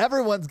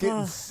 everyone's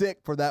getting sick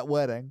for that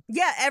wedding.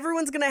 Yeah,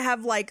 everyone's going to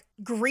have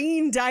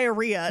green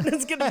diarrhea. And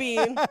it's going to be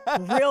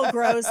real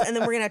gross. And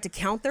then we're going to have to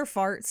count their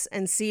farts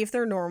and see if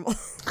they're normal.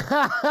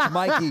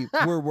 Mikey,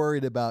 we're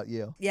worried about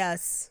you.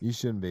 Yes. You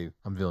shouldn't be.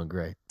 I'm feeling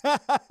great.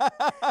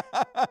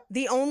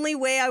 The only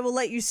way I will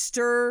let you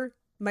stir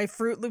my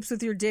Fruit Loops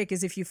with your dick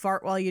is if you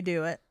fart while you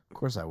do it. Of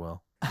course I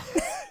will.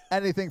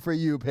 Anything for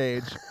you,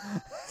 Paige.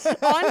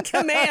 On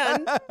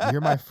command.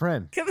 You're my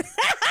friend.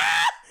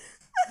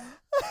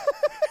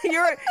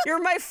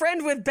 You're my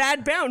friend with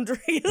bad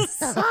boundaries.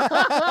 That's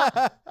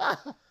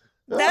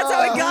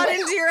how I got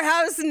into your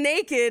house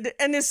naked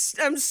and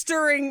I'm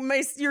stirring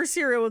your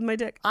cereal with my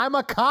dick. I'm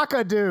a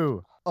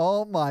cockadoo.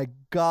 Oh my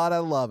God, I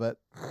love it.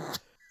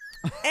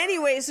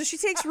 Anyway, so she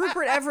takes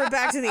Rupert Everett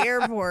back to the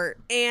airport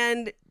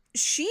and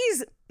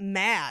she's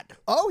mad.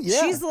 Oh,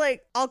 yeah. She's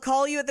like, I'll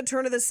call you at the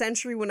turn of the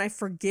century when I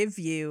forgive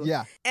you.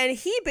 Yeah. And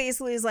he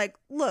basically is like,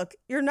 look,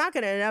 you're not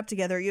going to end up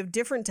together. You have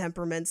different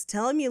temperaments.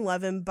 Tell him you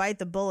love him, bite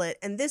the bullet.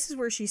 And this is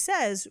where she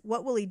says,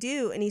 what will he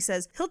do? And he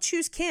says, he'll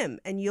choose Kim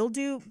and you'll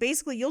do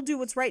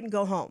what's right and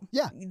go home.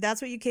 Yeah.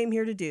 That's what you came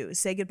here to do.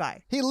 Say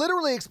goodbye. He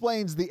literally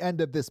explains the end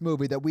of this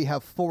movie that we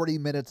have 40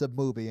 minutes of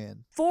movie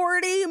in.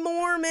 40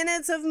 more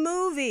minutes of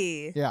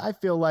movie. Yeah, I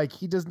feel like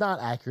he does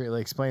not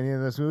accurately explain it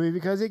in this movie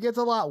because it gets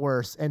a lot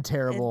worse and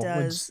terrible. It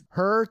does.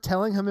 Her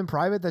telling him in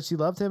private that she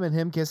loved him and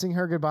him kissing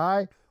her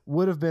goodbye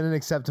would have been an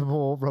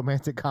acceptable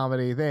romantic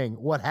comedy thing.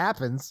 What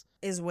happens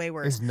is way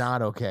worse. Is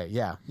not okay.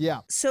 Yeah.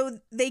 Yeah. So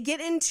they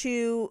get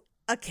into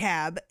a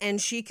cab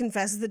and she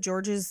confesses that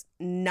George is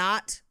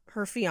not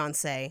her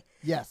fiance.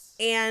 Yes.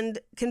 And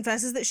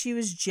confesses that she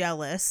was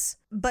jealous,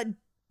 but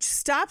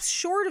stops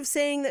short of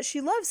saying that she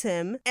loves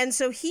him. And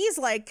so he's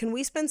like, can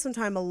we spend some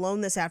time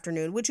alone this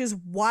afternoon? Which is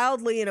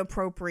wildly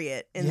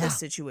inappropriate in this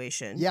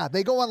situation. Yeah,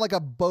 they go on a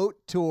boat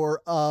tour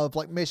of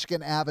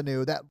Michigan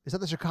Avenue. Is that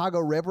the Chicago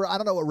River? I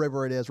don't know what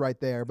river it is right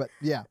there, but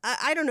yeah.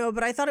 I don't know,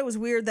 but I thought it was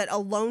weird that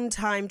alone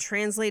time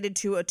translated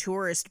to a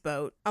tourist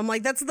boat. I'm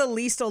like, that's the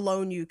least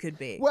alone you could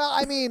be. Well,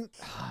 I mean,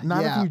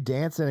 not if you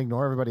dance and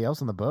ignore everybody else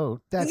on the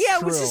boat. That's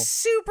true. Which is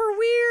super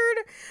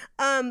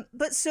weird.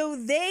 But so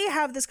they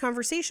have this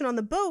conversation on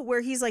the boat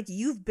where he's like,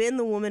 you've been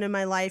the woman in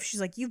my life.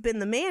 She's like, you've been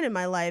the man in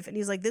my life. And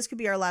he's like, this could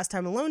be our last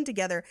time alone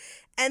together.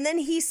 And then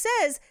he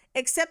says,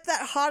 except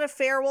that hot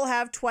affair we'll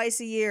have twice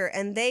a year.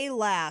 And they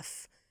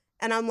laugh.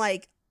 And I'm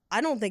like,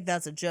 I don't think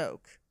that's a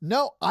joke.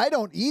 No, I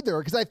don't either.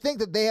 Because I think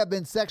that they have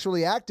been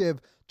sexually active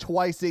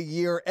twice a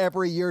year,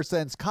 every year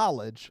since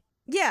college.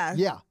 Yeah.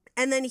 Yeah.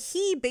 And then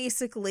he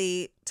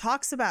basically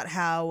talks about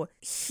how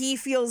he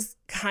feels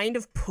kind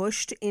of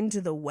pushed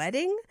into the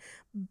wedding,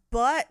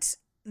 but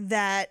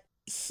that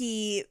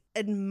he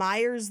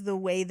admires the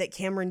way that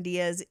Cameron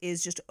Diaz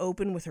is just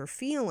open with her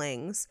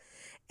feelings.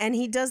 And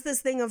he does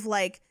this thing of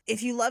like,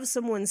 if you love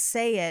someone,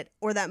 say it,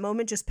 or that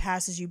moment just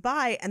passes you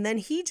by. And then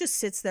he just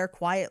sits there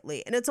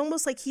quietly. And it's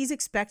almost like he's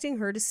expecting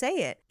her to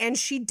say it. And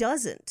she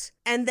doesn't.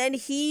 And then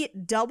he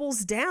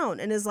doubles down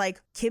and is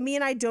like, Kimmy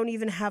and I don't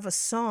even have a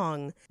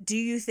song. Do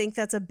you think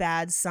that's a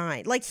bad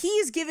sign? Like,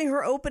 he's giving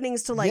her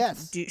openings to like,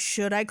 Yes.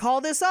 Should I call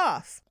this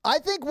off? I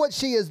think what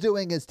she is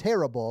doing is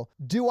terrible.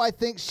 Do I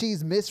think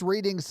she's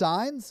misreading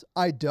signs?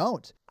 I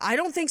don't. I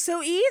don't think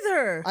so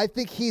either. I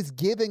think he's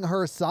giving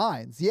her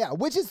signs. Yeah,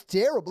 which is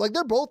terrible. Like,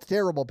 they're both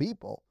terrible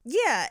people.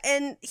 Yeah,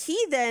 and he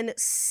then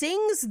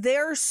sings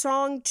their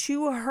song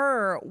to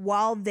her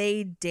while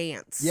they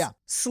dance. Yeah.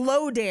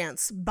 Slow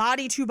dance,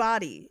 body to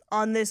body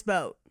on this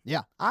boat.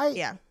 Yeah.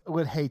 Yeah.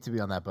 would hate to be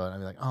on that boat. I'd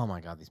be like, oh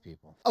my God, these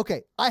people.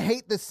 Okay, I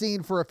hate this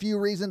scene for a few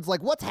reasons.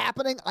 Like, what's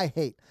happening, I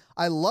hate.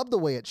 I love the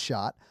way it's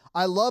shot.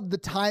 I love the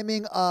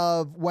timing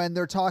of when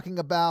they're talking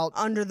about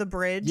Under the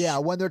bridge. Yeah,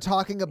 when they're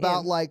talking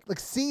about Yeah. like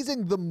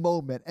seizing the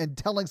moment and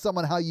telling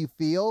someone how you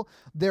feel.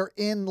 They're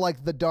in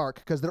like the dark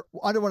because they're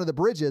under one of the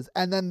bridges,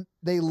 and then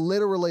they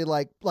literally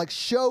like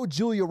show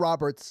Julia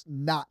Roberts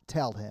not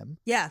tell him.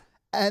 Yeah.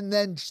 And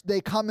then they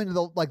come into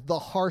the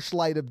harsh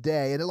light of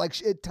day, and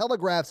it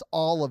telegraphs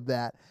all of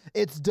that.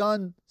 It's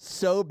done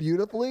so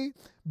beautifully,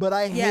 but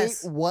I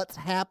Yes. hate what's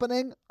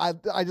happening. I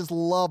just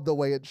love the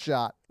way it's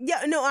shot.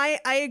 Yeah, no, I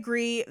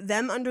agree.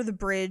 Them under the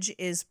bridge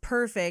is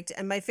perfect.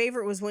 And my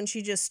favorite was when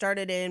she just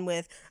started in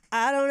with,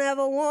 I don't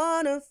ever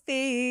want to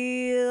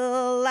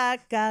feel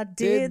like I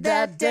did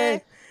that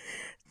day.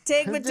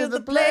 Take me to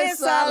the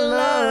place I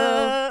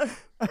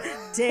love.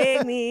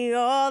 Take me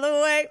all the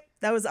way.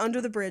 That was Under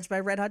the Bridge by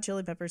Red Hot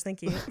Chili Peppers.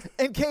 Thank you.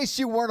 In case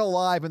you weren't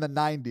alive in the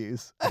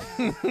 90s.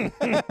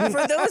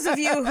 For those of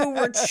you who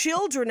were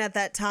children at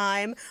that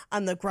time,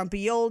 I'm the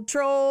grumpy old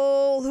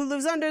troll who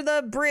lives under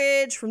the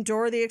bridge from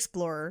Dora the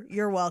Explorer.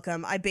 You're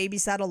welcome. I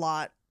babysat a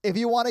lot. If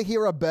you want to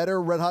hear a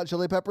better Red Hot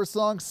Chili Peppers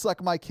song,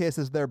 Suck My Kiss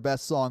is their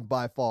best song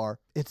by far.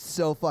 It's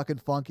so fucking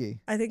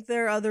funky. I think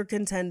there are other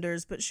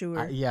contenders, but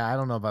sure. Yeah, I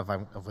don't know if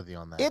I'm with you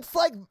on that. It's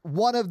like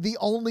one of the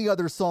only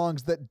other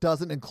songs that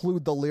doesn't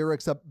include the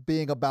lyrics of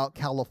being about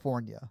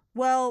California.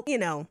 Well, you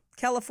know,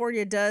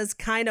 California does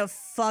kind of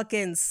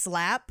fucking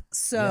slap,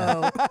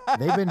 so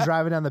They've been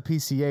driving down the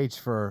PCH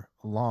for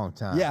a long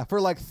time. Yeah, for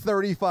like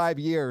 35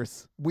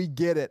 years. We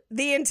get it.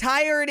 the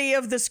entirety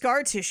of the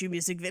Scar Tissue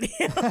music video.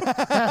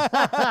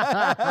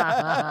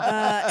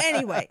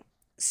 Anyway,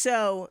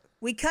 so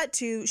we cut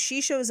to, she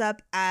shows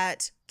up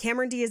at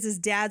Cameron Diaz's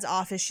dad's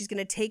office. She's going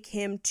to take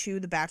him to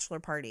the bachelor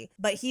party,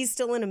 but he's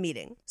still in a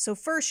meeting. So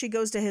first she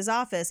goes to his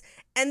office,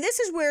 and this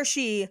is where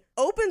she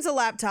opens a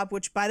laptop,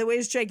 which by the way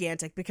is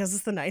gigantic because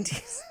it's the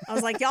 90s. I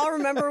was like, y'all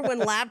remember when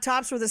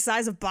laptops were the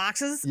size of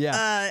boxes?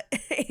 Yeah.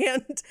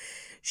 And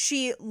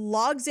she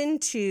logs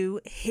into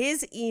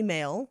his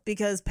email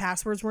because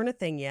passwords weren't a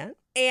thing yet,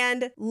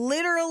 and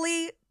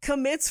literally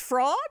commits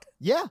fraud.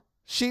 Yeah,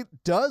 she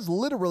does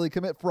literally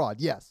commit fraud.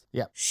 Yes.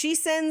 She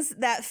sends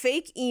that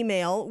fake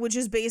email, which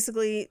is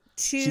basically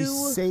She to...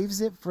 saves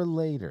it for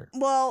later.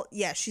 Well,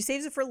 yeah, she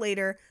saves it for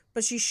later,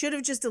 but she should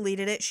have just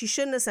deleted it. She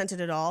shouldn't have sent it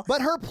at all.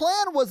 But her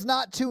plan was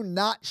not to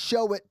not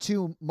show it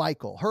to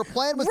Michael. Her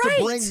plan was Right.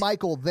 to bring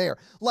Michael there.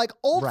 Like,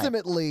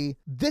 ultimately,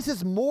 this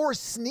is more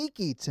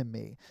sneaky to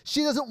me.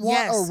 She doesn't want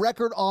Yes. a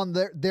record on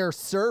their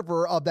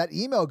server of that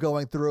email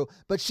going through,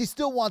 but she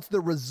still wants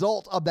the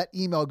result of that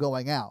email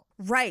going out.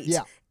 Right.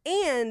 Yeah.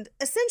 And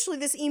essentially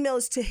this email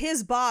is to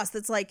his boss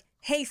that's like,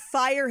 hey,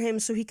 fire him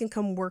so he can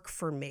come work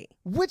for me.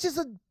 Which is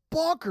a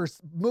bonkers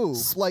move.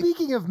 Like,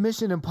 Speaking of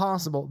Mission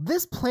Impossible,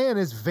 this plan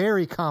is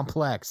very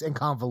complex and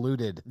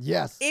convoluted.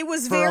 yes. It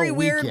was For a very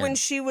weird weekend. when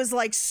she was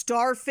like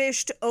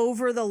starfished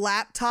over the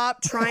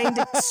laptop trying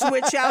to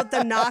switch out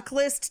the knock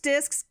list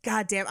discs.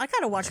 God damn, I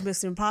gotta watch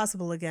Mission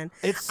Impossible again.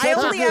 It's I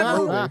such a only good ever-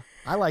 movie.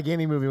 I like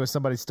any movie with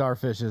somebody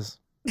starfishes.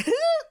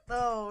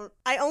 Oh,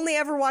 I only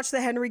ever watch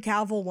the Henry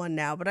Cavill one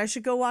now, but I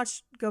should go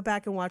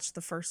back and watch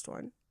the first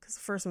one because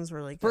the first one's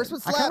really good. First one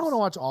I kind slaps. of want to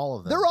watch all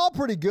of them. They're all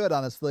pretty good,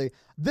 honestly.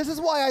 This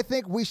is why I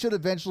think we should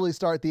eventually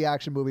start the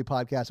action movie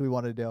podcast we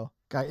want to do.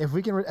 Guy,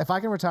 if I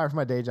can retire from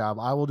my day job,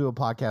 I will do a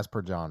podcast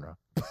per genre.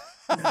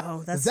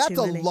 No, that's That's too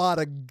a many. lot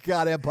of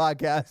goddamn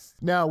podcasts.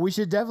 No, we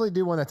should definitely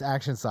do one that's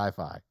action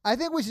sci-fi. I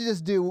think we should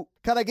just do,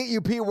 can I get you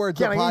P words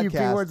Can a I podcast?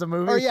 get you P words a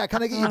movie? Or yeah,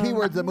 can I get you P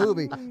words a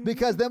movie?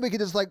 Because then we could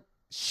just like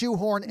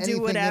shoehorn anything that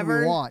we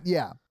whatever. want.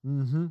 Yeah.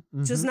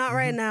 Mm-hmm. Just not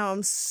right now.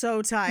 I'm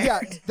so tired. Yeah.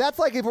 That's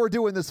like if we're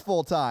doing this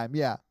full time.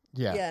 Yeah.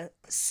 Yeah. Yeah.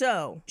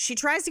 So she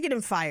tries to get him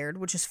fired,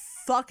 which is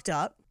fucked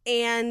up.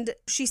 And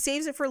she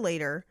saves it for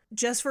later,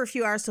 just for a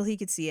few hours till he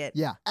could see it.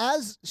 Yeah.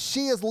 As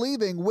she is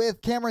leaving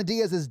with Cameron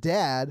Diaz's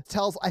dad,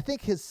 tells, I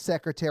think, his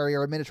secretary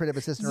or administrative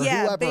assistant or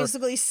Yeah, whoever.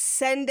 basically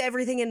send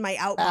everything in my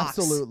outbox.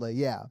 Absolutely,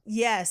 yeah.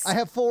 Yes. I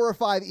have 4 or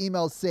 5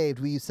 emails saved.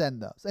 Will you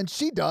send those? And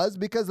she does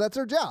because that's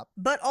her job.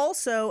 But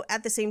also,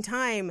 at the same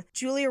time,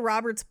 Julia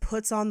Roberts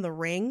puts on the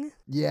ring.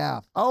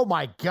 Yeah. Oh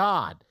my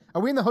God.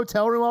 Are we in the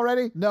hotel room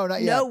already? No,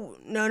 not yet.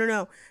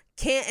 No.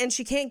 And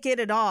she can't get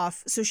it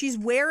off, so she's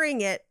wearing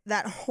it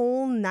that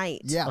whole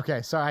night. Yeah.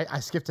 Okay, sorry, I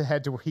skipped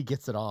ahead to where he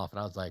gets it off, and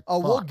I was like, Oh,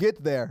 we'll fuck.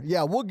 get there.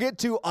 Yeah, we'll get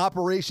to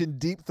Operation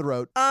Deep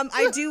Throat.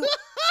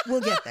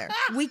 We'll get there.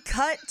 We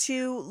cut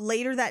to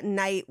later that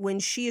night when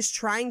she is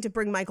trying to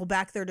bring Michael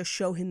back there to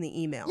show him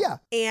the email. Yeah.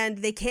 And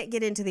they can't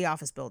get into the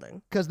office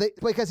building.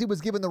 Because he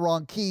was given the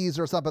wrong keys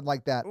or something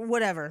like that.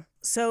 Whatever.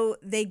 So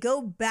they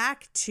go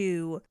back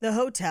to the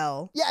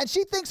hotel. Yeah, and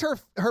she thinks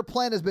her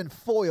plan has been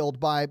foiled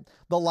by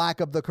the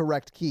lack of the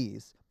correct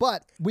keys.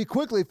 But we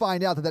quickly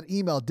find out that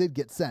email did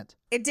get sent.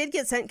 It did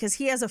get sent because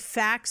he has a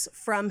fax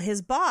from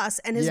his boss,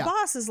 and his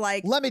boss is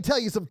like, let me tell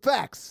you some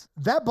facts.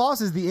 That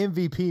boss is the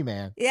MVP,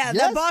 man. yeah, Yes?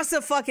 that boss is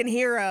a fucking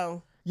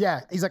hero.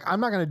 Yeah, he's like,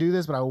 I'm not going to do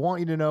this, but I want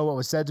you to know what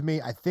was said to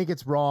me. I think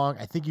it's wrong.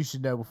 I think you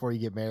should know before you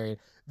get married.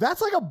 That's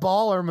like a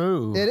baller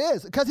move. It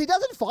is, because he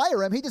doesn't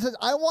fire him. He just says,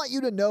 I want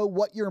you to know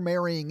what you're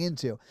marrying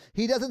into.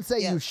 He doesn't say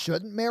you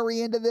shouldn't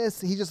marry into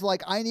this. He's just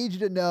like, I need you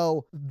to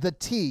know the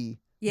tea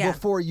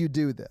before you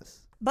do this.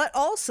 But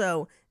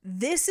also,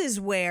 this is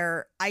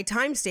where I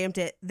timestamped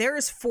it. There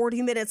is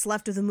 40 minutes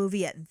left of the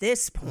movie at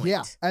this point.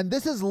 Yeah, and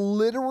this is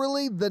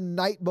literally the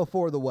night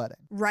before the wedding.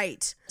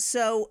 Right.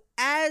 So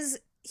as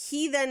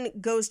he then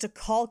goes to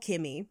call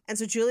Kimmy, and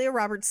so Julia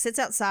Roberts sits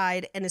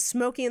outside and is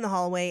smoking in the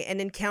hallway and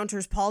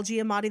encounters Paul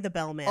Giamatti, the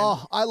bellman.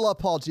 Oh, I love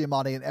Paul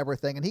Giamatti and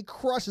everything, and he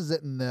crushes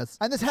it in this.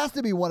 And this has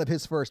to be one of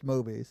his first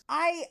movies.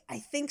 I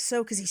think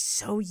so, because he's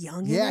so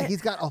young in Yeah, it.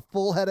 he's got a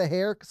full head of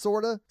hair,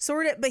 sort of.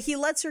 But he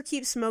lets her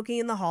keep smoking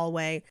in the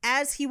hallway.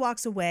 As he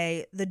walks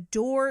away, the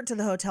door to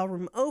the hotel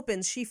room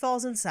opens. She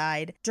falls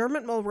inside.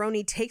 Dermot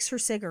Mulroney takes her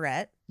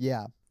cigarette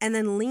Yeah. and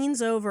then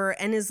leans over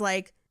and is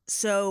like,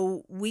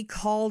 so we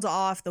called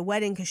off the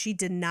wedding because she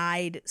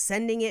denied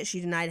sending it. She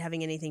denied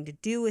having anything to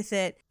do with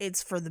it.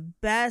 It's for the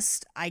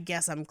best. I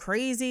guess I'm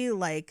crazy.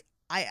 Like,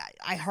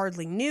 I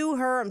hardly knew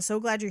her. I'm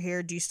so glad you're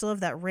here. Do you still have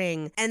that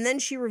ring? And then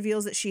she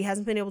reveals that she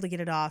hasn't been able to get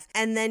it off.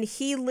 And then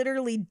he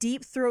literally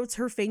deep throats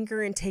her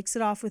finger and takes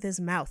it off with his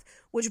mouth,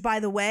 which, by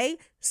the way,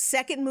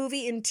 second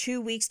movie in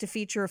 2 weeks to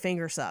feature a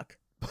finger suck.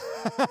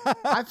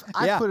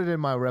 I've put it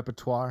in my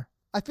repertoire.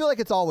 I feel like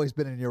it's always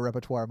been in your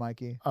repertoire,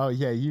 Mikey. Oh,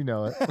 yeah, you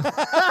know it.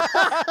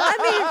 I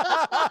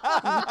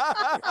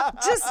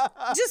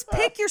mean, just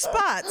pick your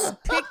spots.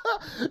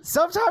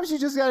 Sometimes you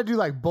just got to do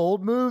like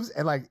bold moves,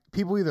 and like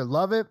people either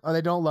love it or they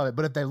don't love it.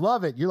 But if they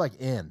love it, you're like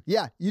in.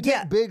 Yeah, you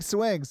take big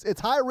swings.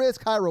 It's high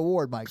risk, high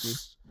reward, Mikey.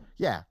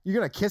 Yeah, you're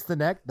gonna kiss the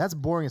neck. That's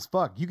boring as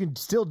fuck. You can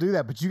still do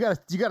that, but you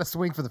gotta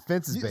swing for the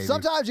fences, baby.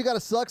 Sometimes you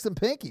gotta suck some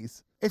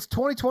pinkies. It's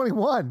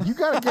 2021. You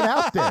gotta get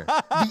out there.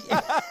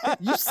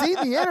 You see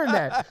the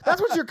internet.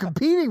 That's what you're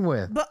competing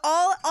with. But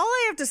all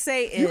I have to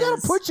say is, You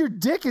gotta put your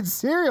dick in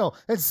cereal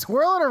and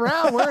swirl it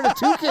around wearing a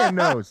toucan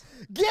nose.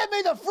 Give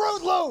me the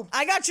Fruit Loop.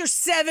 I got your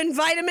 7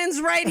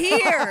 vitamins right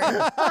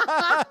here.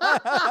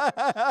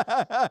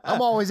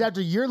 I'm always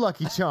after your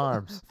Lucky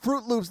Charms.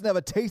 Fruit Loops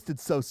never tasted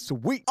so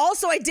sweet.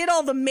 Also, I did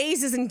all the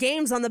mazes and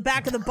games on the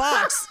back of the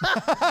box.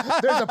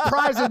 There's a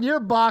prize in your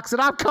box,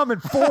 and I'm coming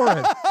for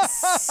it.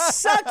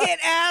 Suck it,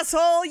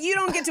 asshole. You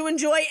don't get to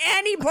enjoy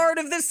any part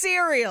of the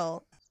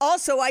cereal.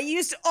 Also, I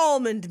used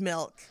almond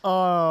milk.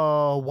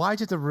 Oh, why'd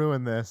you have to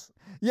ruin this?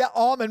 Yeah,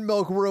 almond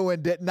milk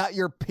ruined it, not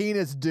your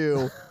penis do.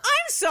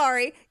 I'm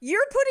sorry.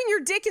 You're putting your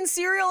dick in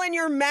cereal and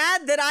you're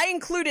mad that I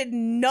included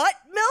nut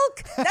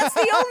milk? That's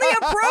the only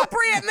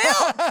appropriate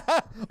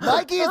milk.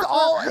 Mikey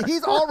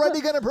he's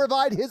already going to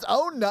provide his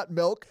own nut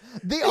milk.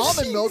 The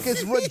almond milk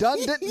is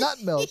redundant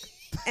nut milk.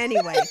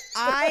 Anyway,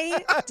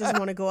 I just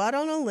want to go out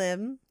on a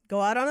limb,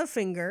 go out on a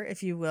finger,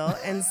 if you will,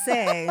 and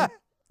say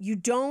you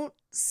don't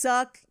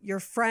suck your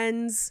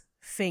friend's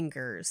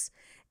fingers.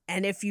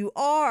 And if you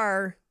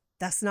are,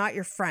 that's not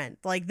your friend.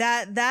 Like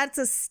that's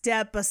a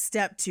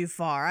step too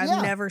far.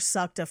 I've never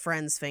sucked a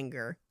friend's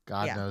finger.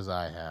 God knows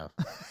I have.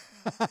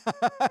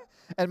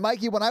 And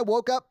Mikey, when I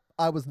woke up,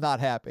 I was not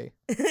happy.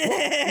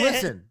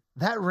 Listen,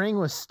 that ring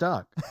was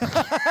stuck. And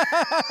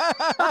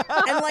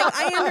like,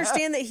 I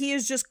understand that he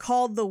has just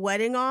called the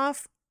wedding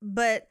off,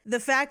 but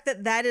the fact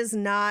that that is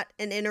not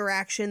an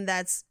interaction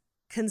that's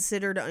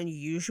considered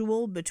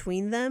unusual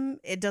between them,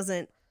 it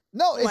doesn't.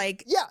 No,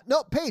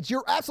 Paige,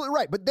 you're absolutely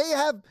right. But they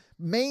have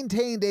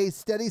maintained a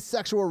steady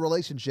sexual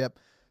relationship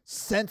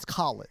since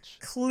college.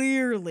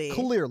 Clearly.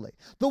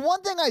 The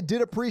one thing I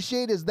did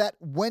appreciate is that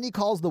when he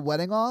calls the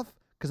wedding off,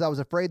 because I was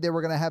afraid they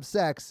were going to have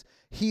sex,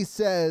 he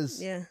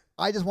says,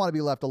 I just want to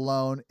be left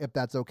alone if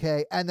that's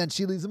okay. And then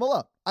she leaves him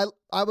alone.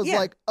 I was Yeah.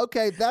 like,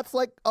 okay, that's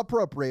like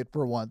appropriate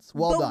for once.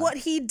 Well but done. what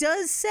he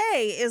does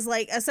say is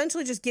like,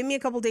 essentially just give me a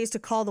couple days to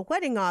call the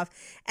wedding off.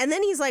 And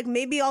then he's like,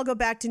 maybe I'll go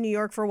back to New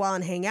York for a while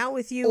and hang out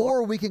with you.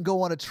 Or we can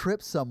go on a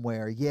trip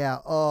somewhere. Yeah.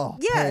 Oh,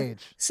 yeah.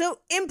 Paige. So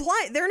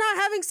they're not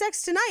having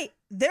sex tonight.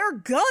 They're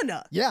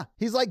gonna. Yeah.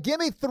 He's like, give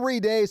me 3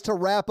 days to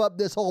wrap up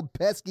this whole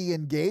pesky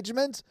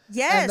engagement.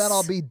 Yes. And then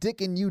I'll be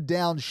dicking you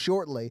down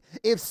shortly.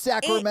 If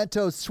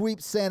Sacramento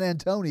sweeps San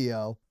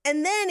Antonio.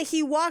 And then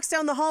he walks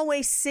down the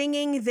hallway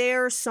singing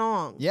their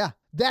song. Yeah.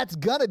 That's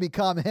gonna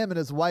become him and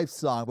his wife's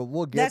song, but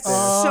we'll get That's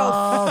there.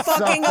 so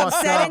fucking fucked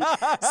upsetting.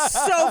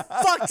 So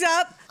fucked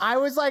up. I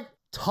was like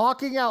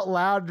talking out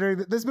loud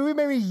during this movie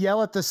made me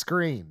yell at the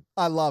screen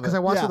I love it. because I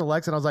watched Yeah. with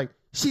Alexa and I was like,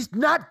 she's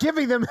not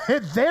giving them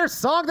their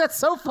song. That's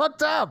so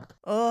fucked up.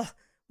 Ugh.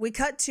 We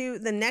cut to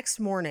the next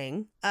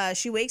morning.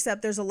 She wakes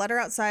up. There's a letter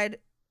outside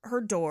her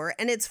door,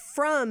 and it's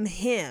from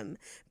him.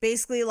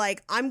 Basically,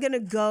 like, I'm going to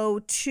go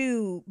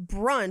to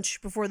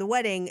brunch before the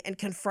wedding and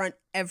confront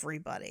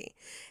everybody.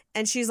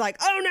 And she's like,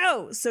 oh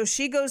no. So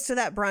she goes to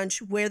that brunch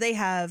where they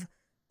have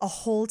a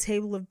whole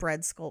table of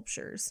bread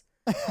sculptures.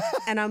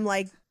 And I'm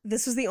like,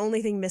 this was the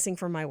only thing missing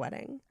from my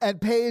wedding. And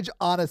Paige,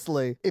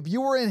 honestly, if you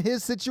were in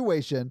his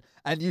situation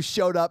and you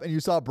showed up and you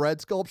saw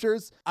bread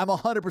sculptures, I'm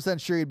 100%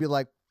 sure you'd be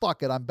like,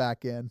 fuck it, I'm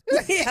back in.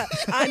 Yeah,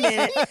 I'm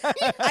in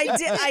it.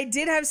 I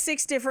did have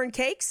 6 different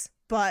cakes,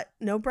 but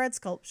no bread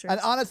sculptures. And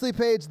honestly,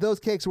 Paige, those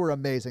cakes were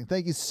amazing.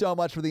 Thank you so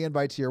much for the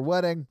invite to your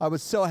wedding. I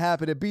was so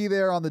happy to be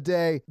there on the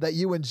day that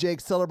you and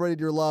Jake celebrated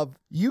your love.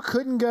 You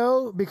couldn't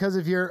go because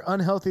of your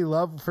unhealthy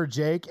love for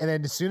Jake. And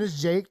then as soon as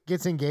Jake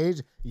gets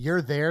engaged,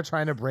 you're there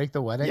trying to break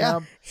the wedding Yeah.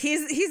 up.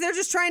 He's there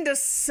just trying to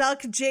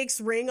suck Jake's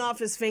ring off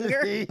his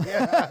finger.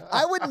 Yeah.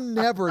 I would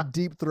never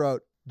deep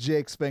throat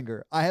Jake's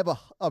finger. I have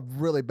a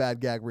really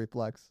bad gag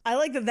reflex. I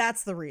like that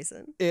that's the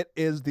reason. It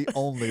is the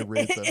only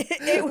reason.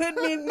 It would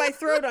make my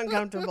throat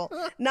uncomfortable.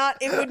 Not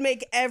it would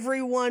make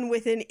everyone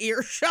within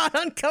earshot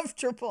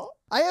uncomfortable.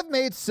 I have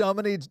made so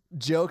many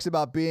jokes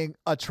about being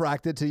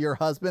attracted to your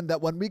husband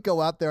that when we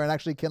go out there and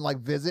actually can like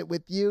visit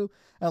with you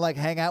and like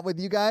hang out with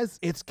you guys,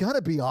 it's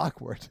gonna be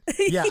awkward.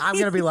 Yeah, I'm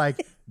going to be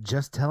like,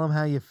 just tell him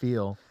how you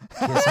feel.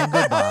 Kiss him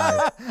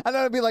goodbye. And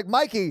then I'd be like,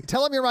 Mikey,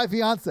 tell him you're my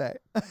fiance.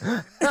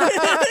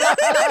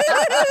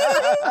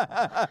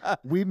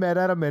 We met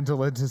at a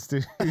mental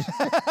institution.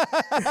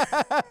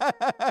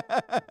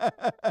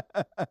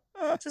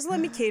 Just let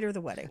me cater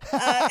the wedding.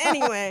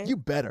 Anyway. You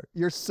better.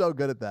 You're so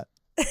good at that.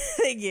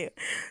 Thank you.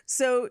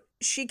 So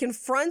she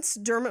confronts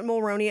Dermot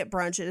Mulroney at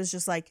brunch and is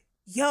just like,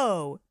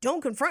 yo,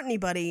 don't confront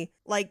anybody.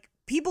 Like,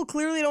 people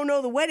clearly don't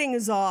know the wedding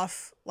is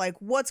off. Like,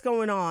 what's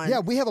going on? Yeah,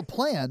 we have a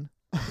plan.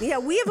 Yeah,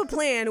 we have a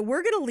plan.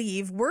 We're going to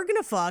leave. We're going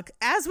to fuck,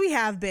 as we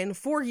have been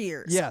for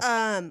years. Yes.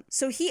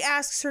 So he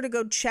asks her to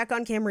go check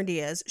on Cameron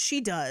Diaz.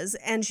 She does.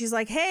 And she's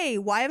like, hey,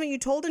 why haven't you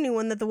told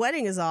anyone that the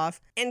wedding is off?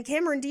 And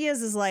Cameron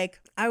Diaz is like,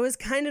 I was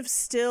kind of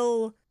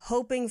still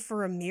hoping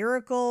for a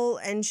miracle.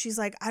 And she's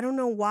like, I don't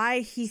know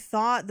why he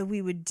thought that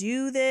we would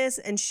do this.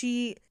 And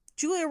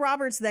Julia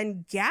Roberts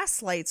then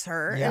gaslights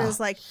her and is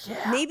like,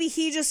 maybe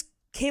he just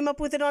came up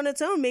with it on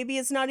its own. Maybe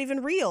it's not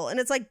even real. And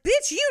it's like,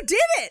 bitch, you did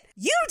it.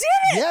 You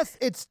did it. Yes,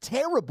 it's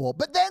terrible.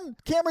 But then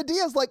Cameron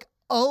Diaz like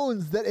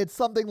owns that it's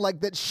something like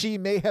that she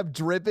may have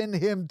driven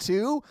him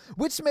to,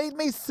 which made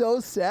me so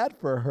sad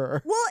for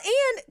her. Well,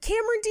 and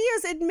Cameron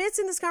Diaz admits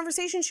in this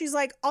conversation, she's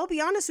like, I'll be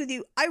honest with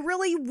you, I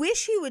really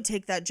wish he would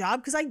take that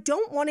job because I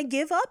don't want to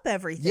give up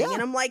everything. Yeah.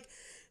 And I'm like,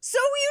 so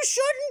you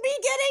shouldn't be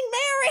getting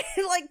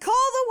married. Like, call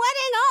the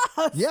wedding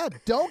off. Yeah,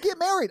 don't get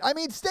married. I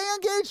mean, stay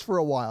engaged for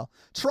a while.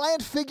 Try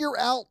and figure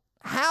out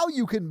how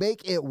you can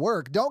make it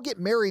work. Don't get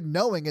married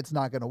knowing it's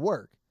not going to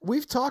work.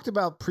 We've talked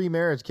about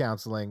pre-marriage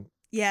counseling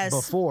Yes.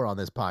 before on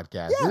this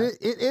podcast. Yeah.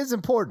 It is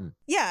important.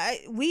 Yeah,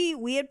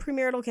 we had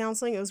premarital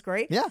counseling. It was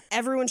great. Yeah.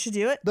 Everyone should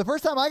do it. The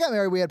first time I got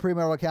married, we had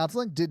premarital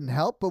counseling. Didn't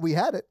help, but we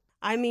had it.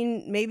 I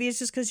mean, maybe it's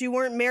just because you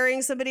weren't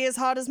marrying somebody as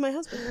hot as my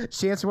husband.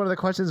 She answered one of the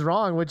questions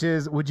wrong, which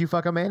is, would you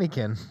fuck a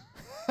mannequin?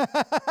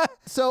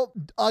 So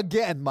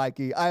again,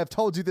 Mikey, I have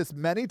told you this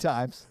many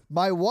times.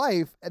 My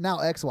wife, and now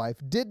ex-wife,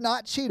 did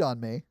not cheat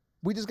on me.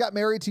 We just got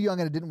married too young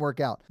and it didn't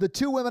work out. The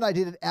 2 women I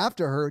dated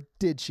after her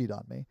did cheat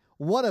on me.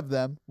 One of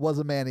them was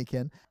a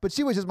mannequin, but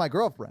she was just my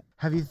girlfriend.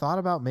 Have you thought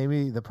about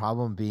maybe the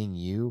problem being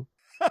you?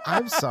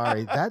 I'm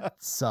sorry, that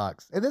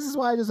sucks. And this is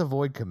why I just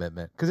avoid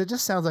commitment, because it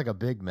just sounds like a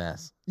big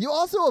mess. You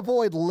also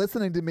avoid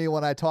listening to me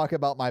when I talk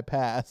about my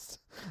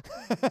past.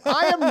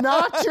 I am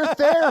not your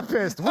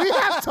therapist. We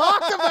have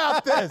talked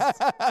about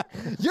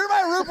this. You're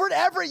my Rupert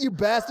Everett, you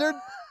bastard.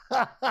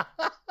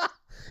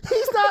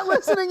 He's not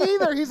listening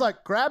either. He's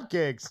like, crab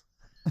cakes.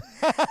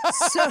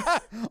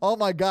 Oh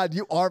my God,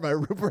 you are my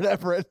Rupert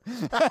Everett.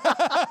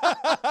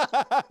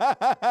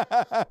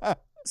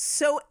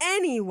 So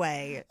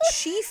anyway,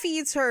 she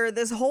feeds her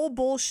this whole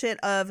bullshit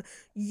of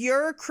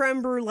you're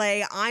creme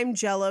brulee, I'm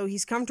Jell-O,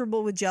 he's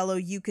comfortable with Jell-O,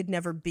 you could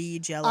never be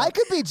Jell-O. I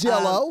could be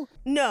Jell-O.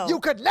 No. You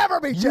could never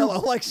be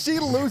Jell-O. Like, she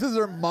loses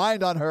her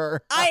mind on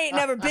her. I ain't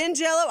never been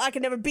Jell-O. I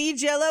could never be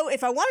Jell-O.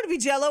 If I wanted to be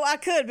Jell-O, I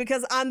could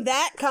because I'm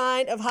that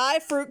kind of high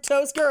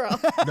fructose girl.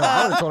 No,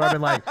 I would have told her, I've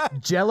been like,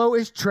 Jell-O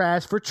is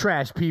trash for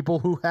trash people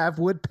who have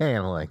wood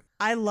paneling.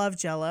 I love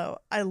Jell-O.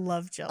 I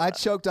love Jell-O. I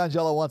choked on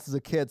Jell-O once as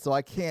a kid, so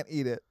I can't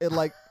eat it.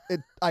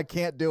 I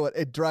can't do it.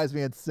 It drives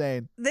me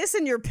insane. This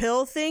and your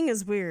pill thing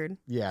is weird.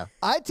 Yeah.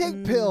 I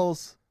take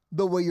pills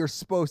the way you're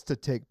supposed to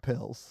take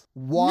pills.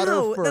 Water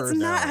No, first. that's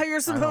not how you're I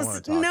don't wanna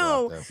supposed to. talk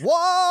No, about this.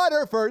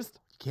 Water first.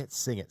 You can't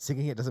sing it.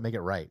 Singing it doesn't make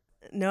it right.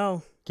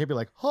 no. Can't be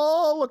like,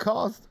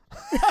 Holocaust.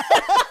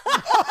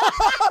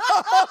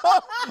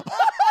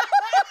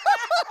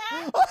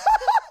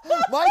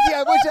 Mikey,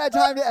 I wish I had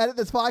time to edit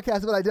this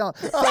podcast, but I don't.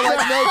 So,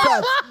 like, no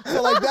cuts.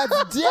 So, like,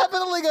 that's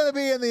definitely going to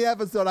be in the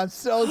episode. I'm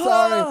so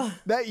sorry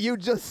that you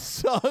just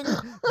sung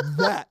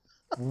that.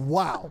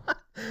 Wow.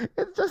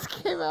 It just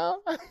came out.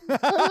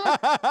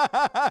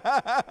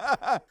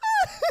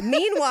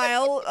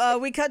 Meanwhile,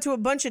 we cut to a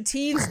bunch of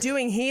teens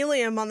doing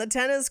helium on the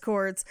tennis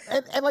courts.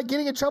 and like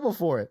getting in trouble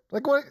for it.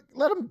 Like, what?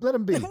 Let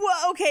him be.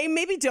 Well, okay,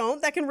 maybe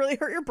don't. That can really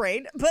hurt your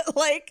brain. But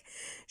like,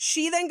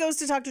 she then goes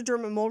to talk to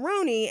Dermot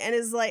Mulroney and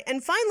is like,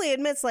 and finally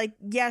admits, like,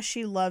 yeah,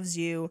 she loves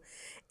you.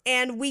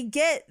 And we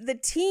get the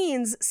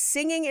teens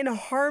singing in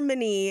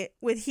harmony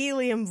with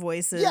helium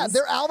voices. Yeah,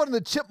 they're Alvin and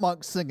the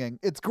Chipmunks singing.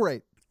 It's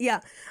great.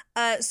 Yeah.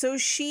 So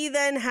she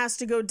then has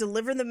to go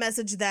deliver the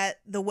message that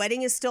the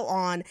wedding is still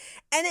on.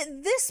 And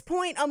at this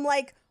point, I'm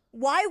like,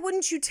 why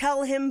wouldn't you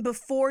tell him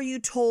before you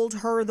told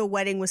her the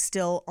wedding was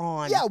still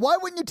on? Yeah, why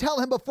wouldn't you tell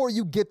him before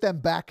you get them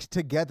back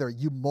together,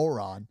 you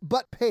moron?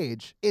 But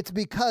Paige, it's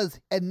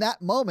because in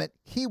that moment,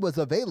 he was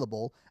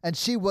available and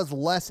she was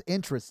less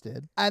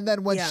interested. And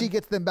then when she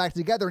gets them back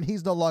together and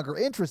he's no longer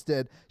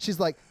interested, she's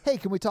like, hey,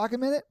 can we talk a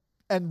minute?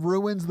 And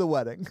ruins the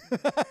wedding.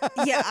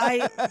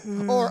 Yeah,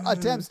 or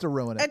attempts to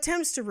ruin it.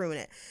 Attempts to ruin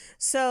it.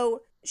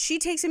 So she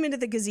takes him into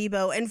the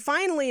gazebo and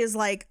finally is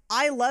like,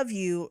 I love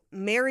you,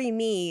 marry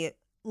me,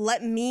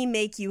 let me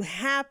make you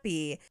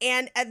happy.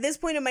 And at this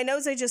point in my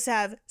notes, I just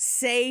have,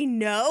 say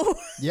no.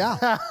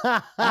 Yeah,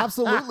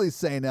 absolutely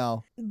say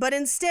no. But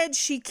instead,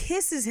 she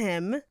kisses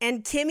him,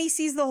 and Kimmy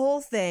sees the whole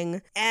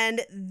thing,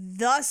 and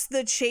thus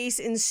the chase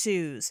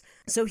ensues.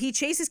 So he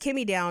chases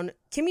Kimmy down.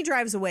 Kimmy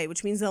drives away,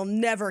 which means they'll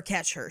never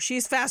catch her.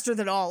 She's faster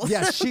than all of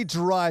them. Yeah, she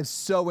drives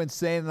so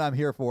insane, and I'm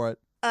here for it.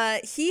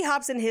 He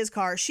hops in his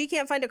car. She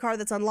can't find a car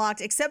that's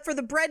unlocked except for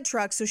the bread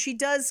truck, so she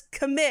does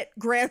commit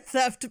grand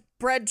theft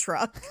bread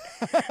truck.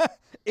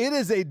 It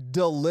is a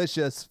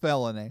delicious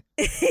felony.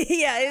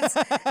 Yeah, it's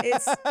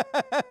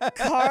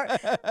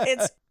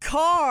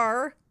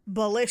car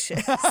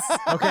delicious.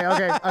 Okay.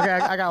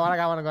 I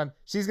got one going.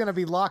 She's gonna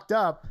be locked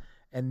up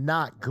and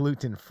not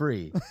gluten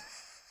free.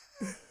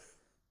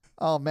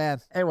 Oh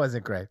man, It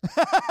wasn't great.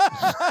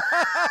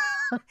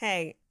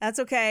 Hey, that's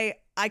okay.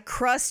 I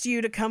crust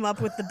you to come up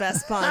with the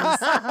best puns.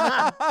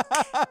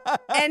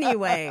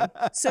 Anyway,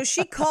 so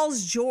she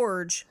calls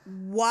George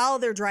while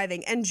they're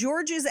driving, and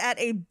George is at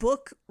a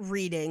book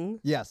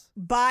reading yes.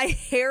 by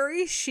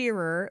Harry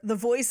Shearer, the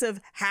voice of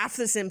half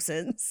The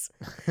Simpsons.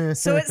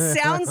 So it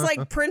sounds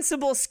like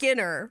Principal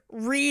Skinner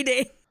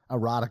reading.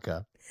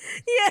 Erotica.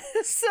 Yeah,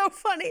 it's so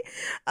funny.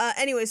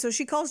 Anyway, so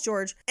she calls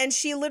George and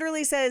she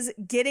literally says,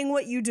 getting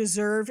what you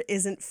deserve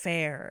isn't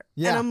fair.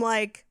 Yeah. And I'm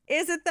like,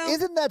 is it though?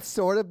 Isn't that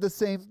sort of the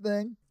same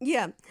thing?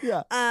 Yeah.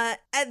 Yeah.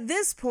 At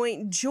this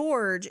point,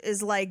 George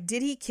is like,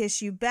 did he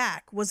kiss you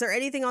back? Was there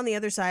anything on the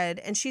other side?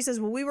 And she says,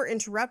 well, we were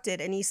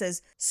interrupted. And he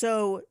says,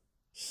 so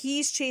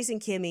he's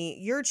chasing Kimmy.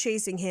 You're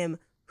chasing him.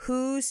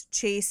 Who's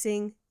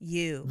chasing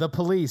you? The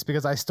police,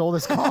 because I stole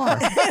this car. Woo,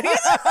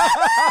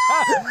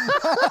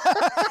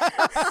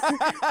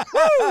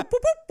 boop,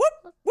 boop,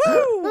 boop,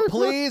 woo.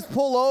 Please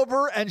pull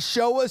over and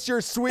show us your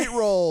sweet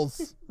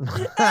rolls.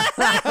 Baguette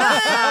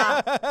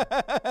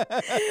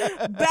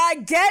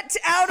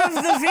out of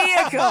the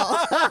vehicle.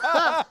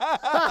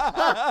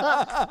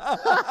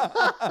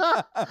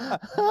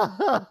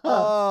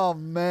 Oh,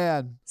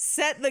 man.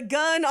 Set the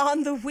gun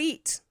on the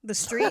wheat. The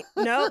street?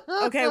 No?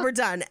 Okay, we're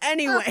done.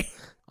 Anyway.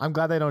 I'm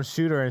glad they don't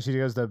shoot her and she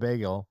goes to Big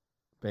Hill.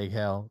 Big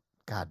Hill.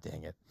 God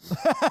dang it.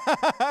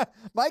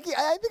 Mikey,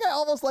 I think I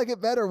almost like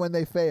it better when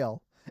they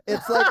fail.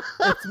 It's like,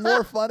 it's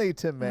more funny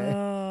to me.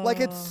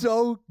 Like, it's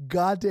so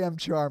goddamn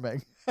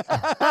charming.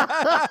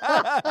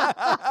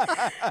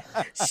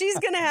 She's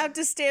going to have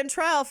to stand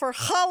trial for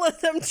all of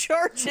them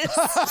charges.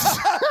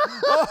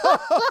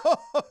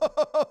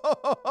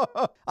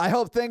 I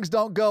hope things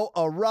don't go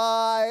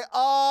awry.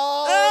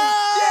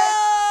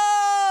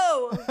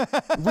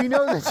 We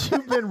know that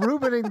you've been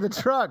Rubening the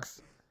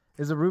trucks.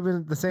 Is a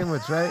Reuben the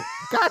sandwich, right?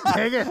 God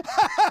dang it.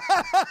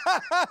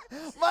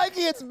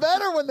 Mikey, it's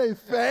better when they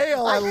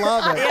fail. I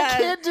love it. Yeah. I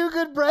can't do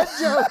good bread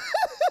jokes.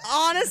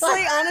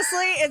 Honestly,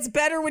 it's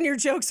better when your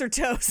jokes are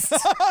toast.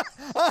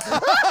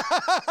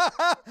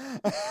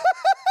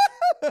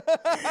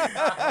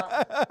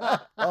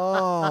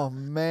 Oh,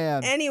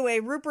 man. Anyway,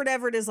 Rupert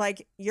Everett is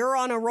like, you're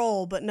on a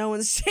roll, but no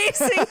one's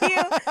chasing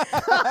you.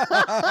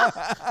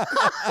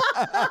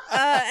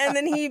 And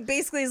then he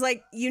basically is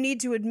like, you need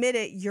to admit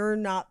it, you're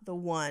not the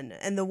one.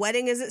 And the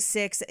wedding is at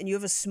 6, and you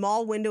have a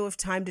small window of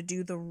time to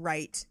do the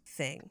right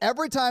thing.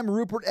 Every time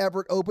Rupert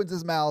Everett opens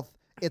his mouth,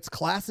 it's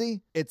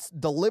classy, it's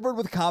delivered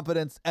with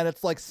confidence, and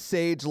it's like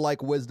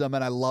sage-like wisdom,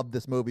 and I love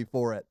this movie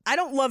for it. I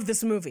don't love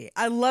this movie.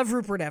 I love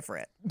Rupert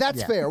Everett.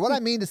 That's fair. What I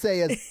mean to say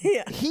is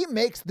Yeah. he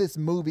makes this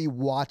movie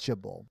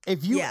watchable.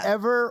 If you Yeah.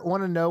 ever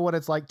want to know what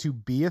it's like to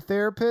be a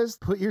therapist,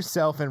 put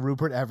yourself in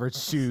Rupert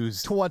Everett's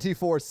shoes.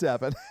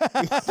 24/7.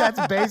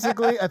 That's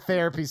basically a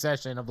therapy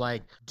session of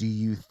like, do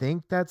you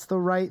think that's the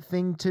right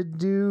thing to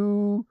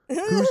do?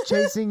 Who's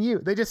chasing you?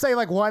 They just say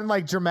like one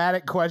like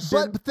dramatic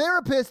question. But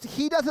therapist,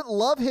 he doesn't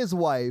love his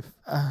wife. You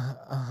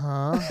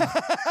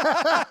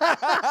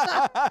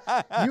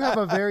have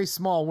a very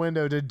small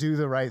window to do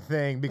the right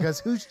thing because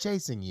who's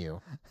chasing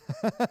you?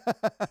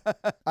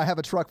 I have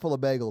a truck full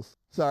of bagels.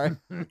 Sorry.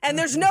 And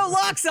there's no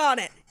locks on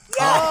it.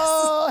 Yes!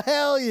 Oh,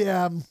 hell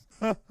yeah.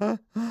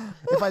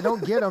 If I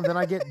don't get them, then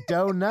I get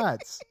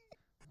donuts.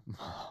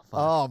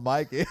 Oh,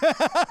 Mikey.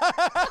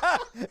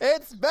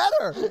 It's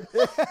better.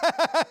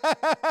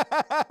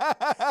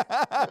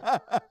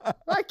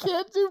 I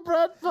can't do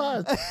bread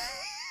puns.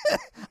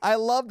 I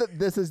love that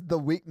this is the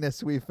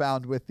weakness we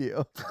found with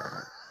you.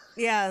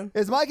 Yeah.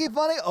 Is Mikey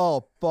funny?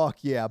 Oh, fuck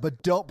yeah.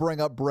 But don't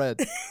bring up bread.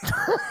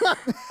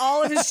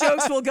 All of his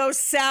jokes will go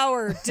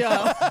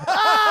sourdough.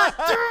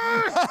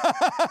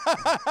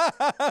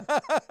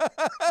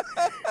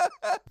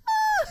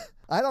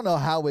 I don't know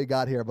how we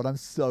got here, but I'm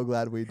so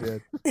glad we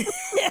did.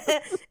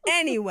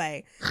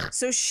 Anyway,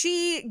 so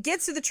she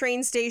gets to the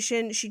train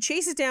station. She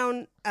chases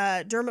down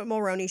Dermot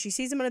Mulroney. She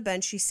sees him on a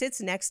bench. She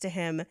sits next to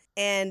him,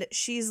 and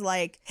she's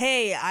like,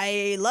 hey,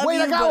 I love Wait,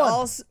 you, I got but one.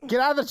 also... Get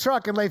out of the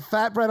truck and lay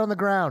fat bread on the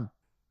ground.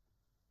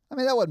 I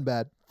mean, that wasn't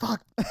bad.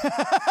 Fuck.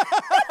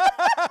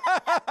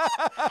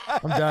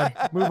 I'm done.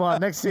 Move on.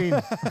 Next scene.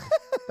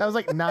 That was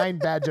like 9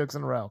 bad jokes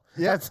in a row.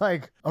 Yeah. That's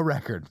like a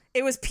record.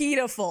 It was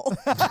pitiful.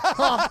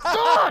 Oh,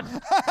 God!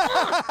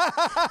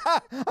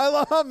 I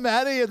love how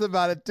mad he is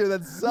about it, too.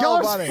 That's so Y'all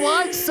are funny.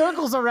 flying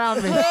circles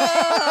around me. Y'all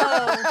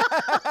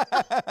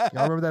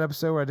remember that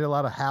episode where I did a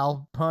lot of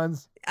Hal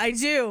puns? I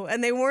do,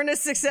 and they weren't as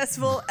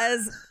successful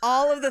as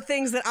all of the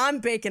things that I'm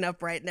baking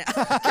up right now.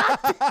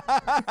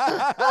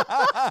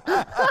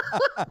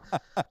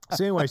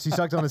 So anyway, she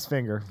sucked on his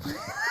finger.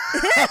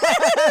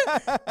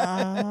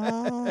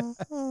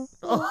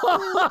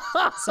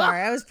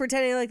 Sorry, I was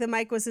pretending like the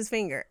mic was his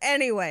finger.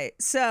 Anyway,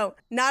 so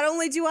not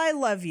only do I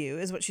love you,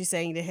 is what she's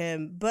saying to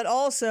him, but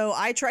also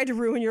I tried to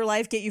ruin your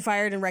life, get you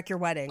fired, and wreck your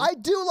wedding. I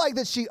do like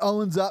that she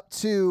owns up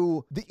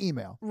to the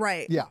email.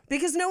 Right. Yeah.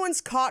 Because no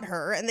one's caught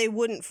her, and they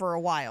wouldn't for a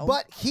while.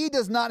 But he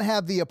does not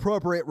have the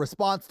appropriate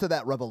response to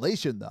that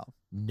revelation, though.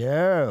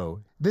 No.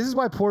 This is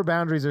why poor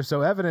boundaries are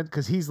so evident,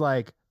 because he's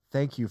like,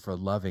 thank you for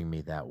loving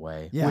me that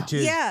way. Yeah. Which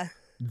is Yeah.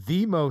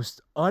 the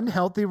most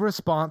unhealthy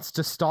response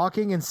to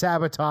stalking and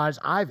sabotage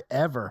I've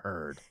ever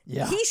heard.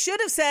 Yeah. He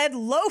should have said,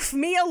 loaf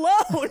me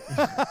alone.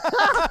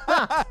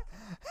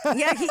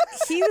 Yeah,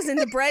 he was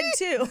into bread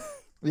too.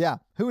 Yeah.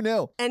 Who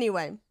knew?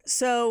 Anyway,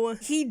 so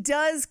he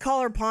does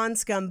call her pond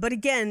scum, but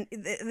again,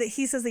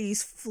 he says that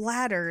he's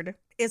flattered.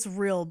 It's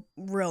real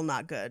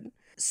not good.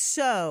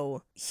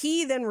 So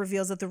he then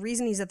reveals that the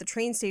reason he's at the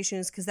train station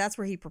is because that's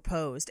where he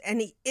proposed.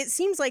 And it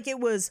seems like it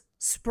was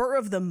spur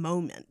of the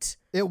moment.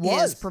 It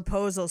was. His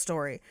proposal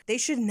story. They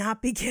should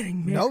not be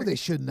getting married. No, they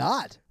should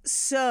not.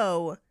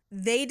 So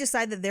they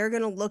decide that they're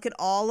going to look at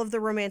all of the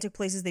romantic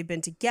places they've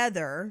been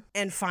together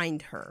and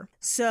find her.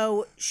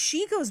 So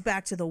she goes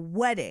back to the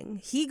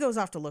wedding. He goes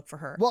off to look for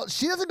her. Well,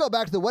 she doesn't go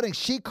back to the wedding.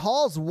 She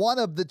calls one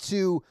of the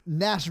 2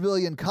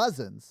 Nashvilleian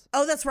cousins.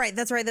 Oh, that's right.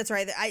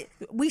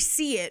 We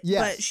see it,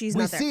 Yes, but she's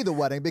we not there. see the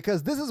wedding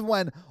because this is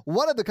when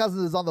one of the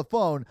cousins is on the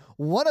phone.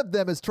 One of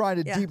them is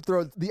trying to Yeah. deep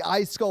throat the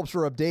ice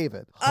sculpture of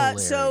David.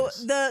 So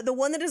Hilarious. the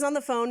one that is on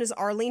the phone is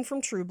Arlene from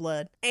True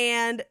Blood,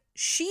 and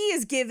she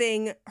is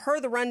giving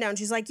her the rundown.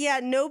 She's like, yeah,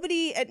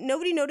 nobody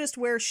noticed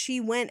where she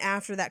went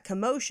after that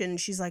commotion.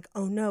 She's like,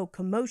 oh no,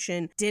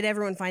 commotion. Did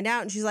everyone find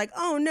out? And she's like,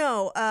 oh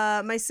no,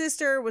 my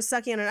sister was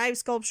sucking on an ice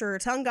sculpture. Her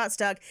tongue got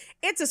stuck.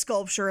 It's a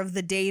sculpture of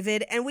the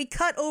David. And we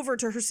cut over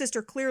to her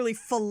sister clearly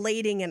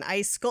filleting an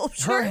ice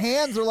sculpture. Her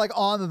hands are like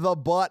on the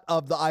butt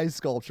of the ice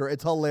sculpture.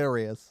 It's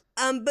hilarious.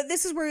 But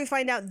this is where we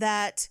find out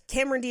that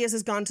Cameron Diaz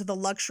has gone to the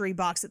luxury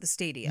box at the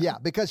stadium. Yeah,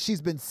 because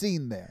she's been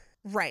seen there.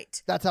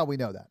 Right. That's how we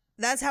know that.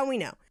 That's how we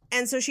know.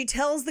 And so she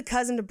tells the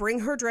cousin to bring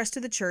her dress to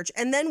the church.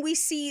 And then we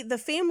see the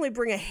family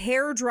bring a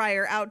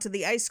hairdryer out to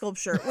the ice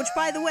sculpture, which,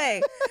 by the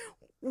way,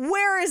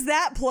 where is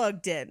that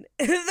plugged in?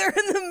 They're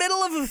in the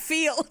middle of a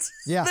field.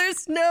 Yeah.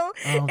 There's no,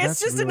 Oh, it's that's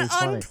just really an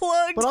funny.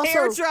 unplugged But also-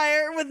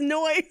 hairdryer with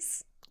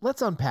noise.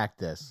 let's unpack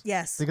this.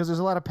 Yes. Because there's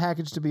a lot of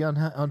package to be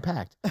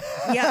unpacked.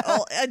 Yeah,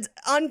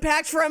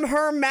 unpacked from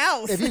her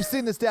mouth. If you've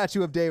seen the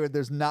statue of David,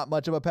 there's not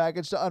much of a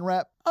package to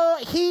unwrap.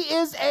 He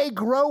is a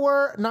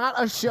grower, not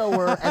a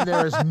shower, and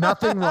there is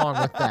nothing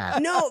wrong with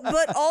that. No,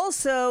 but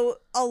also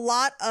a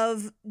lot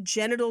of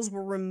genitals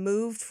were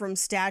removed from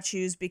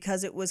statues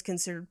because it was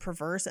considered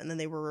perverse, and then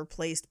they were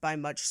replaced by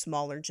much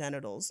smaller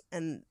genitals.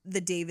 And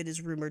the David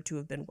is rumored to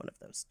have been one of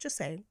those. Just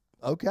saying.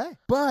 Okay.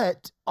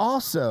 But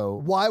also,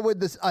 Why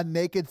would a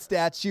naked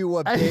statue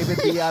of David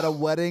be at a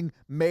wedding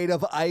made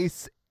of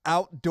ice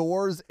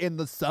outdoors in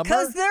the summer?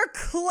 Because they're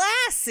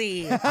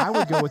classy. I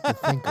would go with the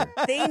thinker.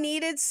 They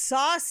needed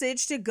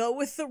sausage to go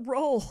with the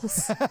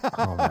rolls.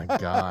 Oh my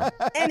God.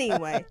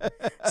 Anyway,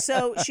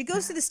 so she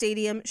goes to the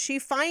stadium. She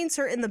finds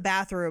her in the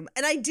bathroom.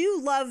 And I do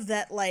love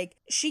that, like,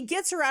 she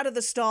gets her out of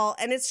the stall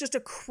and it's just a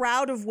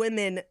crowd of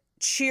women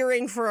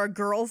cheering for a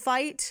girl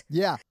fight.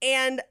 Yeah.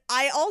 And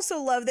I also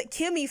love that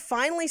Kimmy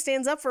finally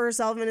stands up for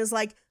herself and is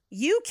like,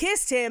 you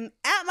kissed him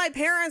at my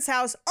parents'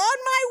 house on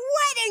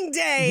my wedding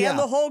day. Yeah. And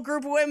the whole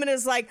group of women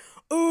is like,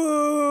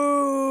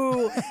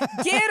 ooh,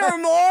 get her,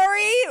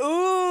 Maury.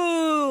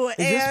 Ooh. Is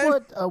this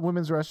what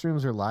women's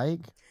restrooms are like?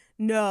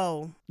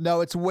 No.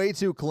 No, it's way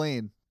too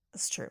clean.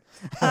 That's true.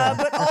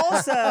 But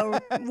also,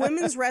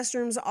 women's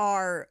restrooms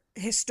are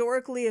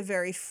historically a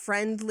very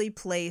friendly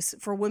place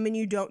for women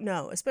you don't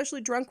know, especially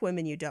drunk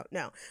women you don't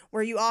know,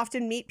 where you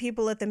often meet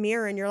people at the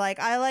mirror and you're like,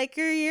 I like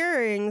your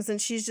earrings.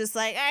 And she's just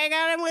like, I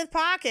got them with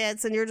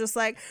pockets. And you're just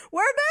like,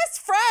 we're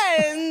best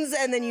friends.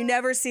 And then you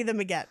never see them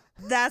again.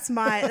 That's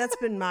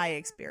been my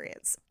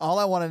experience. All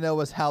I want to know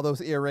is how those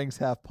earrings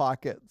have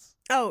pockets.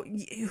 Oh,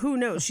 who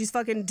knows? She's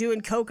fucking doing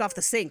coke off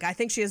the sink. I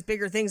think she has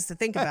bigger things to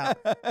think about.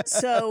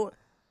 So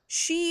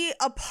she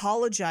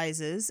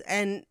apologizes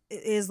and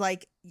is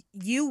like,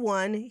 you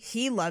won.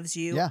 He loves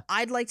you. Yeah.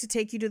 I'd like to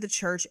take you to the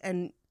church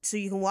and so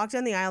you can walk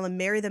down the aisle and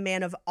marry the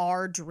man of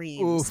our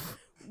dreams. Oof.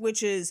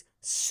 Which is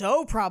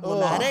so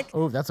problematic.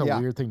 Oh, that's a Yeah.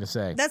 weird thing to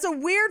say. That's a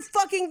weird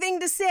fucking thing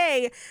to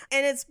say.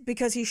 And it's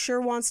because he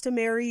sure wants to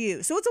marry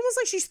you. So it's almost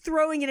like she's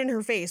throwing it in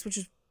her face, which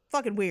is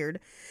fucking weird.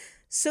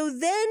 So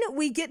then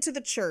we get to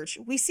the church.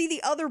 We see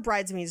the other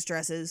bridesmaids'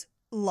 dresses.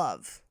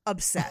 Love.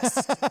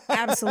 Obsessed.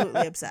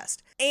 Absolutely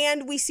obsessed.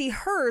 And we see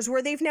hers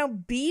where they've now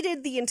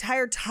beaded the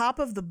entire top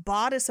of the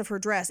bodice of her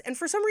dress. And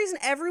for some reason,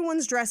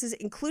 everyone's dresses,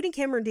 including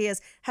Cameron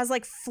Diaz, has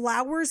like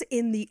flowers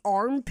in the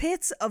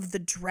armpits of the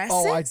dresses.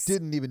 Oh, I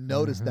didn't even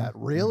notice that.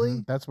 Really?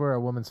 Mhm. That's where a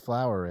woman's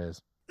flower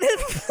is.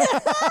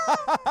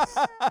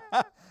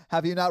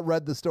 Have you not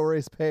read the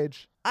stories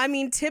page? I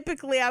mean,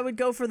 typically I would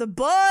go for the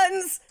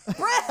buns.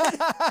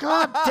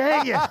 God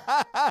dang it.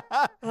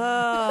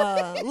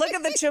 Look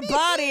at the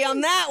ciabatta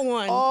on that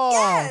one. Oh,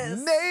 Yes.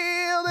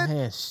 nailed it.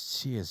 Man,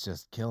 she is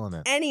just killing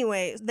it.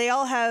 Anyway, they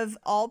all have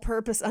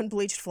all-purpose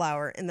unbleached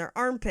flour in their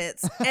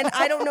armpits, and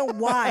I don't know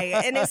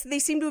why. And they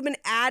seem to have been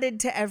added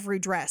to every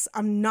dress.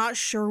 I'm not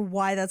sure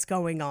why that's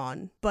going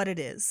on, but it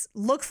is.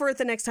 Look for it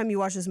the next time you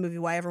watch this movie,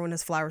 why everyone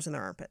has flowers in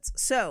their armpits.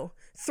 So,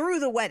 through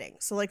the wedding,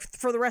 so like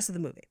for the rest of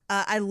the movie,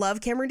 I love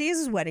Cameron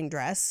Diaz's wedding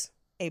dress,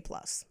 A+.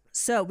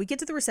 So, we get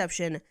to the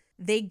reception,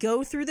 they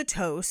go through the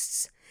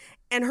toasts,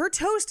 and her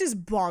toast is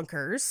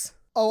bonkers.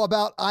 Oh,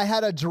 about I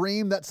had a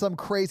dream that some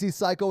crazy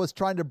psycho was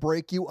trying to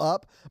break you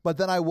up, but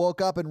then I woke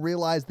up and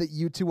realized that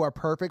you two are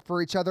perfect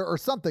for each other or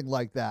something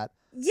like that.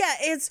 Yeah,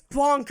 it's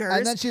bonkers.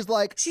 And then she's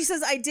like, She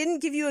says, I didn't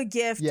give you a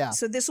gift, Yeah.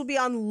 so this will be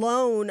on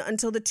loan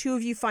until the two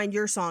of you find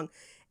your song.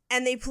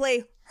 And they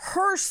play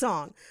her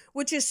song,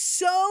 which is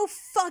so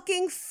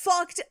fucking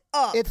fucked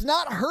up. it's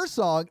not her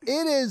song.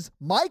 It is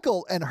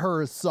Michael and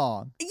her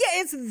song. Yeah,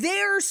 it's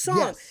their song.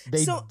 Yes,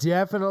 They so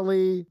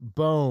definitely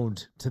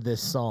boned to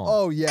this song.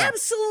 Oh, yeah.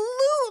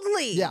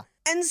 absolutely. Yeah.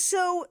 And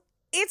so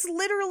it's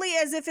literally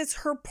as if it's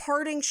her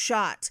parting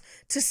shot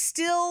to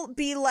still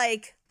be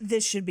like,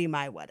 this should be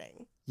my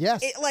wedding.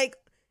 Yes.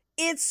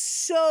 It's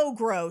so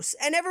gross.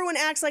 And everyone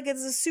acts like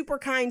it's a super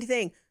kind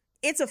thing.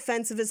 It's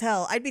offensive as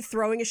hell. I'd be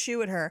throwing a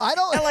shoe at her. I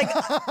don't And, like,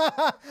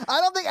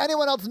 I don't think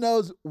anyone else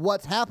knows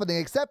what's happening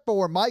except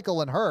for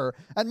Michael and her.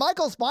 And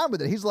Michael's fine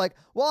with it. He's like,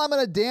 well, I'm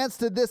going to dance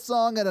to this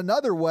song at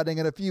another wedding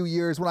in a few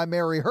years when I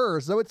marry her,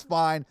 so it's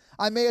fine.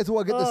 I may as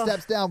well get the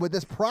steps down with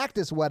this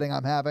practice wedding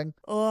I'm having.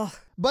 ugh.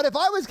 But if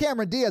I was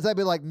Cameron Diaz, I'd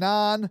be like,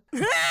 non.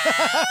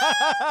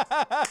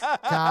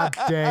 God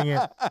dang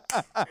it.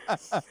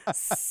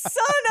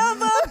 Son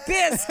of a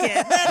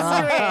biscuit. That's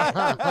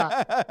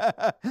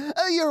great.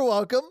 You're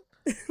welcome.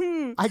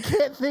 I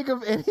can't think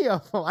of any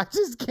of them. I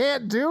just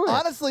can't do it.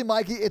 Honestly,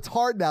 Mikey, it's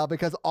hard now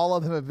because all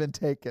of them have been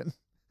taken.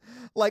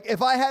 Like,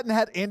 if I hadn't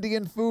had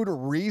Indian food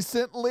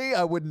recently,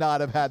 I would not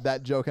have had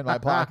that joke in my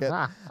pocket.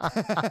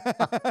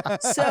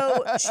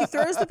 So she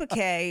throws the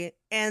bouquet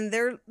and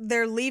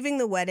they're leaving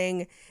the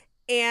wedding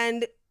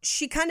and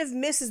she kind of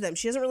misses them.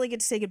 She doesn't really get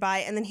to say goodbye.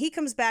 And then he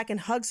comes back and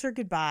hugs her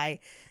goodbye.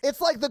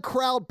 It's like the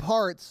crowd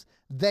parts,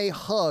 they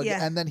hug,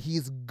 Yeah. and then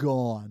he's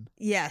gone.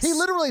 Yes. He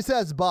literally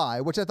says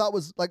bye, which I thought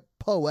was like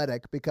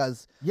poetic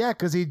because Yeah,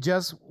 because he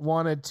just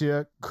wanted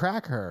to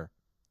crack her.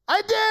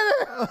 I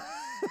did it!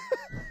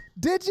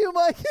 Did you,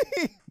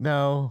 Mikey?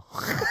 No.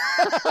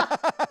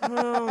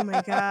 Oh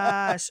my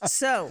gosh.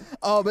 So,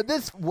 Oh, but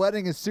this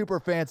wedding is super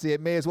fancy.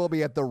 It may as well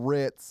be at the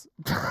Ritz.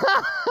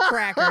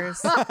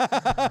 crackers.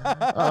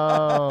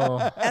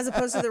 Oh. As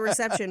opposed to the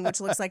reception,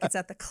 which looks like it's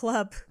at the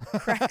club.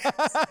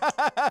 Crackers.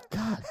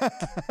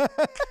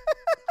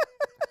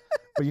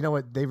 But you know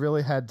what? They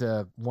really had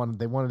to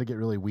they wanted to get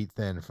really wheat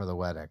thin for the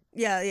wedding.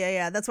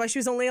 Yeah. That's why she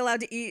was only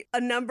allowed to eat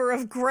a number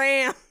of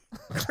graham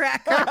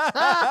crackers.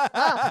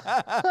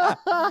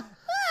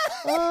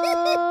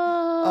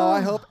 Oh,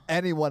 I hope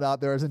anyone out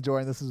there is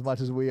enjoying this as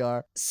much as we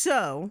are.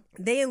 So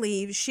they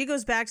leave. She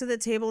goes back to the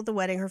table at the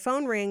wedding. Her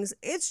phone rings.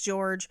 It's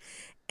George.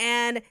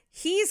 And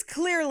he's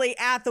clearly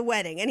at the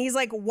wedding. And he's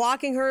like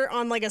walking her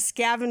on like a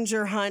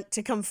scavenger hunt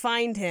to come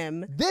find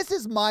him. This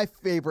is my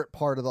favorite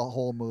part of the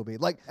whole movie.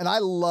 And I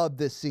love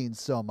this scene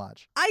so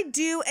much. I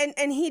do.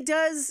 And he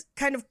does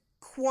kind of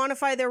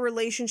quantify their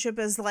relationship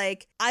as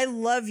like, I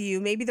love you.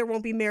 Maybe there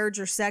won't be marriage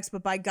or sex,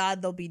 but by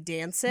God, they'll be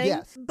dancing.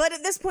 Yes. But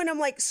at this point, I'm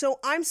like, so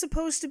I'm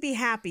supposed to be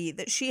happy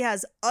that she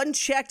has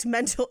unchecked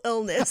mental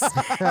illness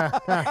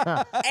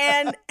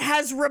and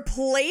has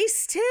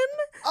replaced him?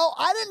 Oh,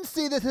 I didn't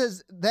see this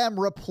as them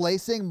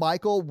replacing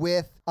Michael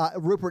with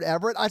Rupert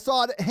Everett. I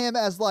saw him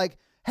as like,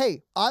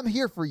 hey, I'm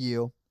here for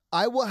you.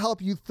 I will help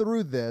you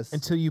through this.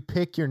 Until you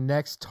pick your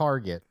next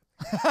target.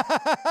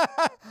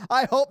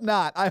 I hope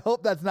not. I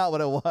hope that's not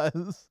what it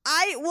was.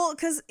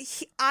 Because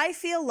I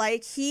feel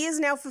like he is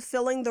now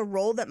fulfilling the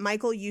role that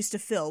Michael used to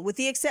fill. With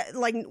the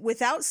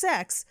without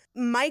sex,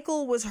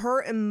 Michael was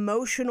her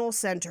emotional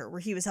center,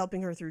 where he was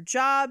helping her through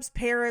jobs,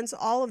 parents,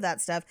 all of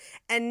that stuff.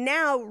 And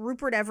now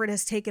Rupert Everett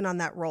has taken on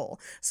that role.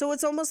 So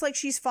it's almost like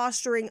she's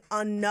fostering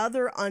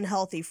another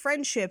unhealthy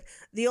friendship.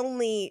 The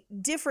only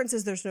difference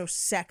is there's no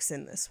sex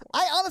in this one.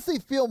 I honestly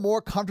feel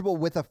more comfortable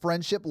with a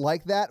friendship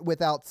like that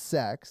without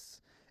sex.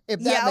 If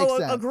that makes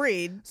sense.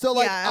 Agreed.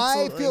 So, Yeah,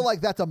 I absolutely. feel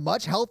like that's a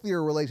much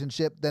healthier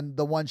relationship than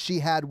the one she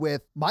had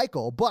with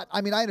Michael. But,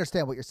 I mean, I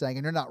understand what you're saying,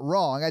 and you're not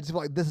wrong. I just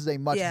feel like this is a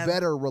much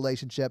better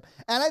relationship.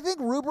 And I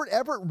think Rupert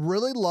Everett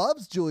really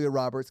loves Julia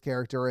Roberts'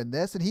 character in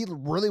this, and he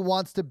really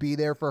wants to be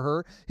there for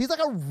her. He's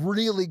like a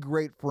really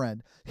great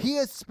friend. He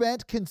has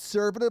spent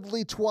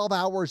conservatively 12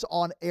 hours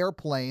on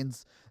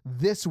airplanes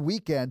this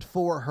weekend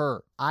for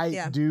her.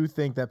 I do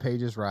think that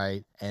Paige is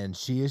right, and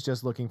she is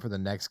just looking for the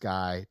next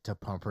guy to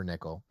pump her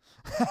nickel.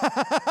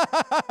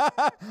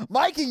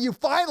 Mikey, you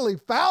finally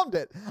found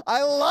it.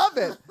 I love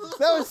it.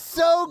 That was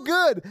so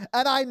good.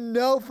 And I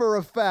know for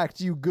a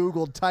fact you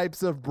Googled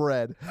types of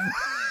bread.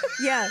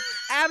 Yeah,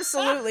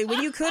 absolutely.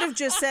 When you could have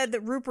just said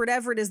that Rupert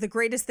Everett is the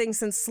greatest thing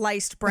since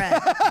sliced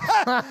bread.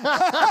 I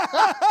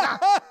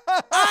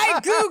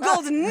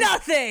Googled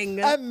nothing.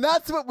 And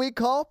that's what we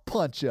call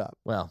punch up.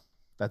 Well,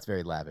 that's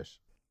very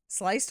lavish.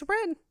 Sliced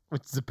bread?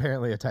 Which is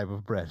apparently a type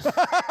of bread.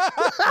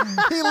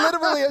 He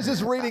literally is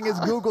just reading his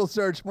Google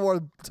search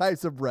for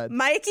types of bread.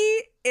 Mikey,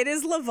 it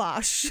is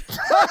lavash.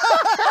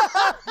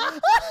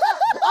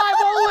 I've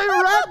only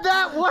read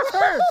that word.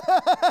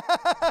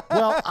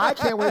 Well, I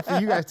can't wait for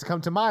you guys to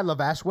come to my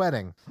lavash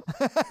wedding.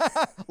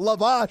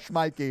 Lavash,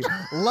 Mikey.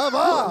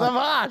 Lavash.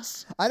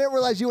 Lavash. I didn't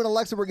realize you and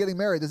Alexa were getting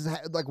married. This is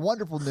like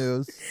wonderful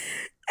news.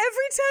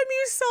 Every time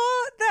you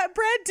saw that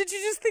bread, did you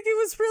just think it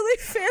was really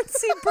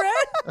fancy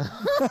bread?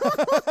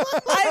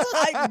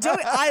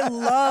 I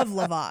love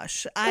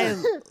lavash. I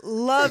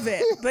love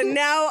it. But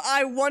now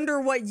I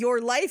wonder what your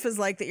life is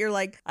like, that you're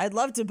like, I'd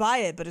love to buy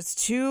it, but it's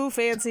too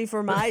fancy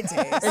for my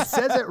taste. It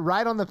says it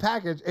right on the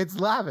package. It's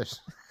lavish.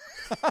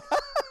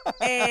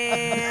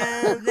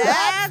 And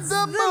that's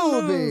the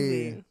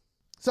movie.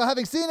 So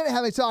having seen it,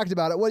 having talked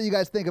about it, what do you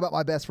guys think about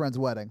My Best Friend's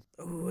Wedding?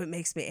 Ooh, it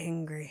makes me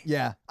angry.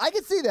 Yeah, I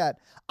can see that.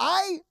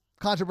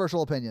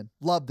 Controversial opinion,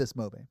 love this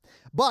movie.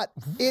 But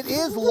it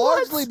is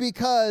largely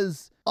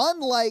because,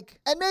 unlike,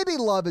 and maybe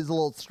love is a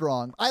little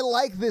strong, I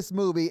like this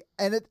movie.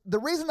 And the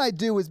reason I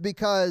do is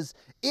because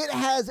it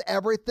has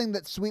everything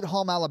that Sweet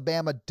Home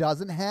Alabama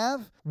doesn't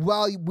have,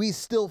 while we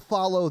still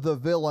follow the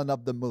villain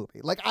of the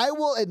movie. Like, I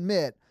will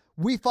admit,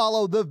 we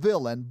follow the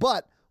villain,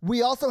 but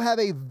we also have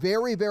a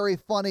very, very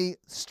funny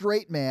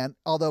straight man,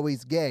 although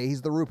he's gay.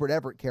 He's the Rupert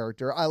Everett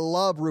character. I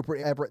love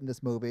Rupert Everett in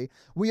this movie.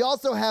 We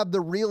also have the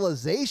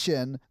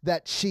realization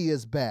that she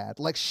is bad.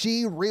 Like,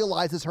 she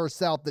realizes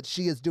herself that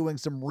she is doing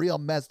some real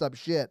messed up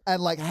shit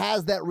and, like,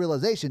 has that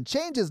realization.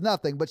 Changes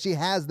nothing, but she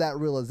has that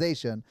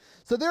realization.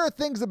 So there are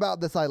things about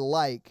this I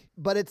like,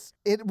 but it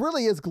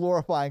really is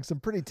glorifying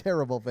some pretty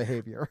terrible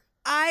behavior.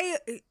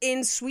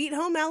 In Sweet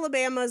Home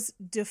Alabama's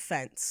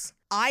defense,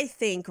 I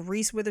think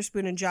Reese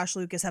Witherspoon and Josh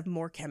Lucas have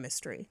more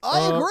chemistry.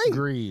 I agree.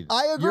 Agreed.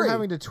 I agree. You're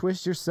having to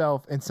twist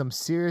yourself in some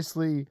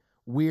seriously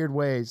weird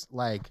ways,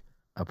 like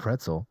a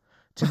pretzel,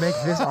 to make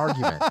this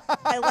argument.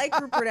 I like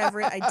Rupert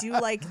Everett. I do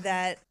like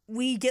that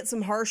we get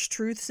some harsh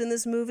truths in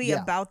this movie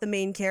about the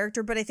main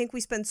character, but I think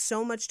we spend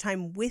so much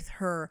time with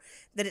her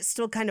that it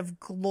still kind of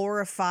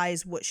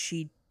glorifies what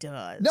she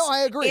does. No, I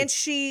agree. And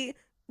she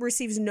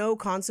receives no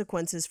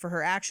consequences for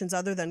her actions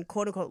other than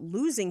quote unquote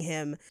losing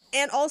him.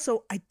 And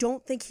also, I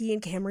don't think he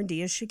and Cameron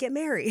Diaz should get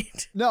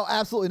married. No,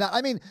 absolutely not.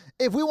 I mean,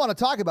 if we want to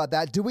talk about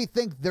that, do we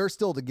think they're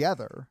still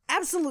together?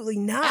 Absolutely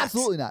not.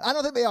 Absolutely not. I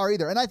don't think they are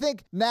either. And I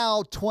think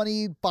now,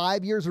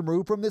 25 years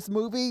removed from this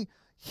movie,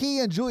 he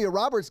and Julia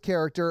Roberts'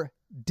 character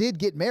did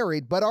get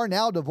married, but are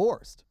now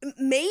divorced.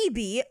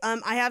 Maybe.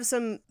 I have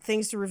some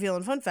things to reveal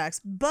in fun facts,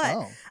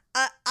 but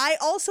I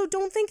also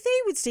don't think they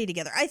would stay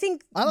together. I don't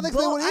think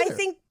they would either.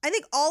 I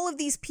think all of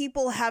these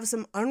people have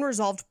some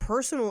unresolved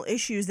personal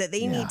issues that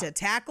they need to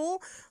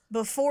tackle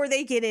before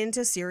they get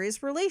into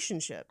serious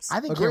relationships.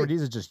 I think Cameron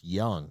Diaz is just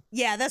young.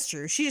 Yeah, that's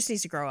true. She just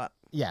needs to grow up.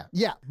 Yeah.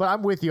 But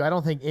I'm with you. I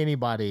don't think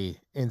anybody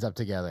ends up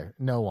together.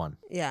 No one.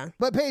 Yeah.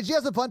 But Paige, you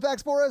have some fun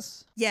facts for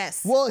us?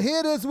 Yes. Well,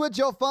 hit us with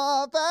your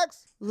fun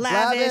facts.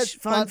 Lavish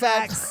fun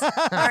facts. All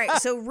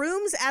right. So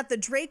rooms at the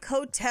Drake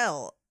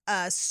Hotel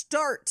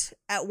start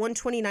at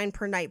 $129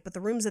 per night, but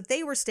the rooms that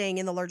they were staying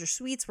in, the larger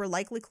suites, were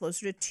likely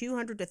closer to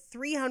 $200 to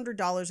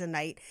 $300 a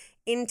night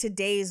in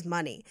today's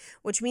money,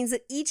 which means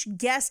that each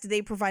guest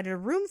they provided a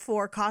room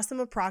for cost them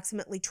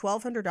approximately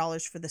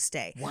 $1,200 for the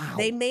stay. Wow.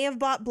 They may have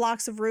bought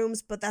blocks of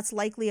rooms, but that's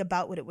likely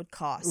about what it would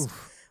cost.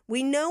 Oof.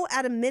 We know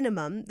at a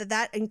minimum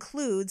that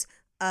includes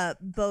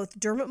both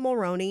Dermot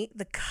Mulroney,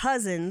 the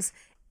cousins,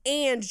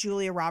 and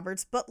Julia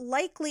Roberts, but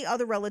likely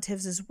other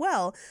relatives as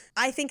well.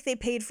 I think they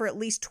paid for at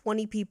least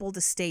 20 people to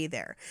stay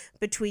there,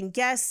 between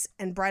guests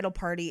and bridal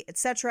party,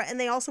 etc. And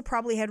they also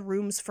probably had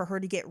rooms for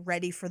her to get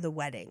ready for the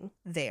wedding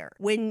there.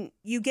 When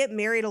you get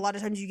married, a lot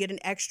of times you get an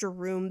extra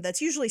room that's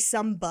usually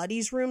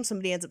somebody's room.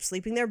 Somebody ends up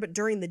sleeping there, but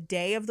during the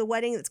day of the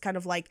wedding, it's kind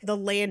of like the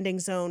landing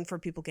zone for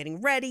people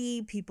getting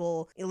ready,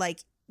 people like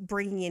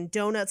bringing in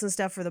donuts and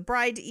stuff for the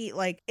bride to eat.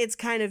 Like, it's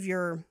kind of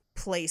your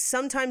place.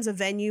 Sometimes a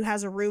venue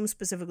has a room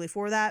specifically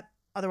for that.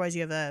 Otherwise,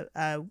 you have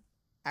a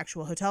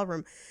actual hotel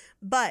room.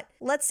 But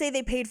let's say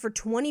they paid for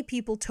 20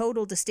 people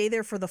total to stay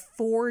there for the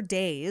 4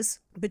 days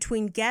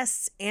between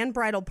guests and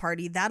bridal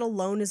party. That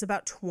alone is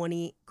about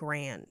 $20,000.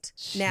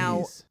 Jeez.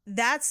 Now,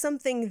 that's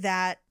something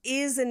that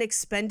is an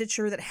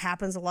expenditure that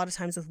happens a lot of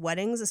times with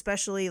weddings,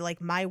 especially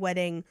like my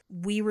wedding.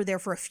 We were there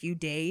for a few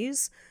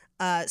days.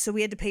 So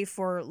we had to pay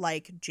for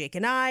like Jake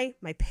and I,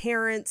 my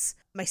parents.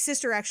 My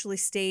sister actually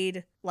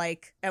stayed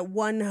like at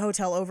one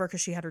hotel over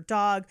because she had her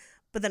dog,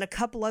 but then a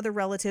couple other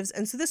relatives.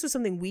 And so this was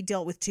something we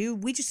dealt with too.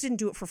 We just didn't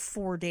do it for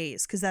 4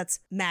 days because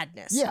that's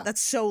madness. Yeah.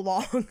 That's so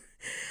long.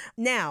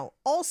 Now,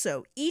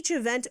 also, each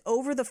event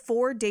over the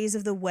 4 days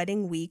of the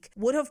wedding week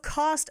would have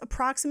cost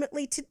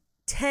approximately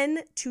 $10,000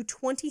 to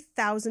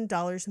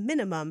 $20,000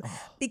 minimum,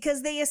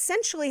 because they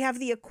essentially have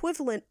the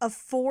equivalent of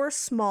 4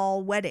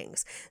 small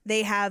weddings.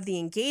 They have the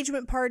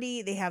engagement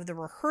party, they have the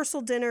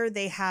rehearsal dinner,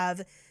 they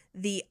have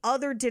the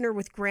other dinner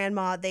with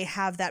grandma, they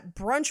have that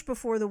brunch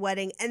before the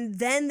wedding, and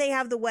then they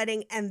have the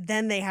wedding, and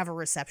then they have a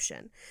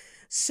reception.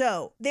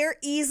 So they're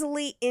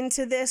easily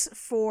into this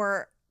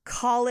for,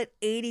 call it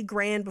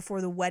 $80,000 before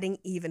the wedding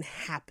even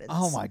happens.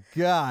 Oh my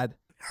God.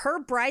 Her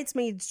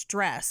bridesmaid's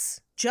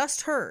dress,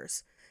 just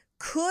hers,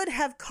 could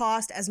have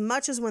cost as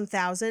much as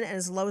 $1,000 and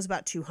as low as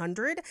about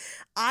 $200.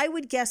 I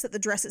would guess that the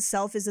dress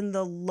itself is in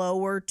the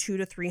lower $200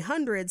 to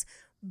 $300s,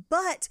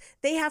 but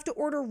they have to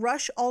order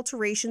rush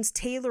alterations,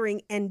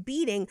 tailoring, and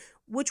beading,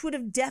 which would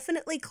have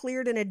definitely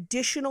cleared an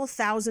additional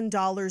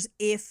 $1,000,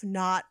 if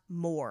not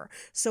more.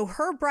 So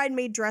her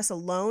bridesmaid dress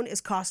alone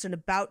is costing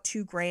about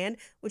 $2,000,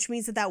 which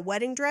means that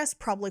wedding dress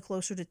probably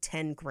closer to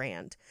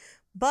 $10,000.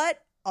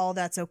 But all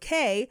that's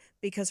okay,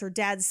 because her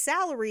dad's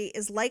salary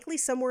is likely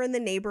somewhere in the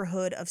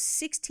neighborhood of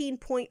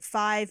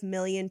 $16.5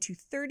 million to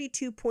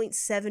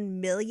 $32.7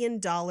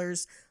 million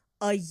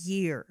a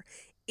year,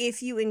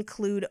 if you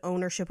include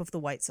ownership of the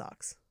White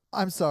Sox.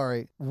 I'm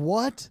sorry.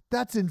 What?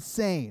 That's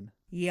insane.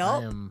 Yep.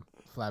 I am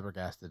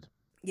flabbergasted.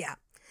 Yeah.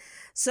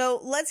 So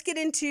let's get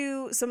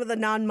into some of the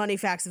non-money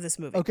facts of this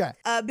movie. Okay.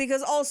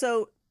 Because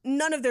also,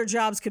 none of their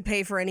jobs could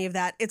pay for any of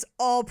that. It's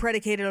all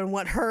predicated on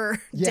what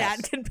her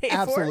dad can pay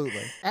absolutely.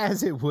 for.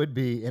 As it would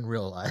be in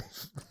real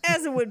life.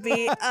 As it would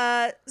be.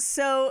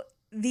 So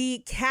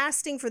the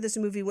casting for this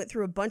movie went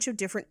through a bunch of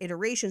different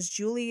iterations.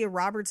 Julia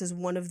Roberts is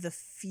one of the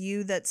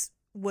few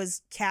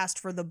was cast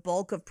for the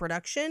bulk of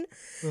production.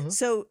 Mm-hmm.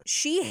 So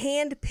she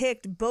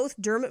handpicked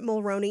both Dermot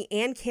Mulroney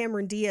and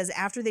Cameron Diaz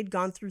after they'd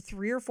gone through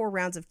 3 or 4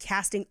 rounds of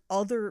casting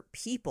other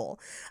people.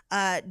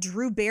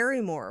 Drew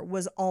Barrymore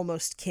was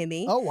almost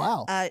Kimmy. Oh,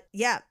 wow.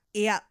 Yeah.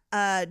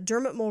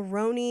 Dermot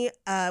Mulroney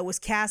was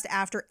cast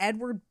after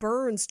Edward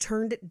Burns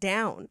turned it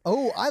down.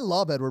 Oh, I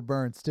love Edward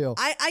Burns too.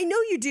 I know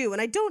you do,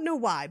 and I don't know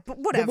why, but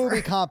whatever. The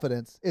movie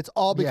Confidence. It's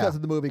all because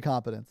of the movie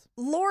Confidence.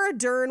 Laura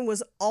Dern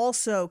was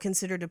also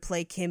considered to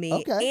play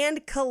Kimmy,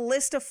 and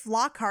Callista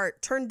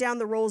Flockhart turned down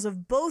the roles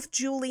of both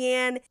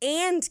Julianne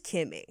and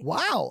Kimmy.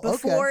 Wow.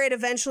 Before it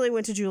eventually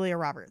went to Julia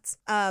Roberts.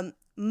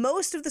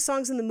 Most of the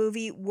songs in the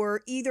movie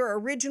were either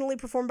originally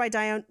performed by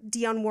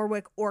Dionne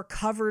Warwick or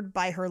covered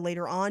by her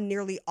later on.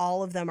 Nearly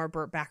all of them are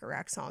Burt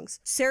Bacharach songs.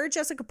 Sarah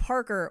Jessica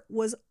Parker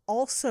was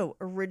also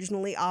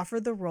originally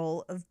offered the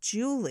role of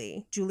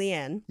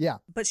Julianne. Yeah.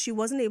 But she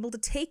wasn't able to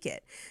take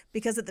it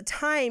because at the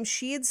time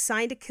she had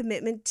signed a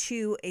commitment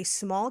to a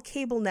small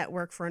cable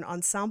network for an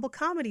ensemble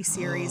comedy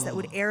series that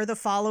would air the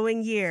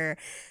following year.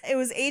 It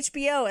was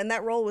HBO, and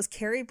that role was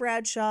Carrie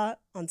Bradshaw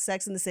on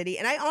Sex and the City.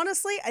 And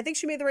I think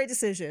she made the right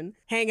decision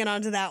hanging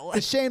on to that one.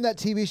 It's a shame that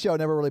TV show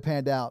never really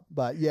panned out,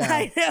 but yeah.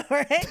 I know,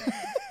 right?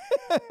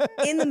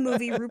 In the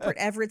movie, Rupert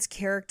Everett's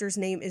character's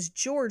name is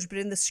George, but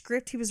in the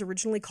script, he was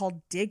originally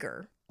called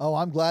Digger. Oh,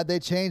 I'm glad they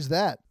changed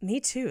that. Me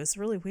too. It's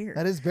really weird.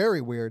 That is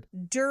very weird.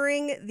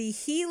 During the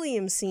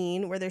helium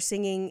scene where they're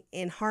singing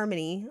in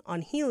harmony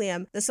on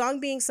helium, the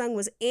song being sung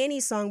was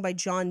Annie's song by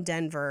John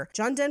Denver.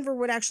 John Denver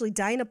would actually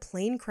die in a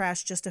plane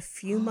crash just a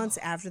few months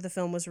after the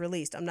film was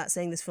released. I'm not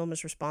saying this film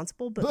is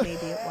responsible, but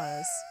maybe it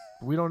was.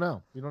 We don't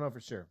know. We don't know for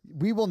sure.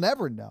 We will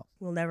never know.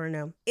 We'll never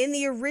know. In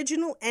the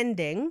original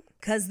ending,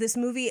 because this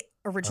movie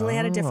originally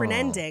had a different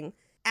ending,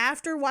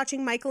 after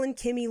watching Michael and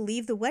Kimmy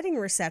leave the wedding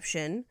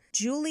reception,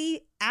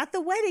 Julie at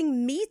the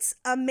wedding meets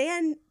a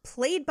man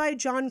played by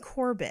John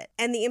Corbett.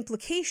 And the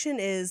implication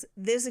is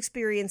this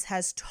experience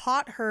has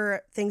taught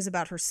her things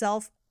about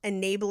herself,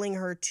 enabling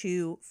her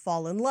to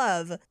fall in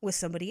love with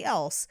somebody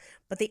else.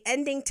 But the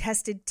ending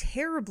tested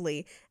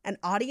terribly, and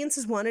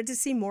audiences wanted to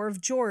see more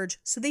of George,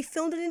 so they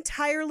filmed an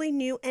entirely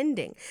new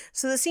ending.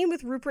 So the scene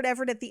with Rupert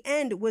Everett at the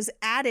end was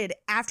added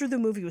after the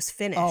movie was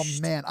finished. Oh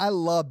man, I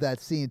love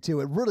that scene too.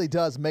 It really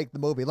does make the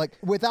movie. Like,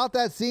 without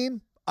that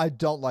scene, I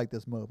don't like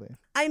this movie.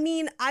 I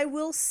mean, I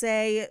will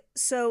say,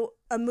 so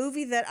a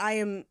movie that I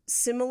am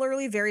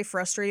similarly very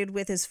frustrated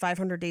with is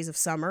 500 Days of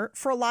Summer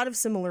for a lot of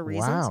similar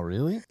reasons. Wow,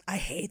 really? I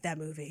hate that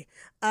movie.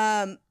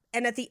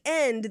 And at the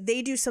end,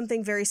 they do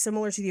something very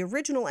similar to the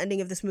original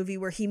ending of this movie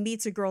where he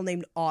meets a girl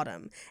named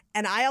Autumn.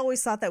 And I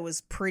always thought that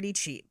was pretty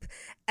cheap.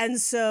 And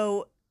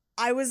so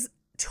I was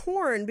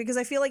torn because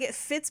I feel like it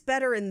fits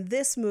better in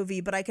this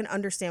movie, but I can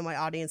understand why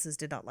audiences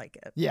did not like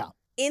it. Yeah.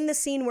 In the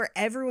scene where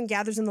everyone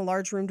gathers in the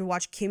large room to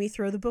watch Kimmy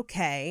throw the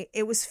bouquet,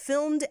 it was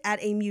filmed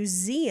at a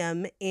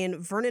museum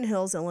in Vernon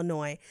Hills,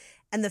 Illinois.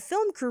 And the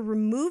film crew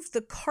removed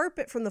the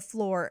carpet from the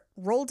floor,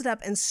 rolled it up,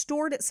 and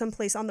stored it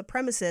someplace on the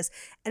premises.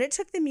 And it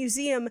took the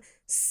museum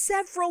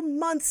several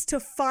months to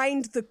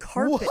find the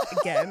carpet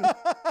again.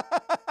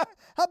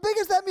 How big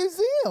is that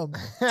museum?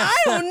 I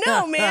don't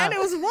know, man. It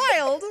was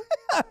wild.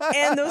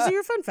 And those are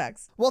your fun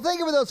facts. Well, thank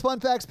you for those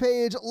fun facts,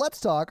 Paige. Let's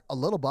talk a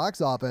little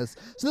box office.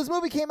 So this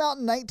movie came out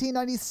in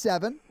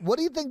 1997. What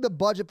do you think the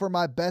budget for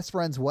My Best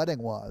Friend's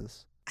Wedding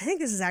was? I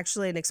think this is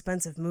actually an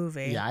expensive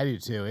movie. Yeah, I do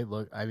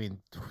too. I mean,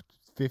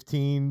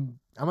 15,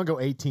 I'm going to go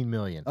 18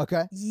 million.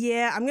 Okay.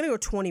 Yeah, I'm going to go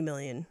 20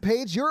 million.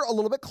 Paige, you're a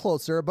little bit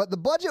closer, but the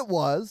budget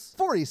was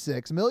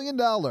 $46 million.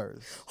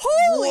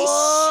 Holy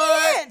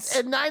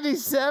shit! In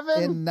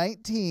 97? In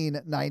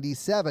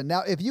 1997.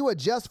 Now, if you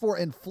adjust for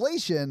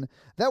inflation,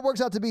 that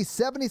works out to be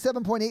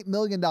 $77.8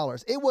 million.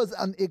 It was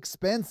an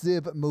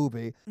expensive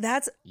movie.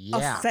 That's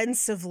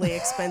offensively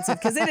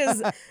expensive because it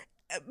is,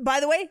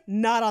 by the way,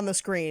 not on the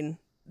screen.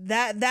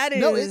 That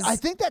is... No, I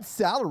think that's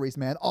salaries,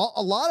 man.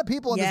 A lot of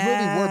people in this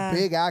movie were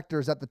big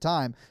actors at the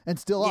time and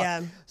still are.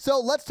 Yeah.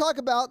 So let's talk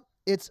about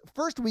its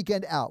first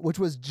weekend out, which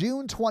was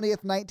June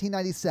 20th,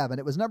 1997.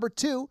 It was number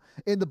 2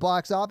 in the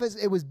box office.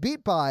 It was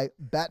beat by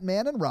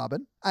Batman and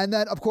Robin. And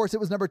then, of course, it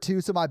was number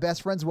 2. So My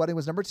Best Friend's Wedding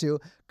was number 2.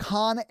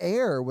 Con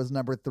Air was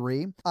number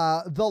 3.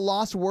 The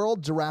Lost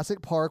World,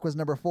 Jurassic Park was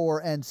number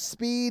 4. And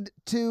Speed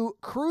 2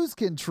 Cruise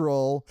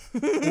Control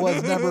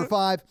was number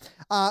 5.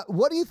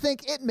 What do you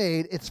think it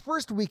made its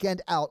first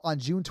weekend out on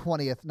June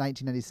 20th,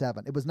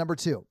 1997? It was number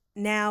 2.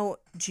 Now,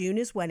 June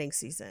is wedding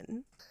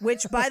season,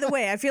 which, by the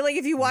way, I feel like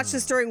if you watch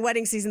this during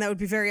wedding season, that would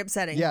be very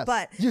upsetting. Yes.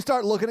 But you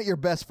start looking at your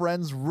best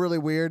friends really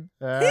weird.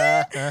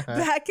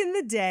 back in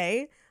the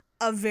day,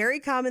 a very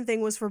common thing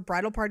was for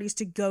bridal parties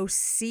to go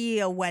see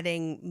a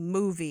wedding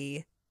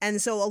movie.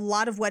 And so a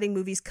lot of wedding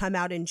movies come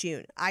out in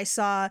June. I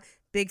saw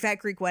Big Fat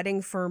Greek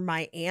Wedding for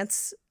my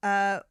aunt's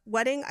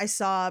wedding. I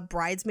saw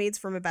Bridesmaids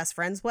for my best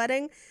friend's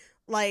wedding.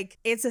 Like,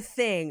 it's a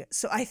thing.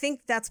 So I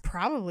think that's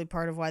probably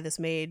part of why this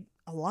made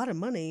a lot of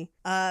money.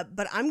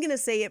 But I'm going to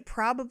say it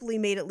probably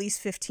made at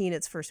least 15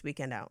 its first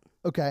weekend out.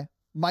 Okay.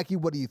 Mikey,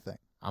 what do you think?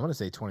 I'm going to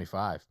say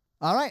 25.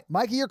 All right.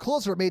 Mikey, you're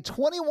closer. It made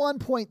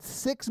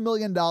 $21.6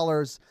 million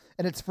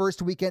in its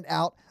first weekend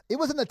out. It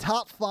was in the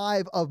top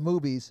 5 of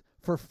movies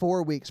for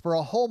 4 weeks. For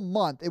a whole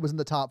month, it was in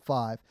the top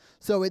 5.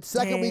 So its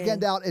second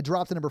weekend out, it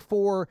dropped to number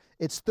 4.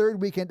 Its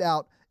third weekend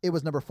out, it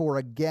was number 4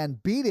 again,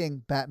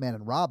 beating Batman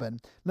and Robin.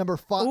 Number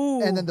 5.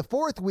 And then the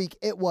fourth week,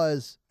 it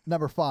was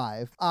number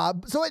 5.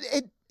 So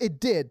it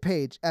did,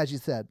 Paige, as you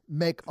said,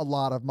 make a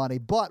lot of money.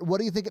 But what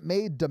do you think it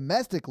made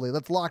domestically?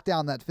 Let's lock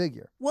down that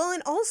figure. Well,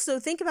 and also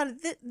think about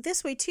it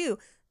this way, too.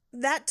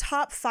 That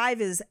top 5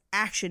 is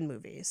action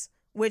movies,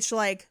 which,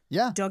 like,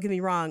 don't get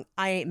me wrong,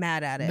 I ain't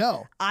mad at it.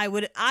 No. I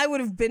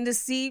would have been to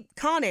see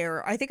Con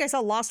Air. I think I saw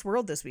Lost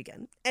World this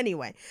weekend.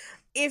 Anyway,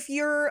 if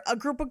you're a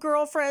group of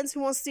girlfriends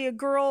who wants to see a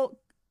girl,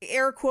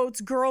 air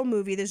quotes, girl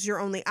movie, this is your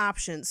only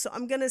option. So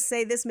I'm going to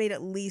say this made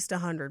at least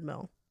 100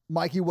 mil.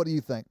 Mikey, what do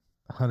you think?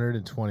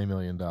 $120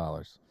 million.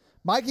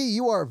 Mikey,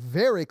 you are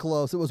very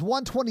close. It was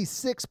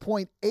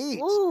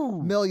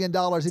 $126.8 million.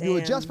 If you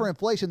adjust for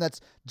inflation,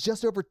 that's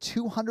just over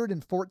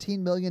 $214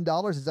 million.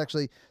 It's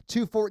actually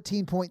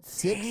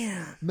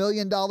 $214.6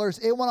 million.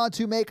 It went on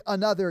to make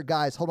another,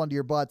 guys, hold on to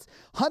your butts,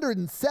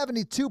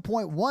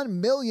 $172.1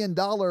 million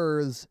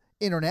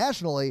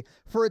internationally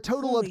for a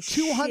total of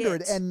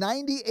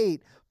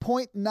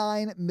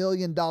 $298.9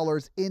 million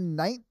in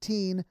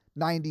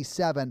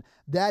 1997.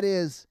 That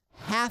is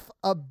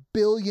 $500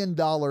 million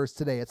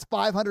today. It's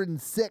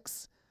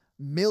 $506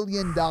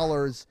 million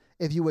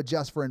if you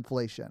adjust for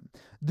inflation.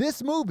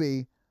 This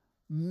movie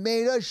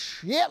made a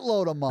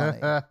shitload of money.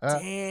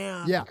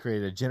 Damn. Yeah. It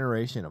created a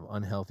generation of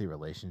unhealthy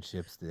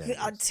relationships today.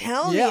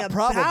 Tell me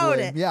about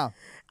it. Yeah.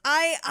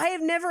 I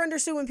have never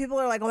understood when people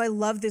are like, oh, I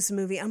love this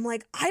movie. I'm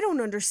like, I don't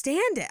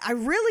understand it. I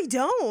really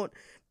don't,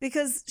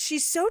 because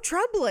she's so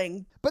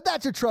troubling. But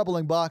that's your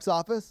troubling box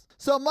office.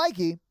 So,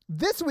 Mikey,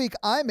 this week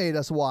I made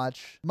us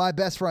watch My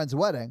Best Friend's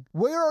Wedding.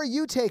 Where are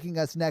you taking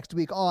us next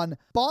week on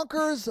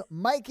Bonkers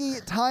Mikey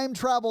Time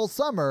Travel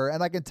Summer?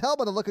 And I can tell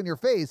by the look on your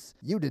face,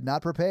 you did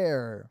not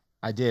prepare.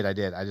 I did. I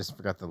just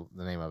forgot the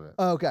name of it.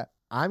 Okay.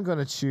 I'm going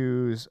to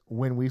choose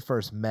When We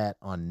First Met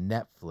on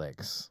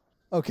Netflix.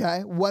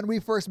 Okay. When We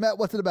First Met,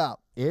 what's it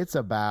about? It's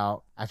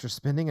about, after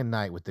spending a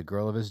night with the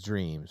girl of his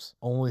dreams,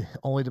 only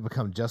to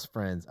become just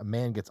friends, a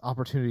man gets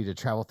opportunity to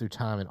travel through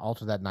time and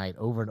alter that night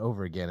over and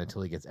over again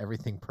until he gets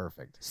everything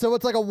perfect. So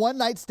it's like a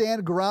one-night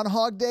stand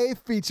Groundhog Day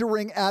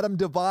featuring Adam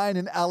Devine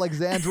and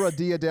Alexandra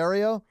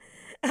Daddario?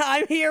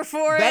 I'm here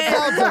for That it.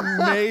 sounds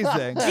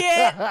amazing.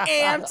 Get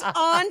amped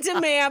on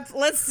to MAMP.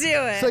 Let's do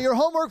it. So your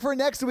homework for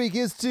next week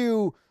is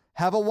to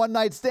have a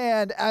one-night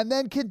stand and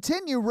then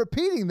continue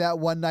repeating that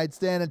one-night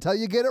stand until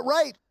you get it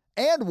right.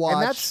 And watch.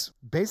 And that's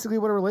basically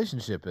what a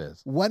relationship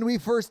is. When We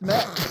First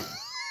Met.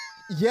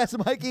 Yes,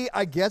 Mikey,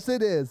 I guess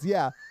it is.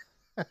 Yeah.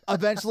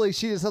 Eventually,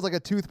 she just has like a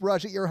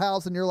toothbrush at your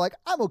house and you're like,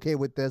 I'm okay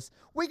with this.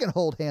 We can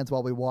hold hands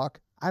while we walk.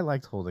 I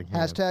liked holding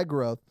hands. Hashtag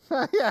growth.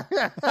 Yeah.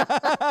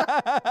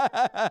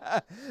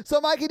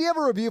 So, Mikey, do you have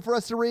a review for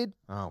us to read?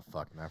 Oh,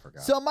 fucking, I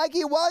forgot. So,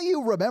 Mikey, while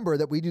you remember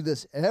that we do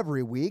this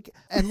every week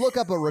and look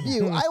up a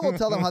review, I will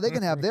tell them how they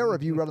can have their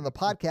review read on the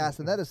podcast,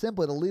 and that is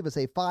simply to leave us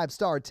a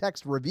 5-star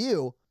text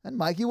review, and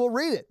Mikey will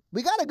read it.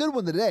 We got a good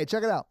one today.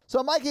 Check it out.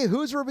 So, Mikey,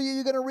 whose review are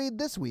you going to read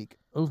this week?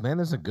 Oh, man,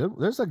 there's a good,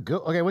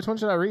 okay, which one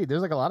should I read?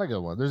 There's like a lot of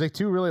good ones. There's like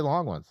 2 really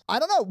long ones. I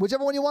don't know.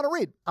 Whichever one you want to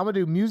read. I'm going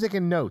to do Music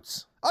and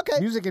Notes. Okay.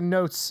 Music and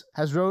Notes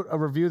has wrote a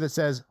review that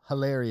says,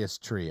 hilarious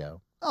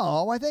trio.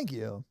 Oh, why thank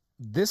you.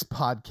 This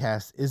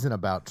podcast isn't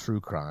about true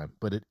crime,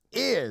 but it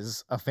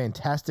is a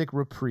fantastic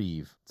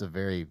reprieve. It's a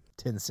very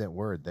 10-cent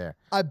word there.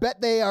 I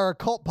bet they are a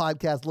cult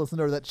podcast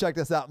listener that checked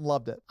us out and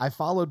loved it. I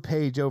followed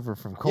Paige over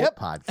from Cult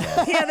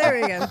Podcast. Yeah, there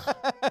we go.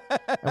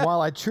 And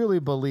while I truly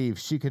believe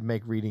she could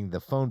make reading the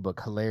phone book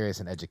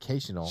hilarious and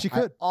educational, She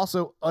could. I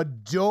also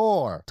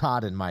adore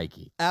Todd and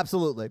Mikey.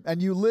 Absolutely.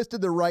 And you listed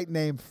the right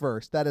name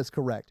first. That is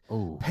correct.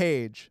 Ooh.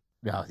 Paige.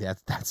 Yeah,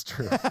 that's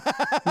true.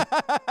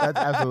 That's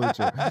absolutely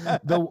true.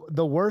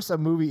 The worse a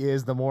movie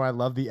is, the more I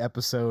love the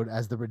episode,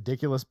 as the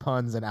ridiculous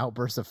puns and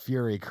outbursts of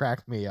fury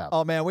crack me up.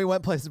 Oh, man, we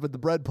went places with the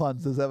bread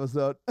puns this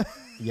episode.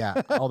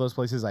 Yeah, all those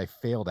places I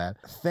failed at.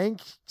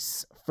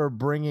 Thanks for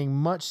bringing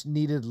much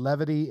needed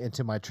levity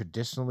into my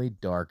traditionally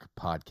dark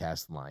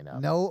podcast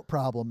lineup. No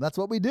problem. That's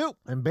what we do.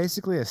 I'm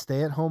basically a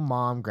stay-at-home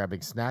mom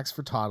grabbing snacks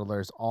for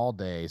toddlers all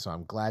day, so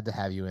I'm glad to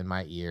have you in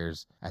my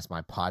ears as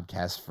my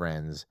podcast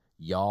friends.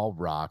 Y'all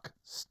rock.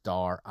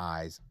 Star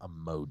eyes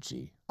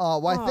emoji. Oh,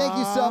 why, thank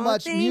you so Aw,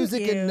 much. thank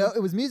Music you. and Notes.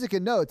 It was Music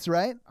and Notes,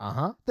 right?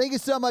 Uh-huh. Thank you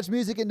so much,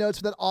 Music and Notes,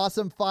 for that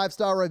awesome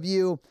 5-star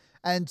review.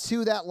 And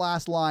to that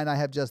last line, I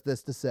have just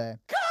this to say.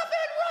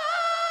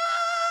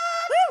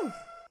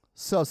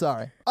 So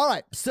sorry. All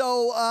right.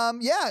 So,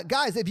 yeah,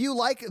 guys, if you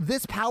like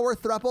this power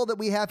throuple that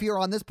we have here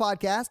on this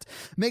podcast,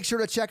 make sure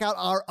to check out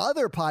our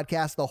other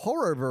podcast, The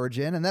Horror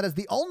Virgin. And that is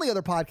the only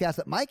other podcast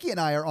that Mikey and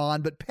I are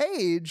on. But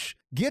Paige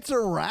gets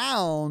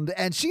around,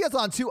 and she is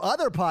on 2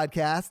 other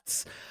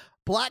podcasts,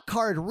 Black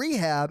Card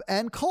Rehab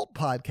and Cult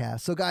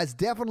Podcast. So, guys,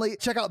 definitely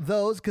check out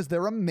those because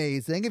they're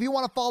amazing. If you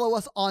want to follow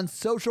us on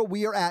social,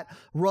 we are at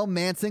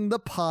Romancing the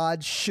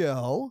Pod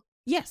Show.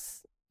 Yes.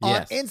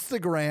 On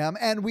Instagram,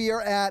 and we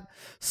are at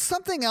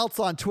something else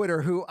on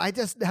Twitter, who I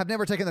just have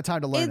never taken the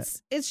time to learn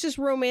It's just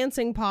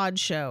Romancing Pod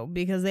Show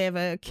because they have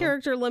a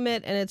character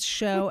limit and it's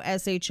show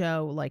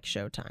SHO like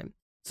Showtime.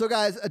 So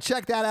guys,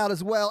 check that out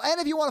as well. And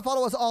if you want to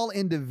follow us all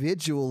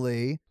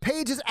individually,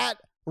 Paige is at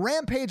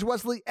Rampage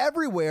Wesley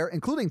everywhere,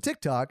 including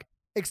TikTok.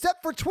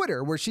 except for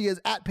Twitter, where she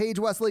is at Paige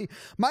Wesley.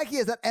 Mikey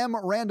is at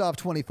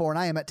mrandolph24, and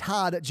I am at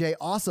Todd J.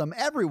 Awesome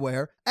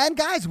everywhere. And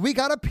guys, we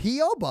got a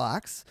P.O.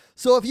 box.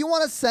 So if you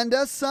want to send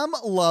us some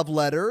love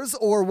letters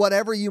or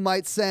whatever you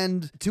might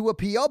send to a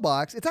P.O.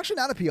 box, it's actually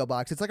not a P.O.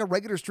 box. It's like a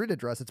regular street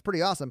address. It's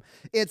pretty awesome.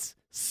 It's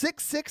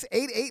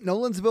 6688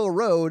 Nolensville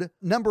Road,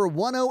 number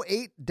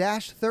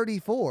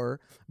 108-34,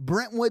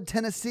 Brentwood,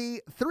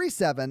 Tennessee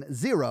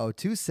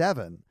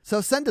 37027. So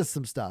send us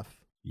some stuff.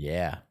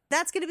 Yeah.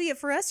 That's going to be it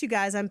for us, you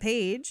guys. I'm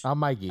Paige. I'm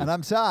Mikey. And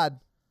I'm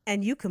Todd.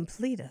 And you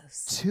complete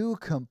us. To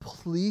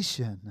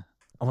completion.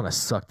 I want to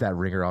suck that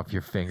ringer off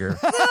your finger.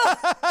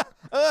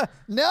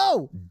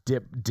 No.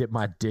 Dip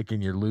my dick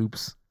in your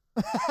loops.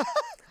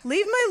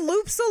 Leave my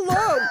loops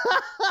alone.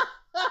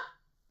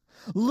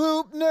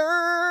 Loop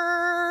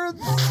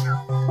nerds.